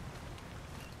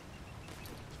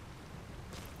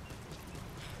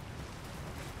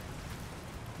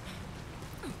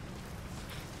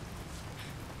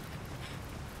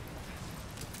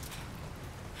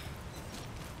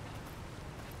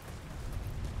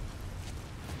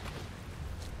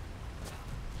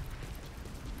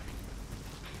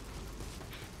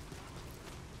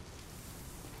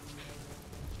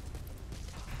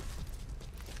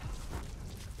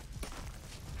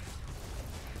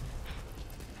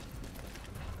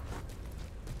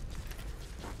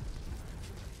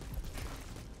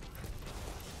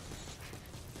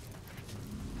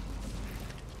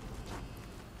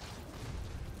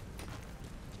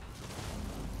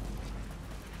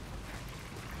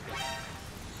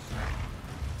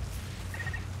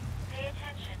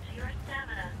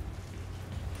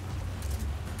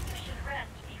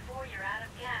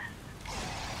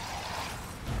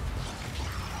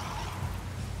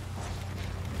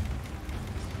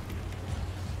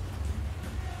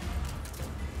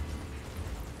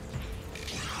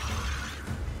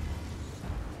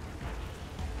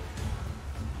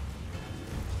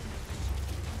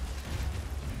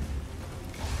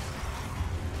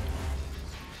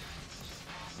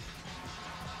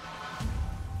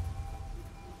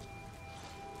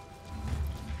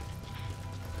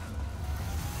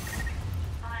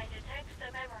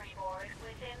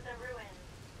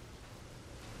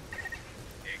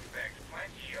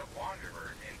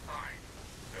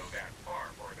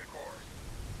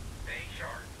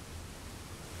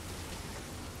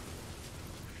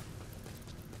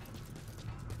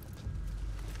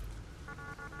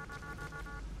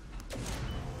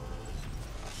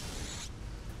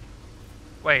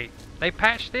 Wait, they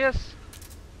patched this?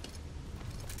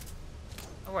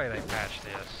 No way they patched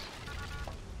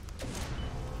this.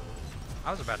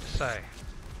 I was about to say.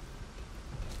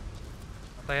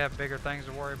 Don't they have bigger things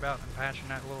to worry about than patching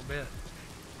that a little bit?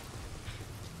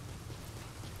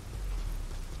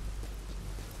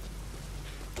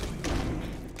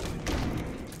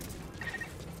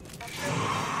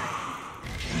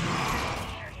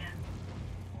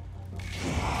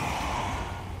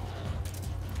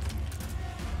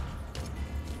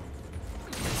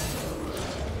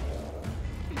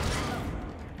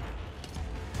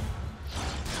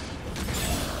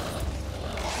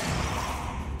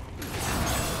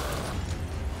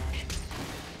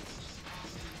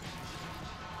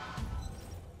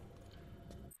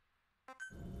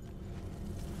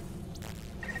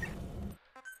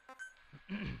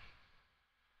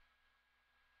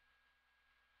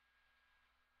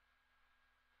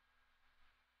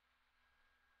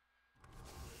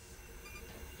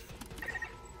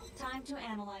 Time to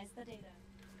analyze the data.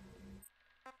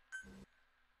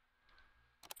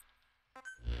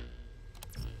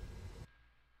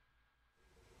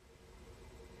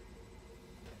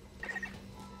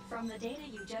 From the data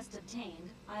you just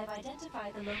obtained, I have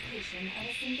identified the location of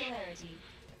a singularity.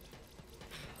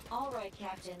 All right,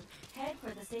 Captain. Head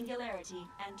for the singularity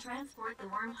and transport the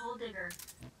wormhole digger.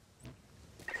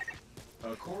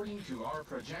 According to our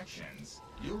projections,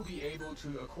 you'll be able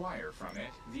to acquire from it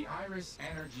the Iris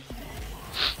Energy.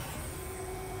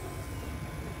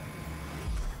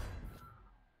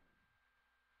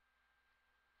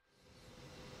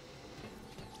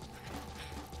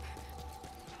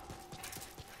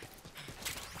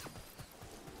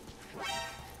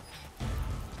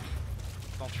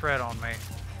 Don't tread on me.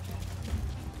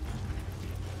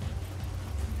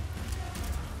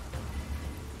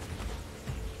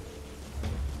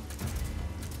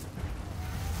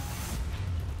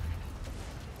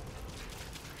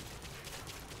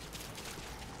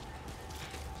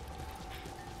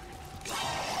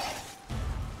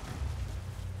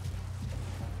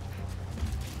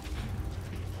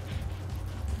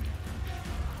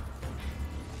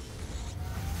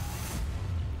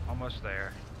 Almost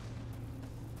there.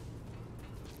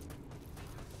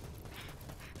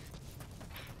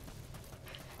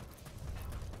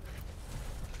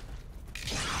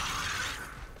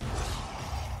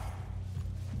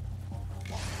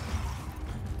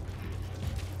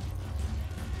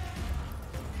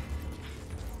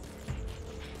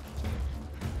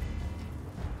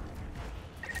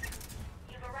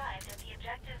 You've arrived at the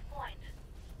objective point.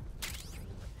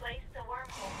 Place the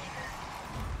wormhole digger.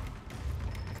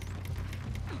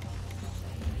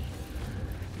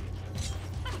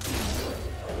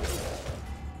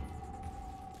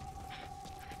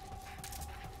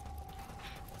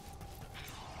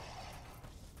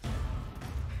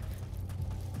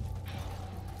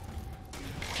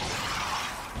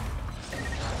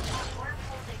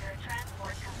 Wormhole digger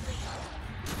transport complete.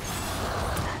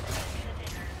 Activate the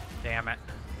digger. Damn it.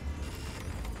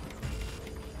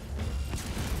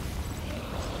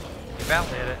 You about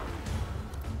did it.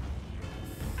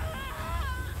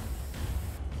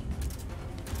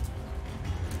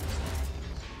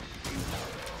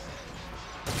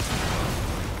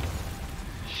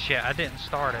 Shit, I didn't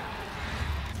start it.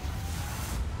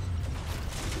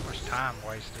 Much time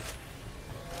wasted.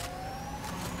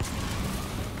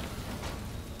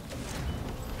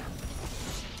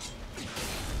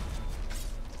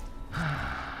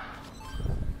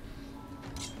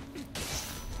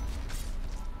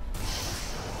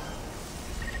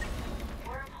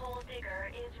 Wormhole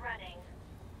digger is running.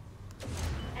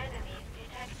 Enemies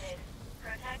detected.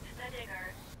 Protect the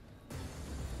digger.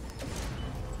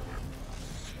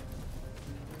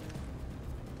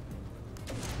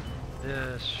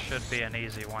 This should be an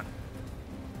easy one.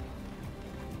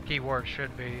 Keyword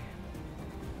should be.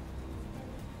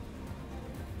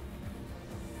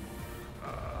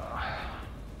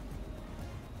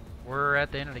 We're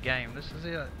at the end of the game. This is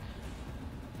it.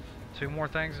 2 more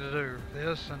things to do.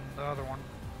 This and the other one.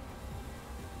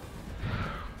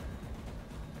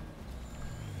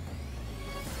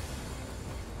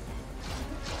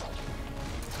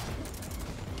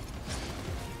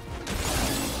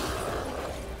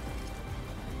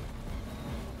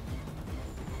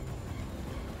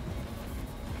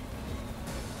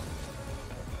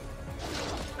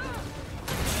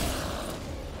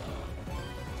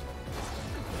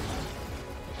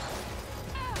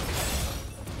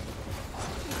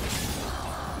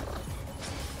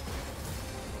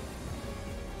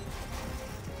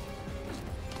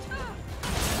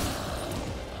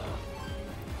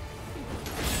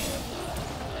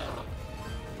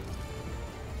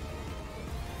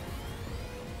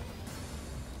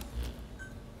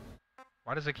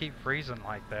 Why does it keep freezing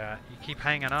like that? You keep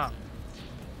hanging up.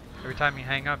 Every time you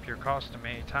hang up, you're costing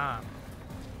me time.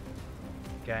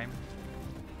 Game.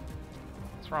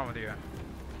 What's wrong with you?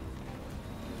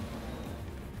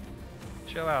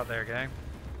 Chill out there, game.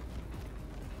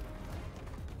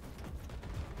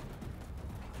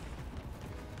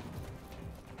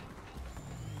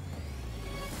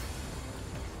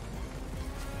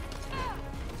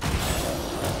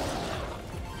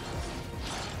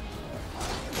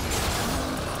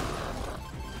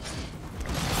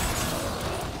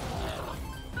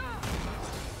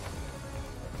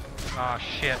 Oh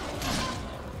shit.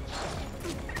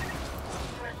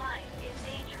 Your life is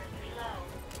dangerously low.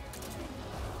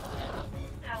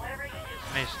 However you do,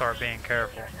 I need to start being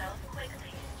careful. yourself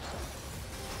quickly.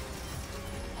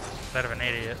 Instead of an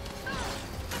idiot.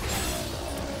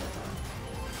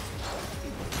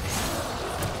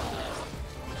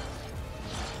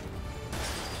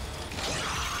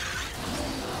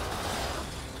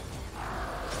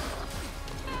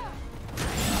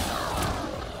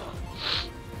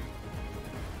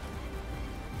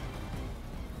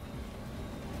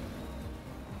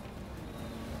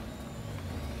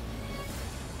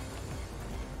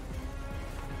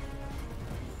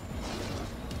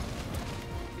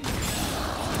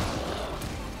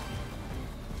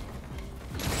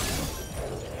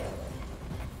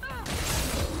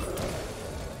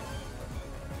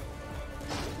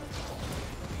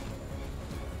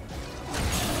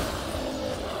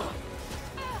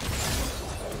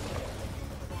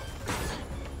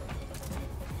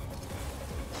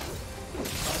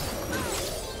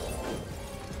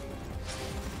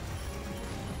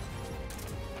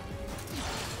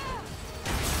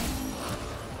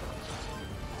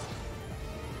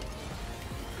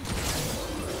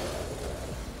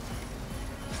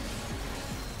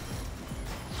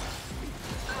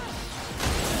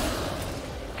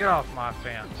 Get off my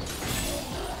fence.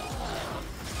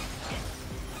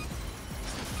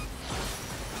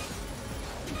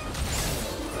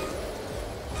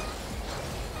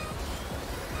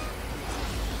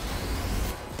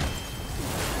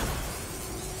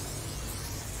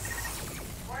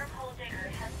 Wormhole digger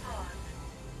has paused.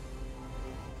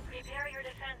 Prepare your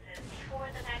defenses before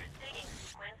the next digging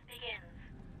sequence begins.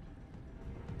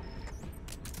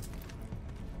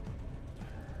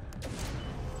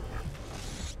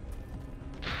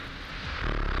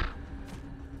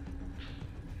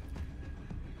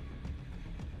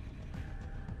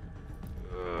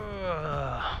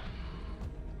 Ugh.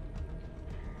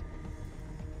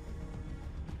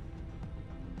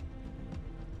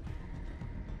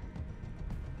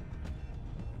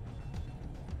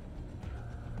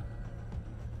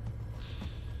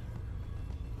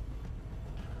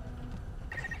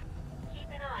 Keep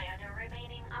an eye on your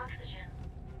remaining oxygen.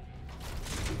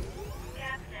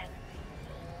 Captain,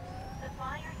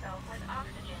 supply yourself with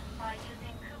oxygen by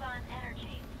using Kuban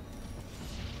energy.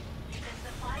 You can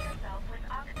supply yourself with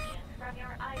oxygen from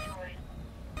your iDroid.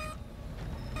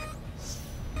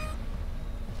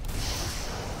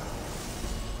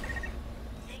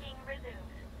 Digging resumed.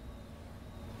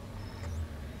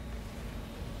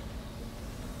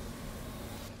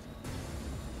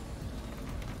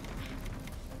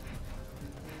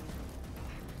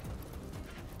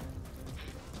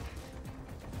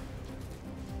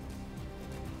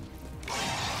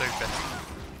 Stupid.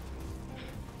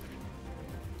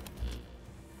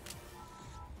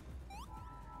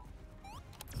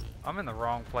 I'm in the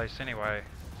wrong place anyway.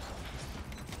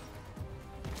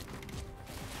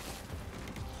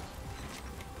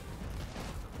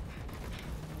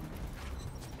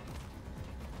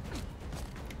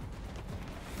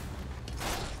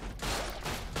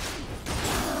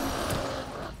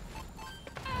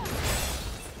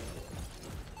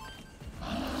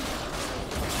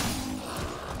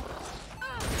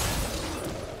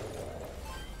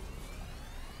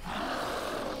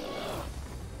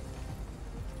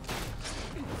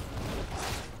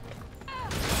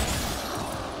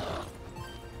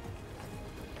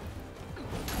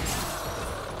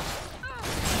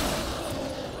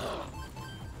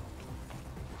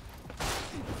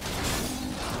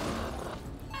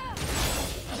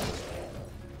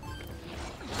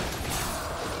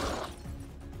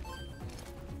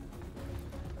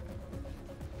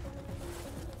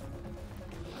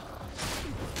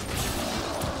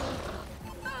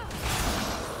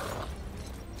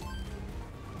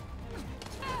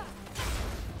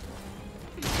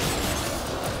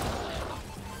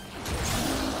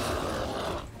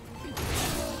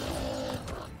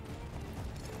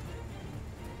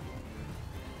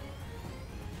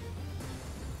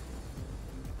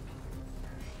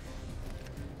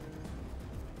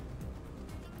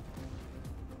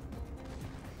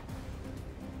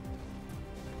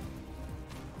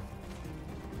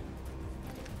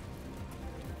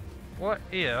 What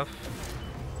if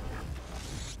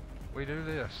we do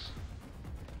this?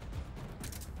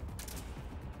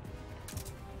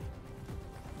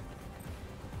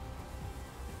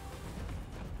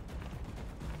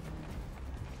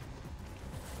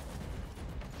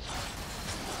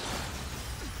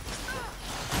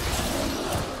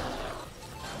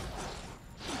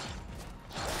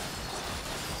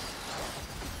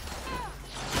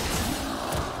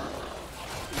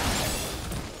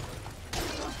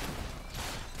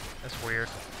 That's weird.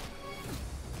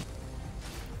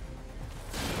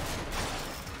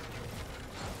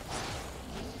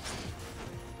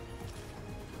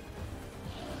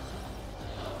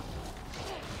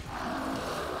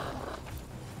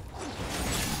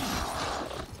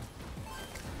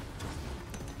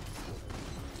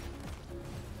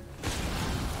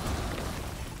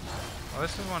 Well,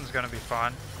 this one's gonna be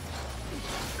fun.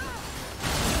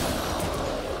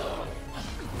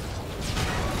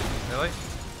 Really?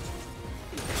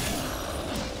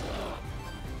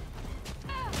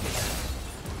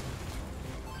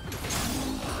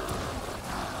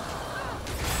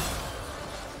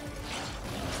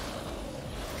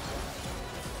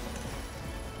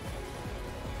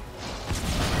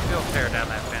 Still tear down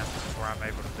that fence before I'm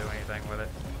able to do anything with it.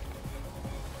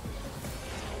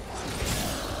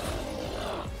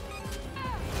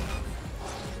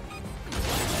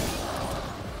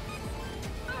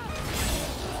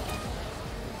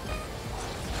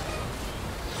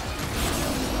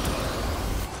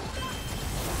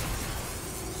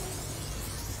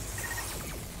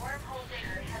 Wormhole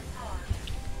digger has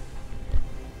paused.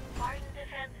 Harden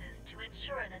defenses to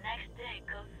ensure the next dig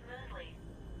goes smoothly.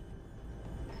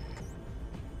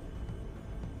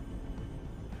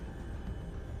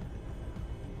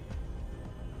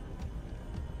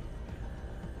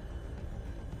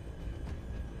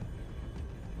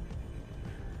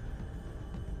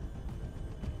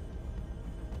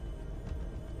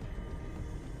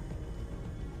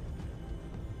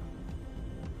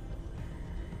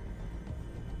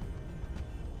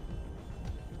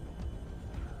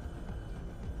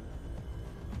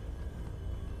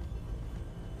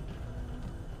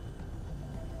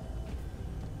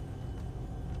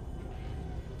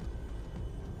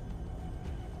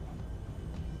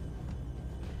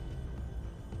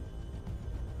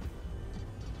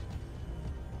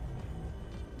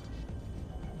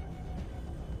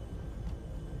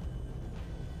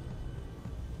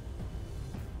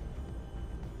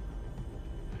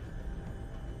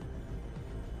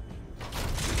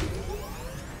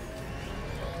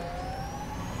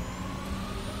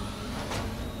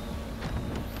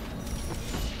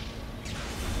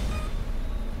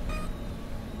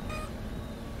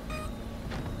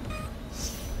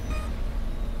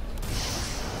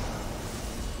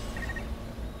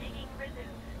 Digging resumed.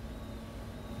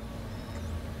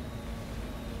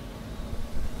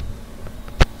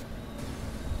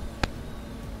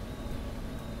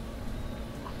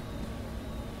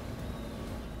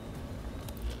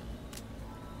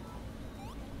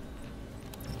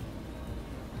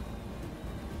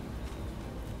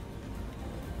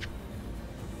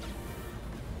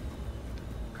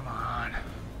 Come on.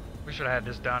 We should have had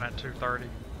this done at 2:30.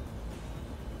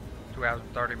 2 hours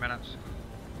and 30 minutes.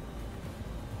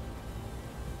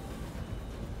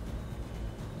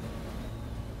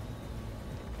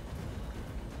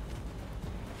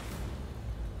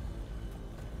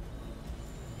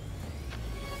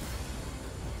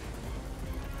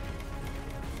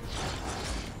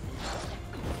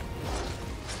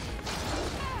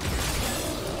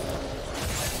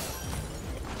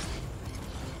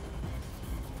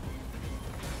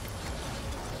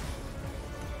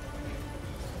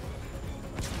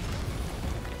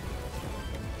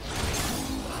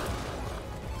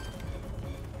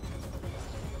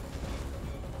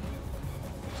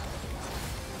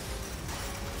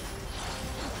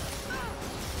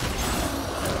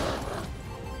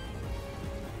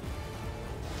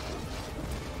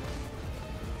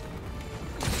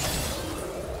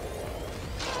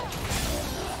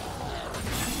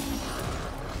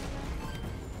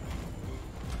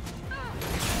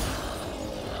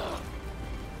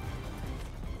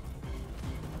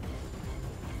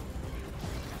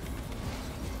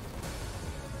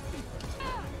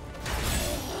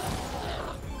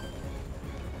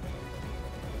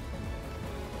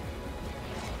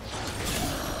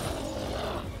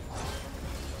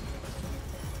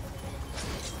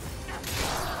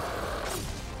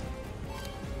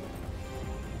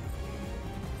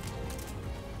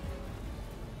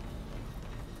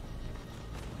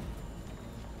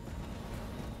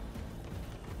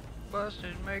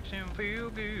 Busted makes him feel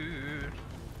good.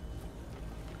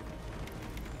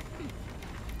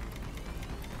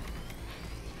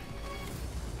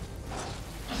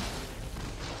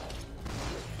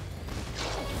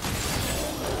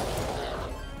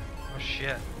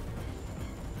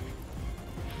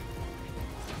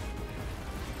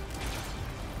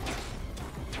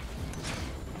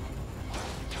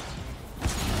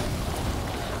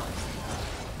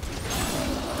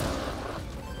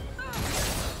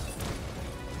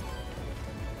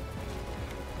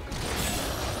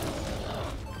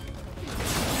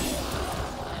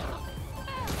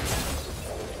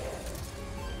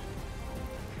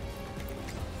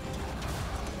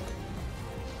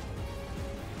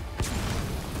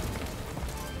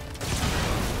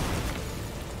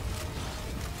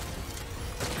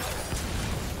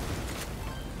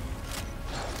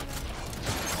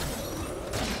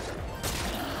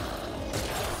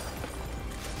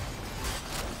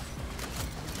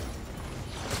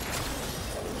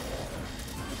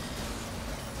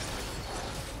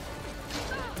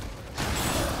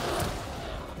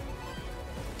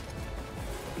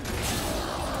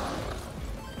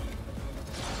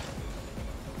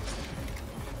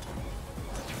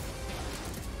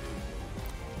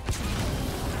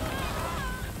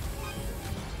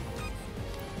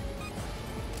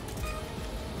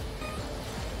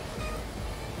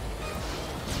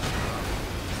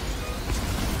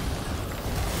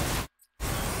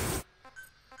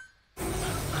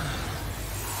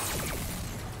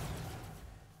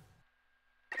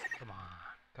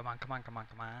 Come on, come on, come on,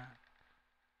 come on.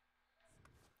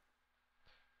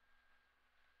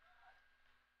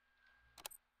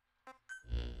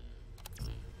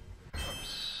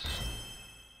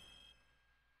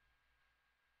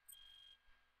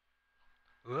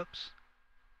 Whoops.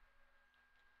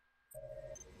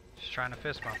 She's trying to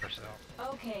fist bump herself.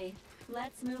 Okay,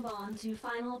 let's move on to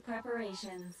final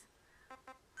preparations.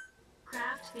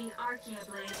 Craft the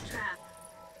Archaeoblade trap.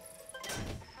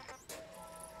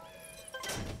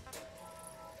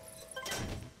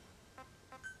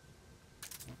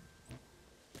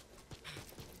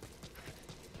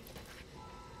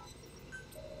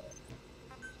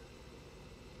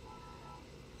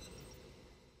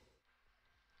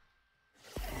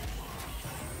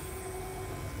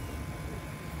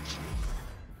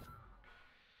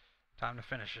 Time to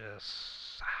finish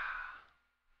this.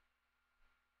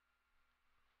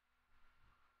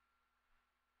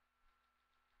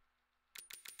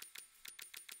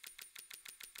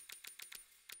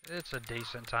 It's a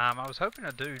decent time. I was hoping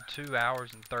to do 2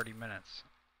 hours and 30 minutes.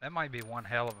 That might be one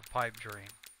hell of a pipe dream.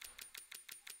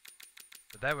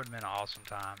 But that would have been an awesome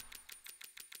time.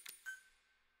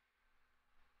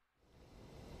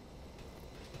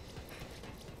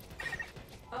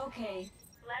 Okay.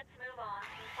 Let's move on to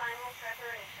final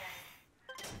preparation.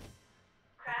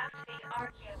 Craft the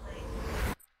Archaeoblade.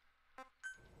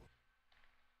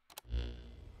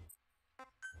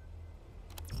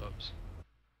 Oops.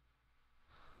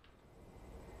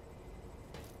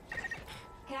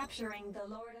 Capturing the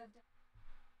Lord of...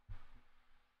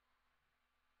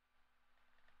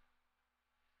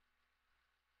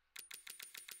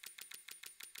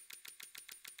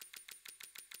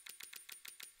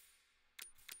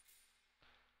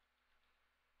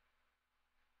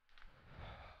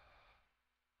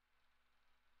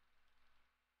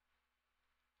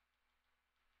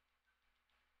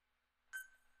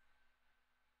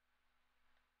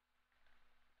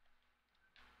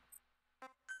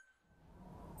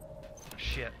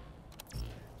 Shit.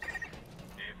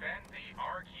 Defend the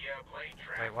Archaeoblade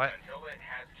trap Wait, what? until it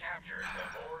has captured the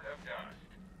Lord of Dust.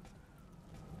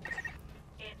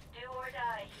 It's do or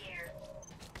die here.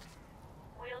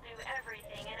 We'll do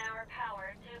everything in our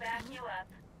power to back you up.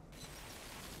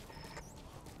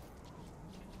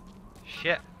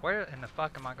 Shit. Where in the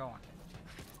fuck am I going?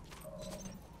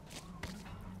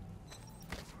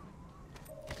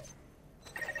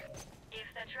 If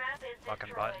the trap is Fucking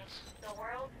destroyed, buttons. the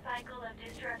world's cycle of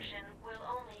destruction will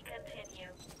only continue.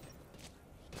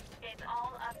 It's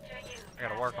all up to you, I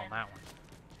gotta work on Captain. that one.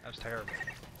 That was terrible.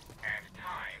 And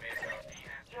time is of the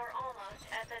essence. You're almost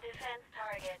at the defense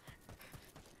target.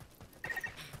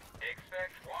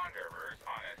 Expect wanderers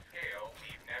on a scale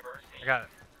we've never seen. I got it.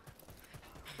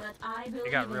 But I believe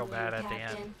It got in real you, bad at the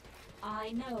Captain. end.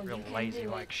 I know Real you can lazy do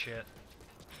like it. shit.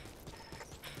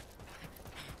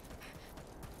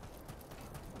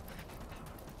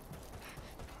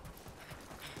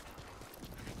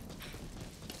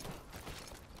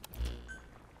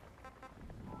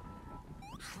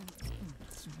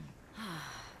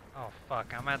 Oh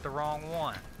fuck, I'm at the wrong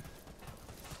one.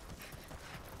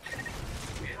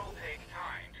 It'll take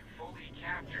time to fully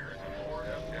capture the Lord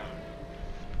of Dust.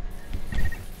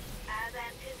 As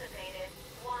anticipated,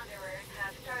 wanderers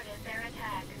have started their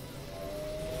attack.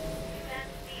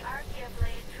 Defend the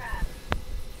Archaeoblade trap.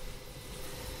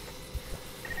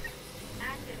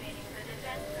 Activating the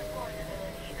defense support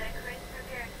ability that Chris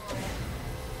prepared for it.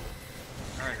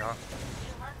 There we go.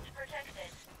 You must protect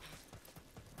it.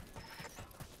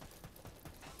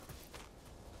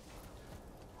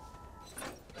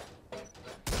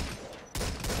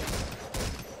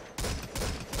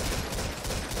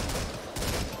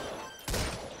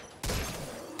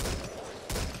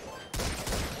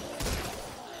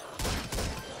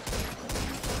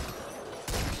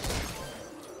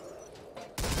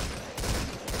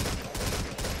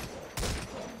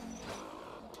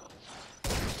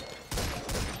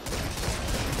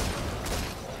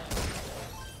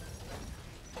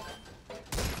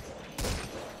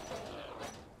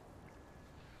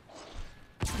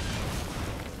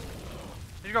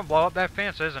 He's gonna blow up that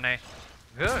fence, isn't he?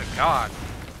 Good God.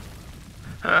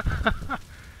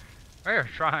 They're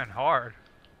trying hard.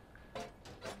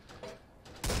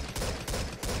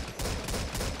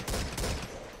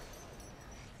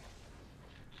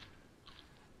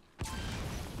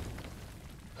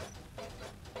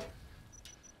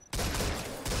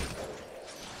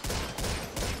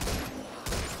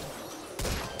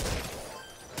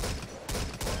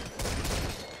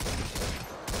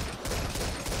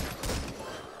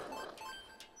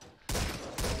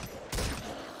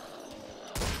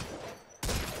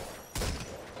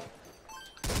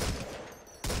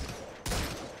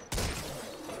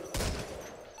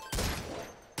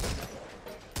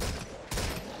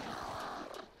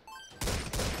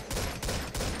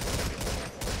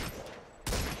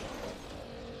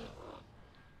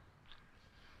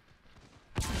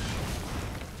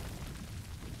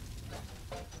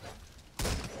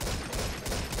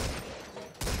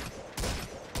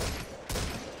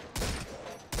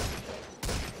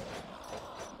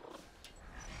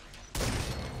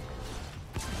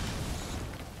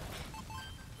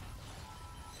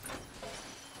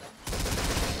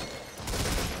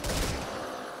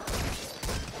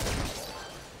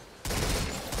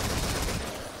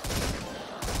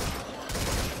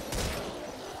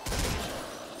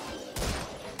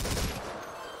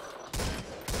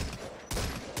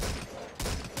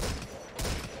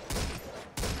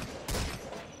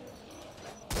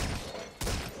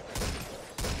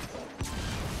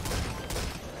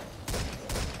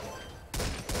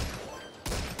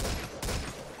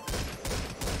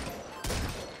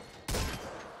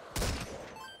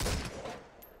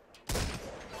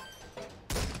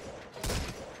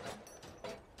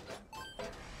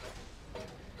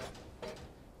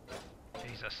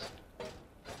 Jesus.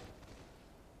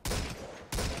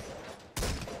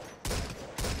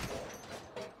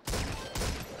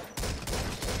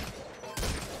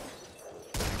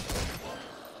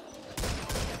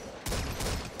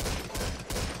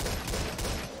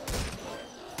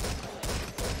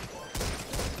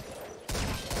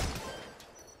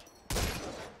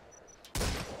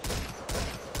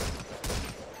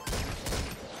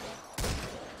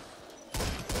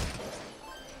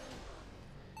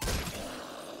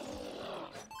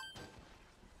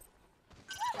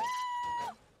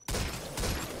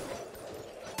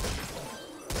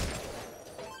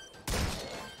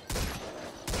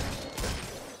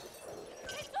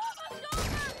 It's almost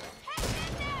over! Hang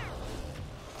in there!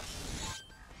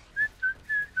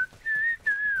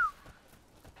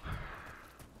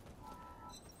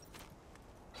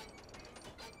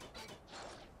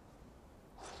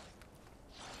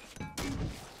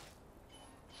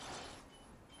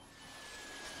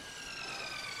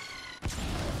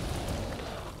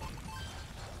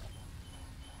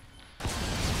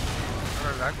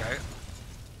 Where's that guy?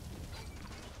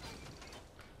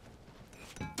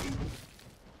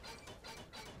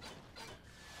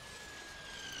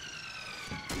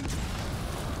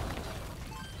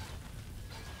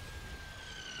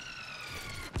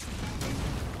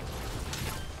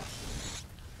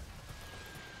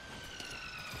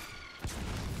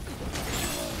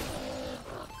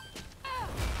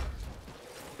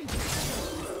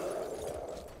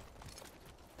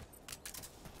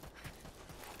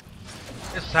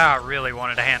 This is how I really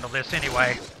wanted to handle this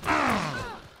anyway.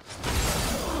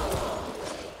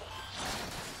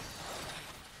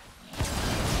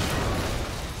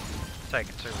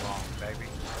 Taking too long, baby.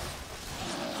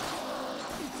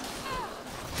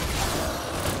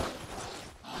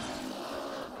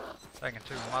 Taking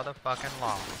too motherfucking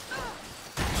long.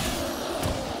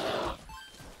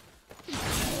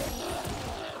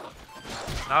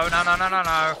 No, no, no, no, no,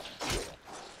 no.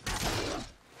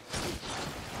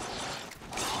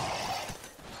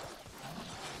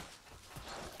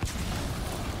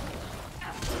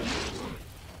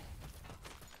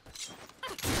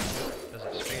 Does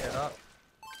it speed it up?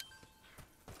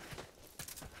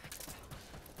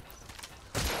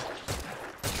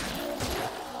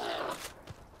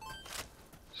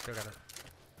 Still gotta...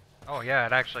 Oh yeah,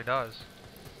 it actually does.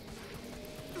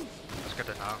 That's good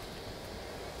to know.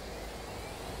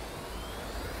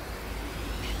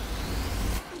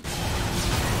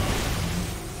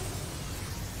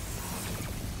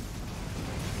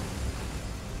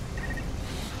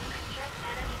 Check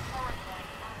enemy spawn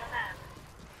points on the map.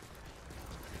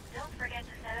 Don't forget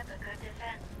to set up a good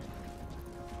defense.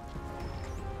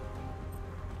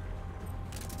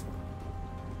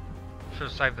 Should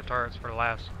have saved the turrets for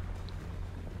last.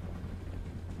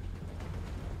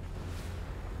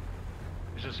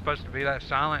 Is it supposed to be that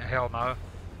silent? Hell no.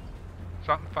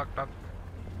 Something fucked up.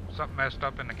 Something messed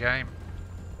up in the game.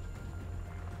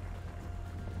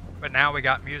 But now we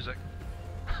got music.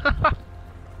 So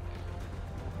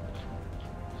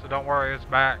don't worry, it's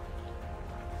back.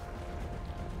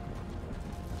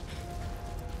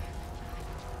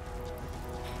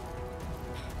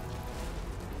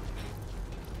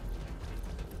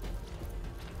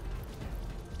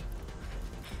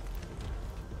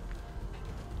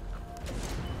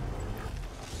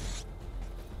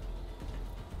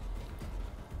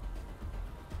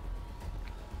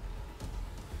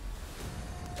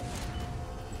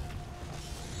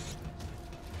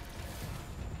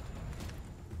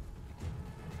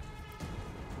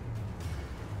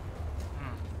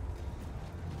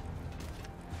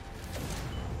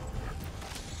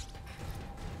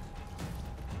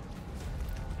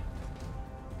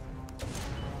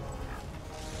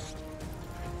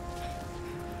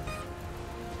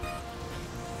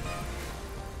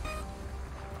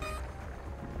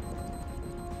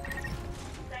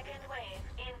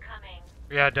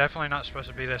 Yeah, definitely not supposed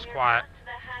to be this quiet.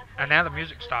 And now the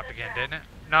music stopped again, didn't it?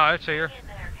 No, it's here.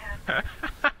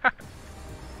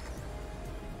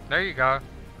 There you go.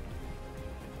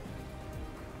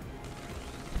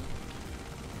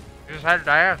 You just had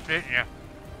to ask, didn't you?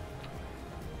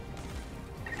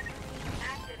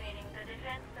 Activating the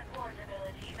defense support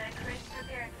ability that Chris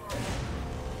prepared for us.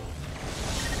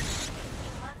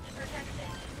 You must protect it.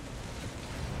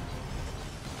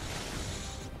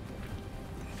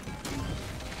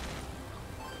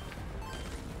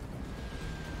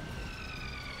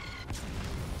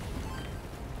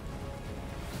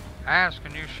 Ask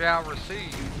and you shall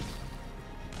receive.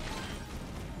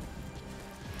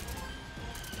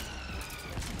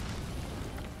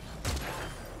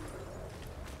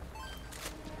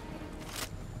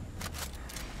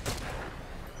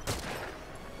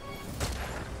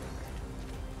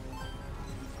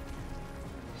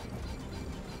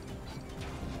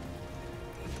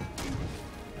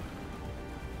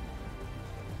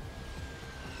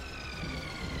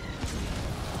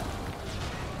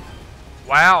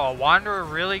 Wow, a wanderer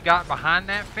really got behind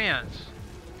that fence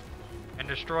and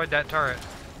destroyed that turret.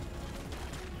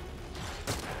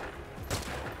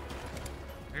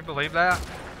 Can you believe that?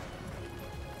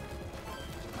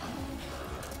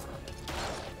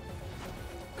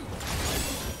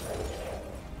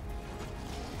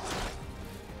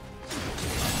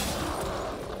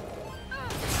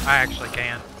 I actually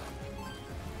can.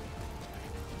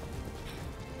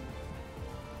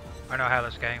 I know how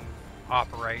this game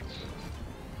operates.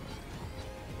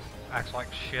 Acts like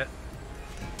shit.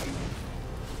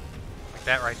 Like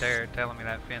that right there telling me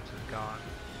that fence is gone.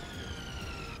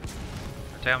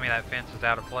 Or telling me that fence is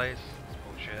out of place. It's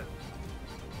bullshit.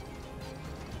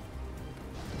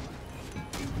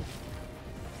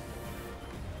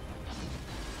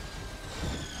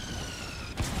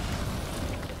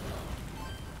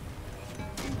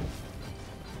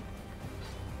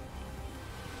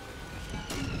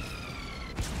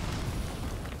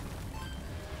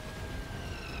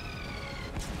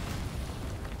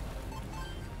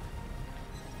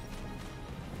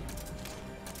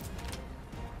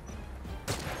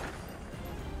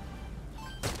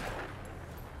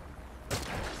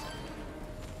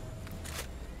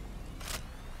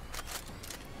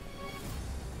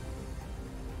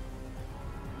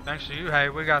 Thanks to you, hey,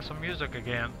 we got some music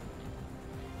again.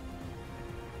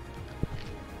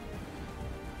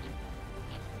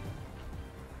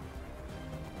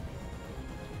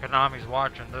 Konami's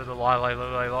watching, do the la la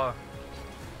la la.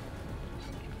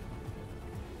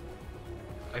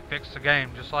 They fixed the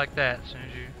game just like that as soon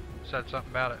as you said something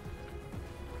about it.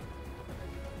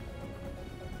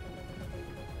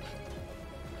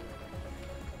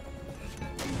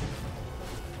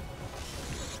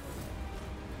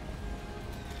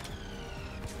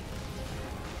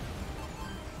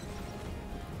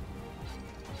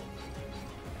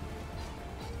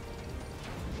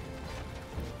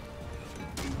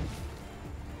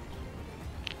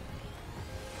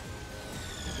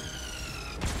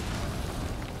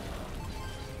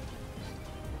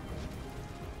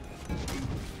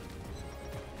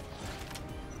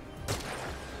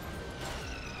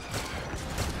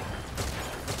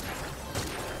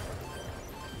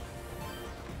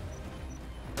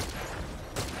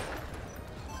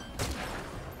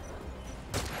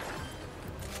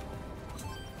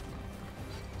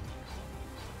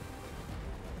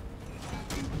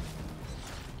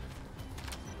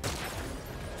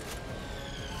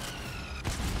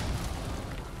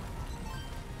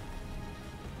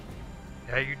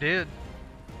 Yeah, you did.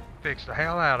 Fix the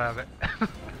hell out of it.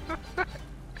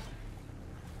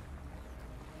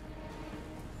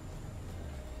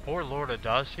 Poor Lord of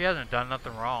Dust, he hasn't done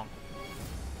nothing wrong.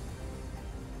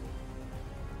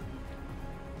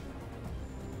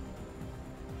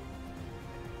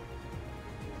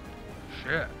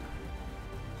 Shit.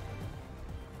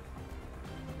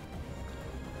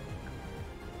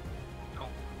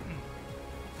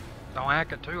 Don't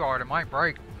hack it too hard, it might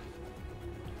break.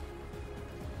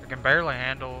 It can barely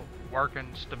handle working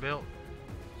stabilized.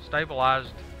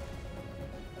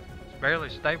 It's barely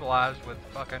stabilized with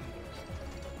fucking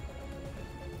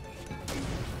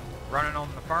running on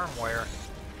the firmware.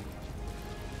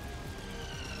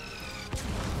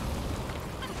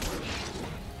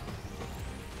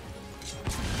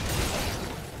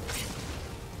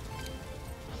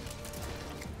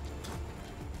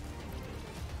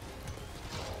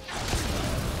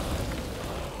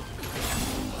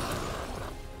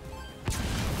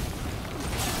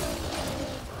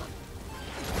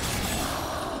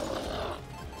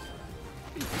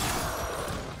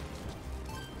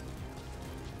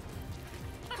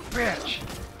 Bitch!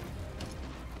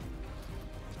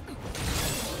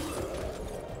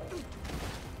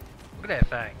 Look at that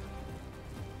thing.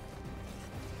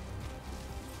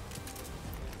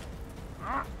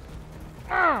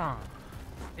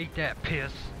 Eat that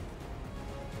piss.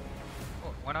 Oh,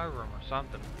 it went over him or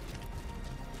something.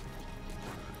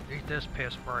 Eat this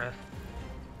piss breath.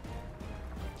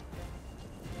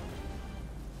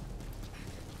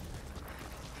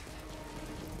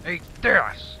 Eat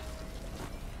this!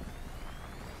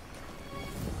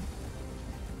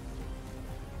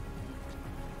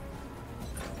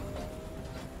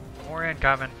 More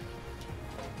incoming.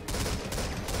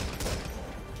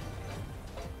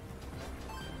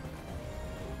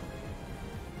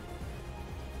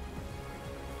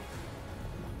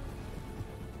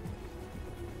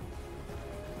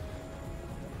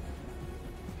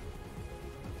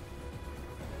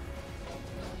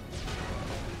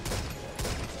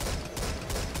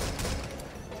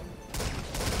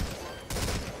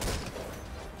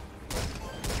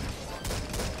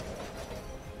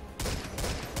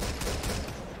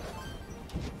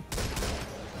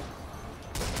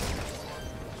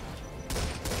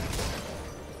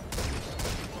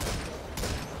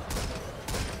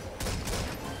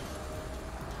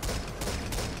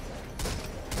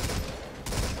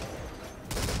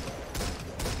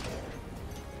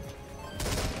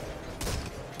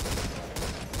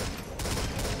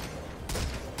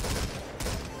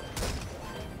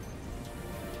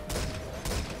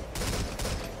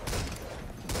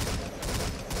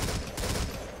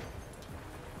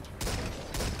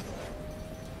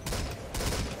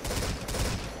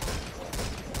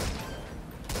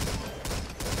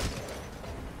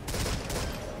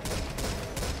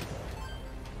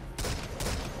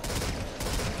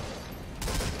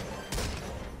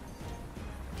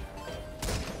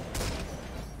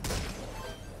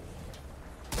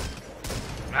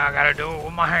 Now I gotta do it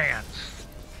with my hands.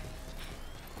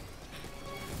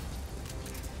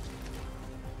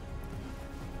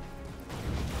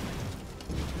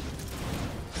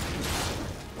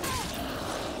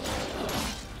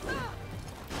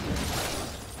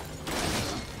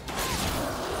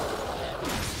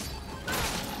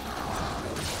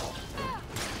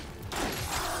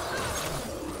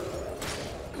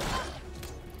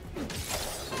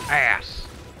 Ass.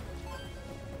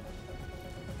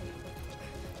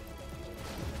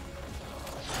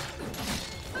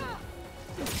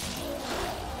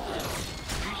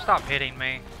 You stop hitting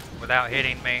me without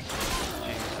hitting me.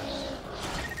 Jesus.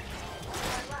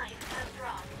 Your life has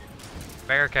dropped.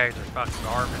 Barricades are fucking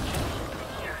garbage.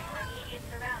 Secure your immediate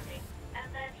surroundings and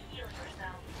then heal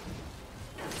yourself.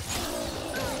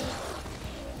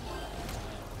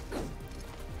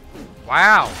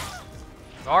 Wow.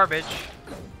 Garbage.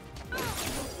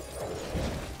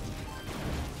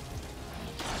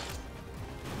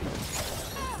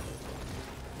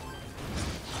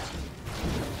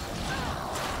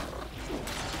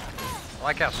 I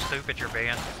like how stupid you're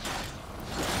being.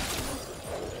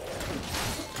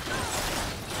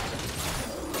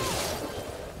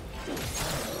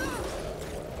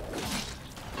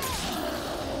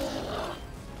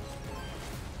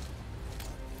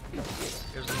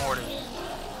 Here's the mortars.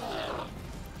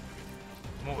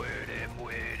 Muere,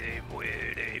 muere,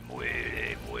 muere,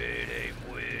 muere, muere,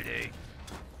 muere.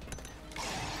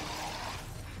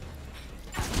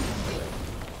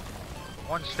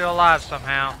 One's still alive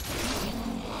somehow.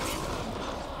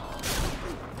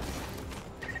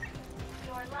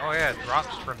 Oh yeah, it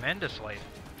drops tremendously.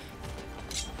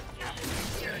 You should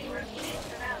secure your immediate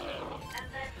surroundings and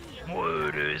then heal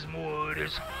Mortars,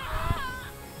 mortars.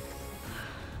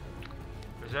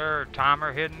 Is there a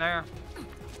timer hidden there?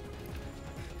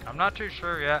 I'm not too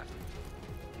sure yet.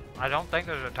 I don't think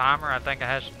there's a timer. I think it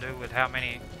has to do with how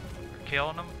many are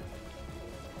killing them.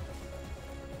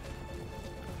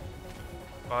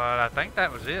 But I think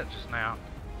that was it just now.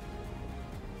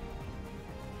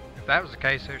 If that was the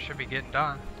case, it should be getting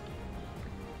done.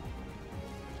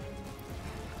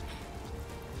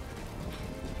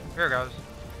 Here it goes.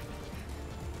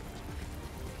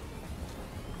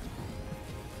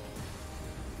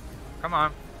 Come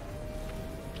on.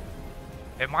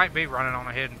 It might be running on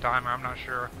a hidden timer, I'm not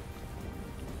sure.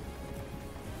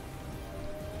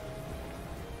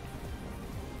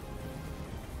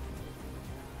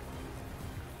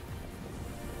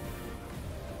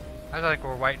 I think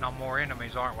we're waiting on more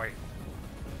enemies, aren't we?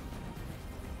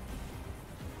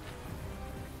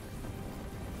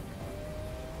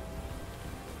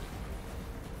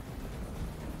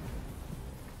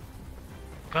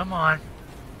 Come on.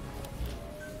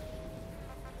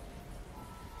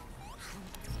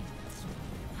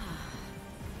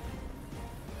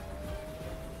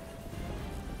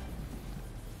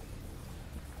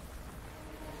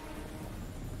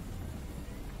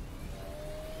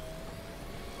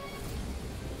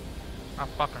 About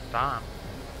fucking time.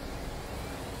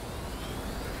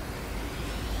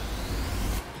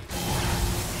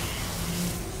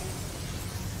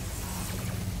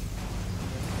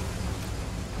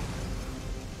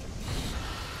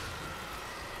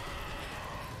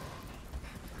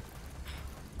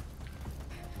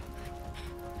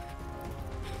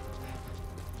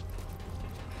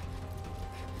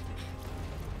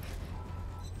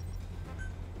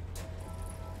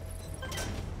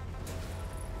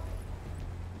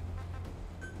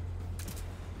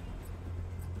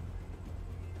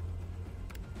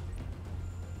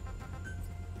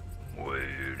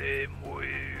 Muere,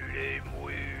 muere,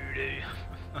 muere.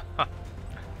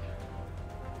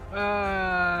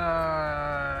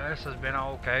 This has been an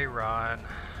okay ride.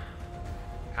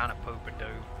 Kind of poop-a-doo.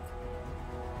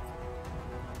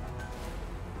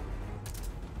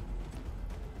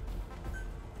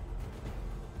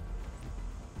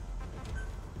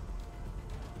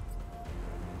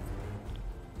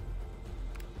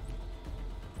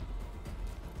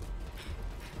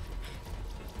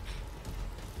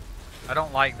 I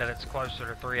don't like that it's closer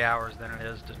to 3 hours than it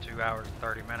is to 2 hours and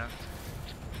 30 minutes.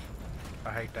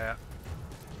 I hate that.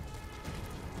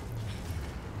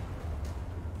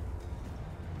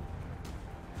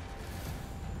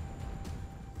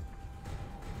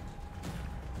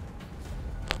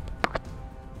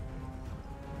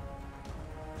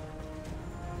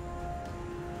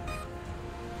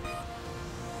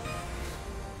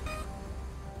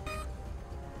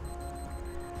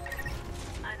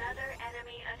 another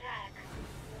enemy attack.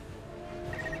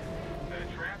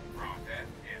 The trap process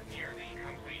is nearly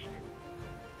complete.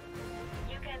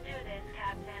 You can do this,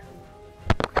 Captain.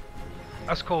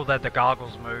 That's cool that the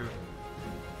goggles move.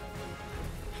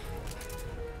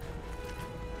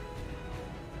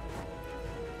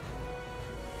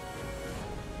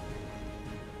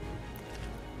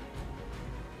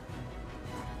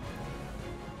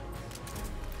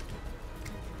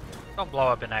 Don't blow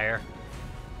up in the air.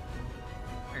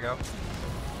 There you go.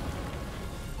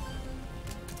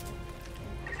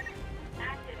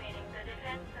 Activating the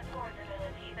defense support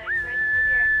ability that Chris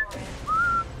prepared for it.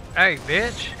 Hey,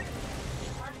 bitch!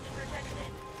 Must protect it.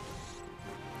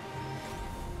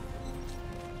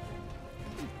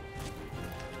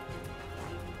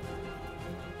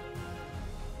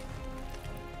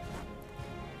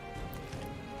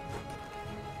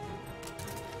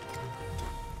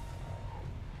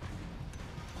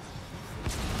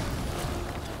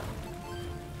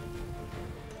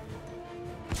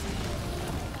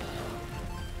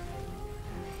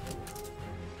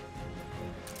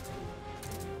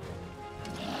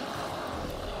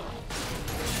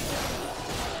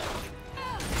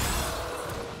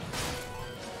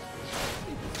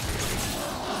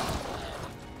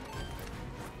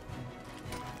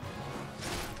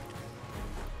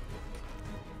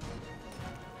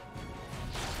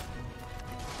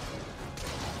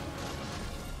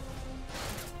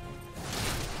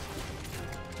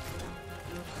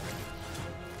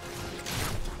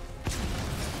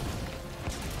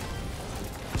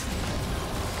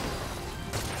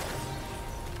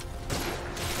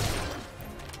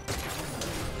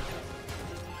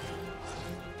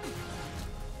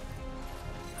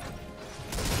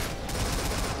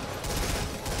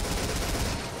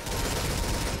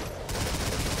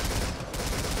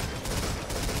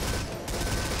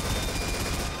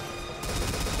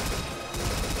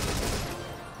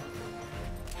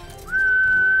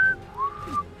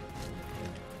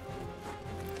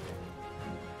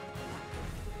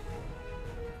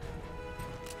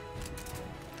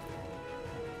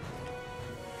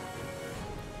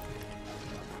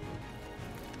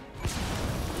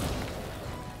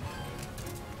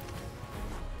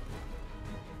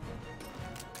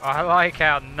 I like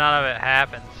how none of it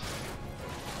happens.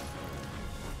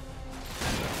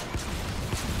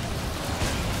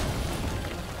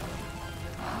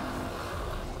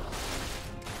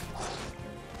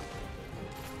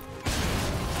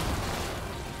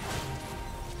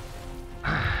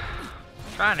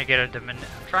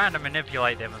 Trying to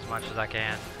manipulate them as much as I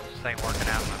can. This ain't working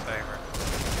out in my favor.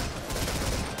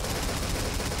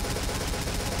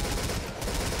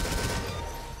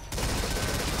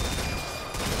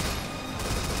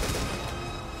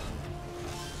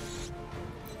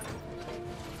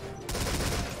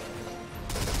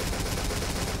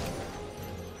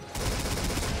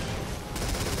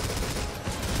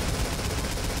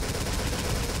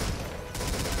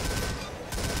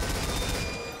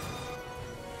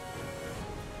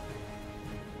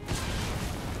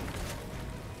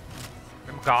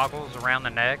 Goggles around the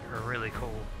neck are really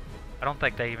cool. I don't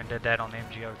think they even did that on the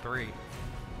MGO3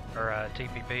 or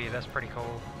TPP. That's pretty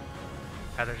cool.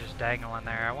 How they're just dangling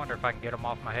there. I wonder if I can get them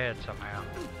off my head somehow.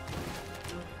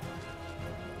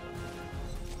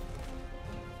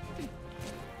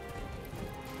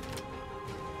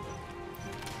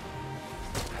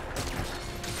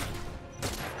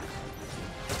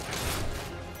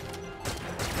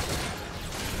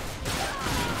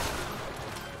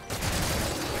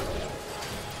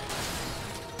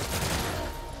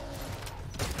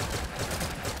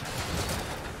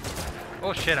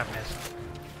 Oh shit, I missed.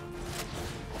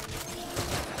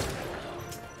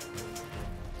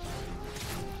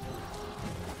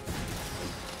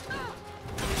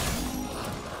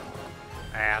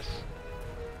 Ass.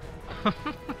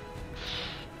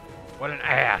 What an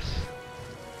ass.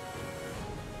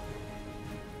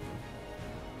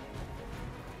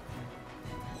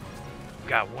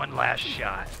 Got one last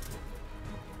shot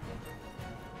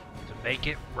to make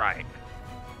it right.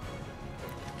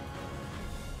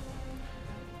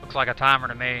 Looks like a timer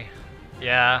to me.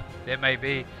 Yeah, it may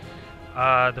be.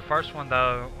 The first one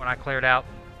though, when I cleared out,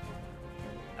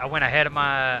 I went ahead of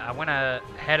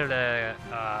the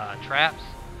traps.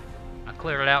 I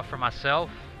cleared it out for myself.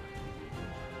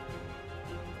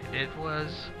 It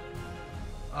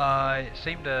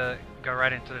seemed to go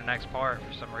right into the next part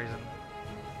for some reason.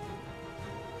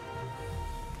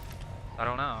 I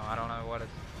don't know. I don't know what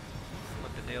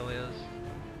the deal is.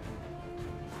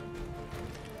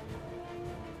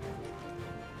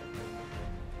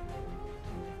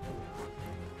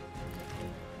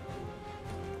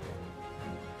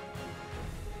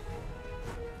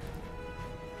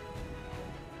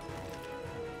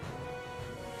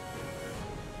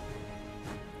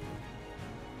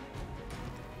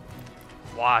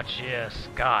 Watch, yes.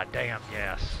 God damn,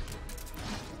 yes.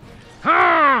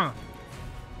 Oh,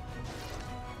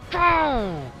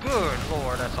 good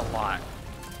lord, that's a lot.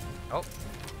 Oh.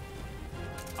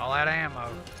 All out of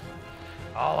ammo.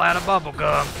 All out of bubble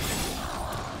gum.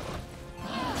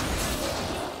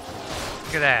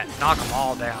 Look at that. Knock them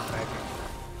all down, baby.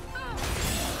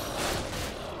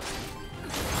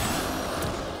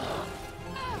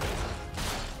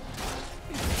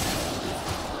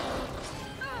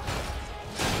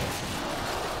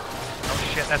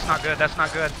 Oh shit, that's not good. That's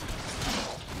not good.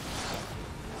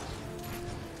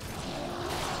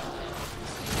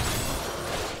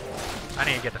 I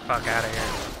need to get the fuck out of here.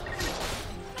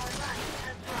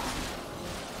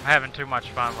 I'm having too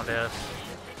much fun with this.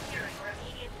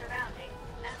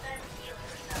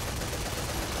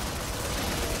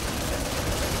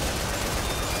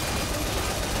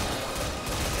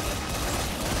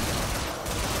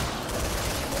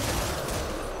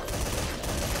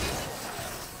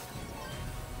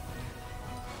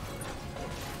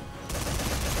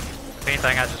 If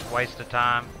anything, I just wasted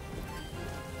time.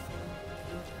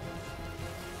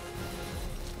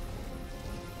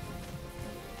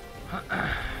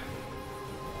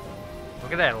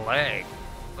 Look at that leg.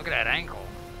 Look at that ankle.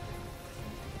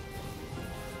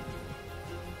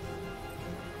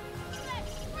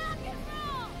 Rock and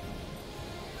roll!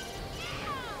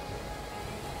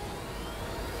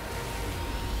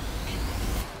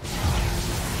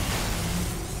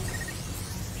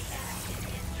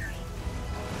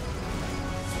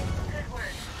 Good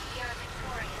work. We are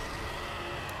victorious.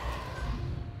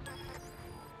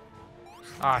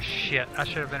 Ah shit, I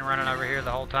should have been running over here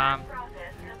the whole time.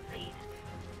 Process complete.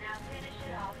 Now finish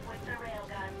it off with the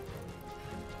railgun.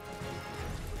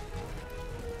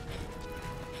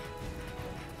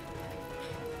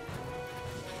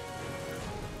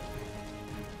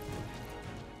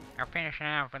 I'm finishing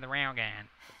out with the railgun.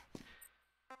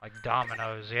 Like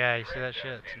dominoes, yeah, you see that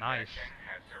shit? It's nice.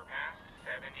 Has surpassed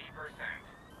 70%.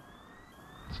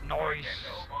 It's You nice.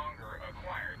 can no longer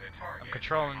acquire the target. I'm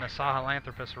controlling the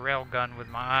Sahelanthropus railgun with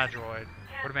my iDroid.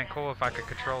 Would have been cool if I could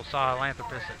control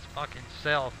Sahelanthropus its fucking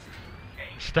self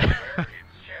instead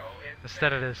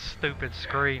instead of this stupid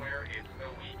screen. Where it's the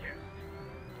weakest.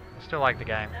 I still like the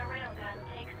game. The railgun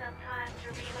takes some time to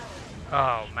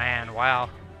reload. Oh man, wow.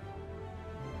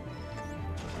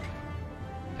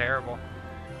 Terrible.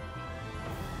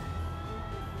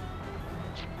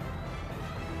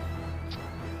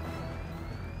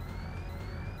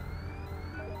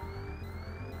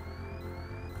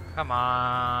 Come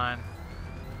on.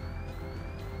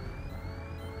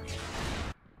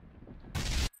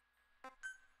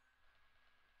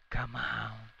 Come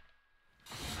on.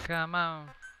 Come on.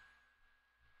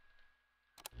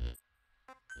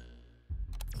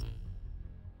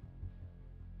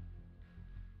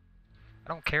 I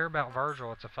don't care about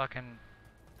Virgil. It's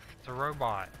a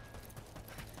robot.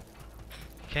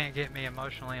 You can't get me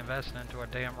emotionally invested into a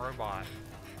damn robot.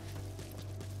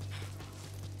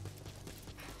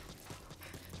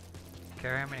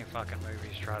 Care how many fucking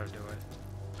movies try to do it.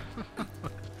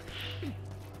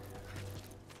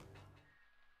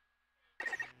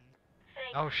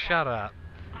 Oh, shut up.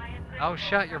 Oh,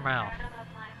 shut your mouth.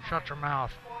 Shut your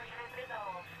mouth.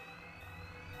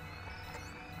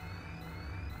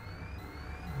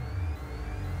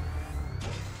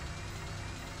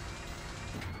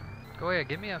 Go ahead,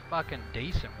 give me a fucking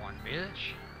decent one,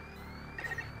 bitch.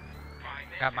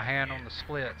 Got my hand on the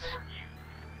splits.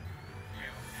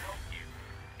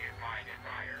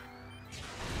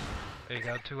 There you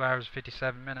go, 2 hours,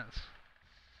 57 minutes.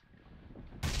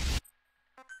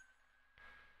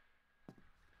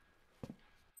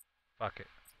 Fuck it.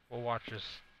 We'll watch this.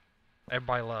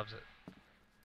 Everybody loves it.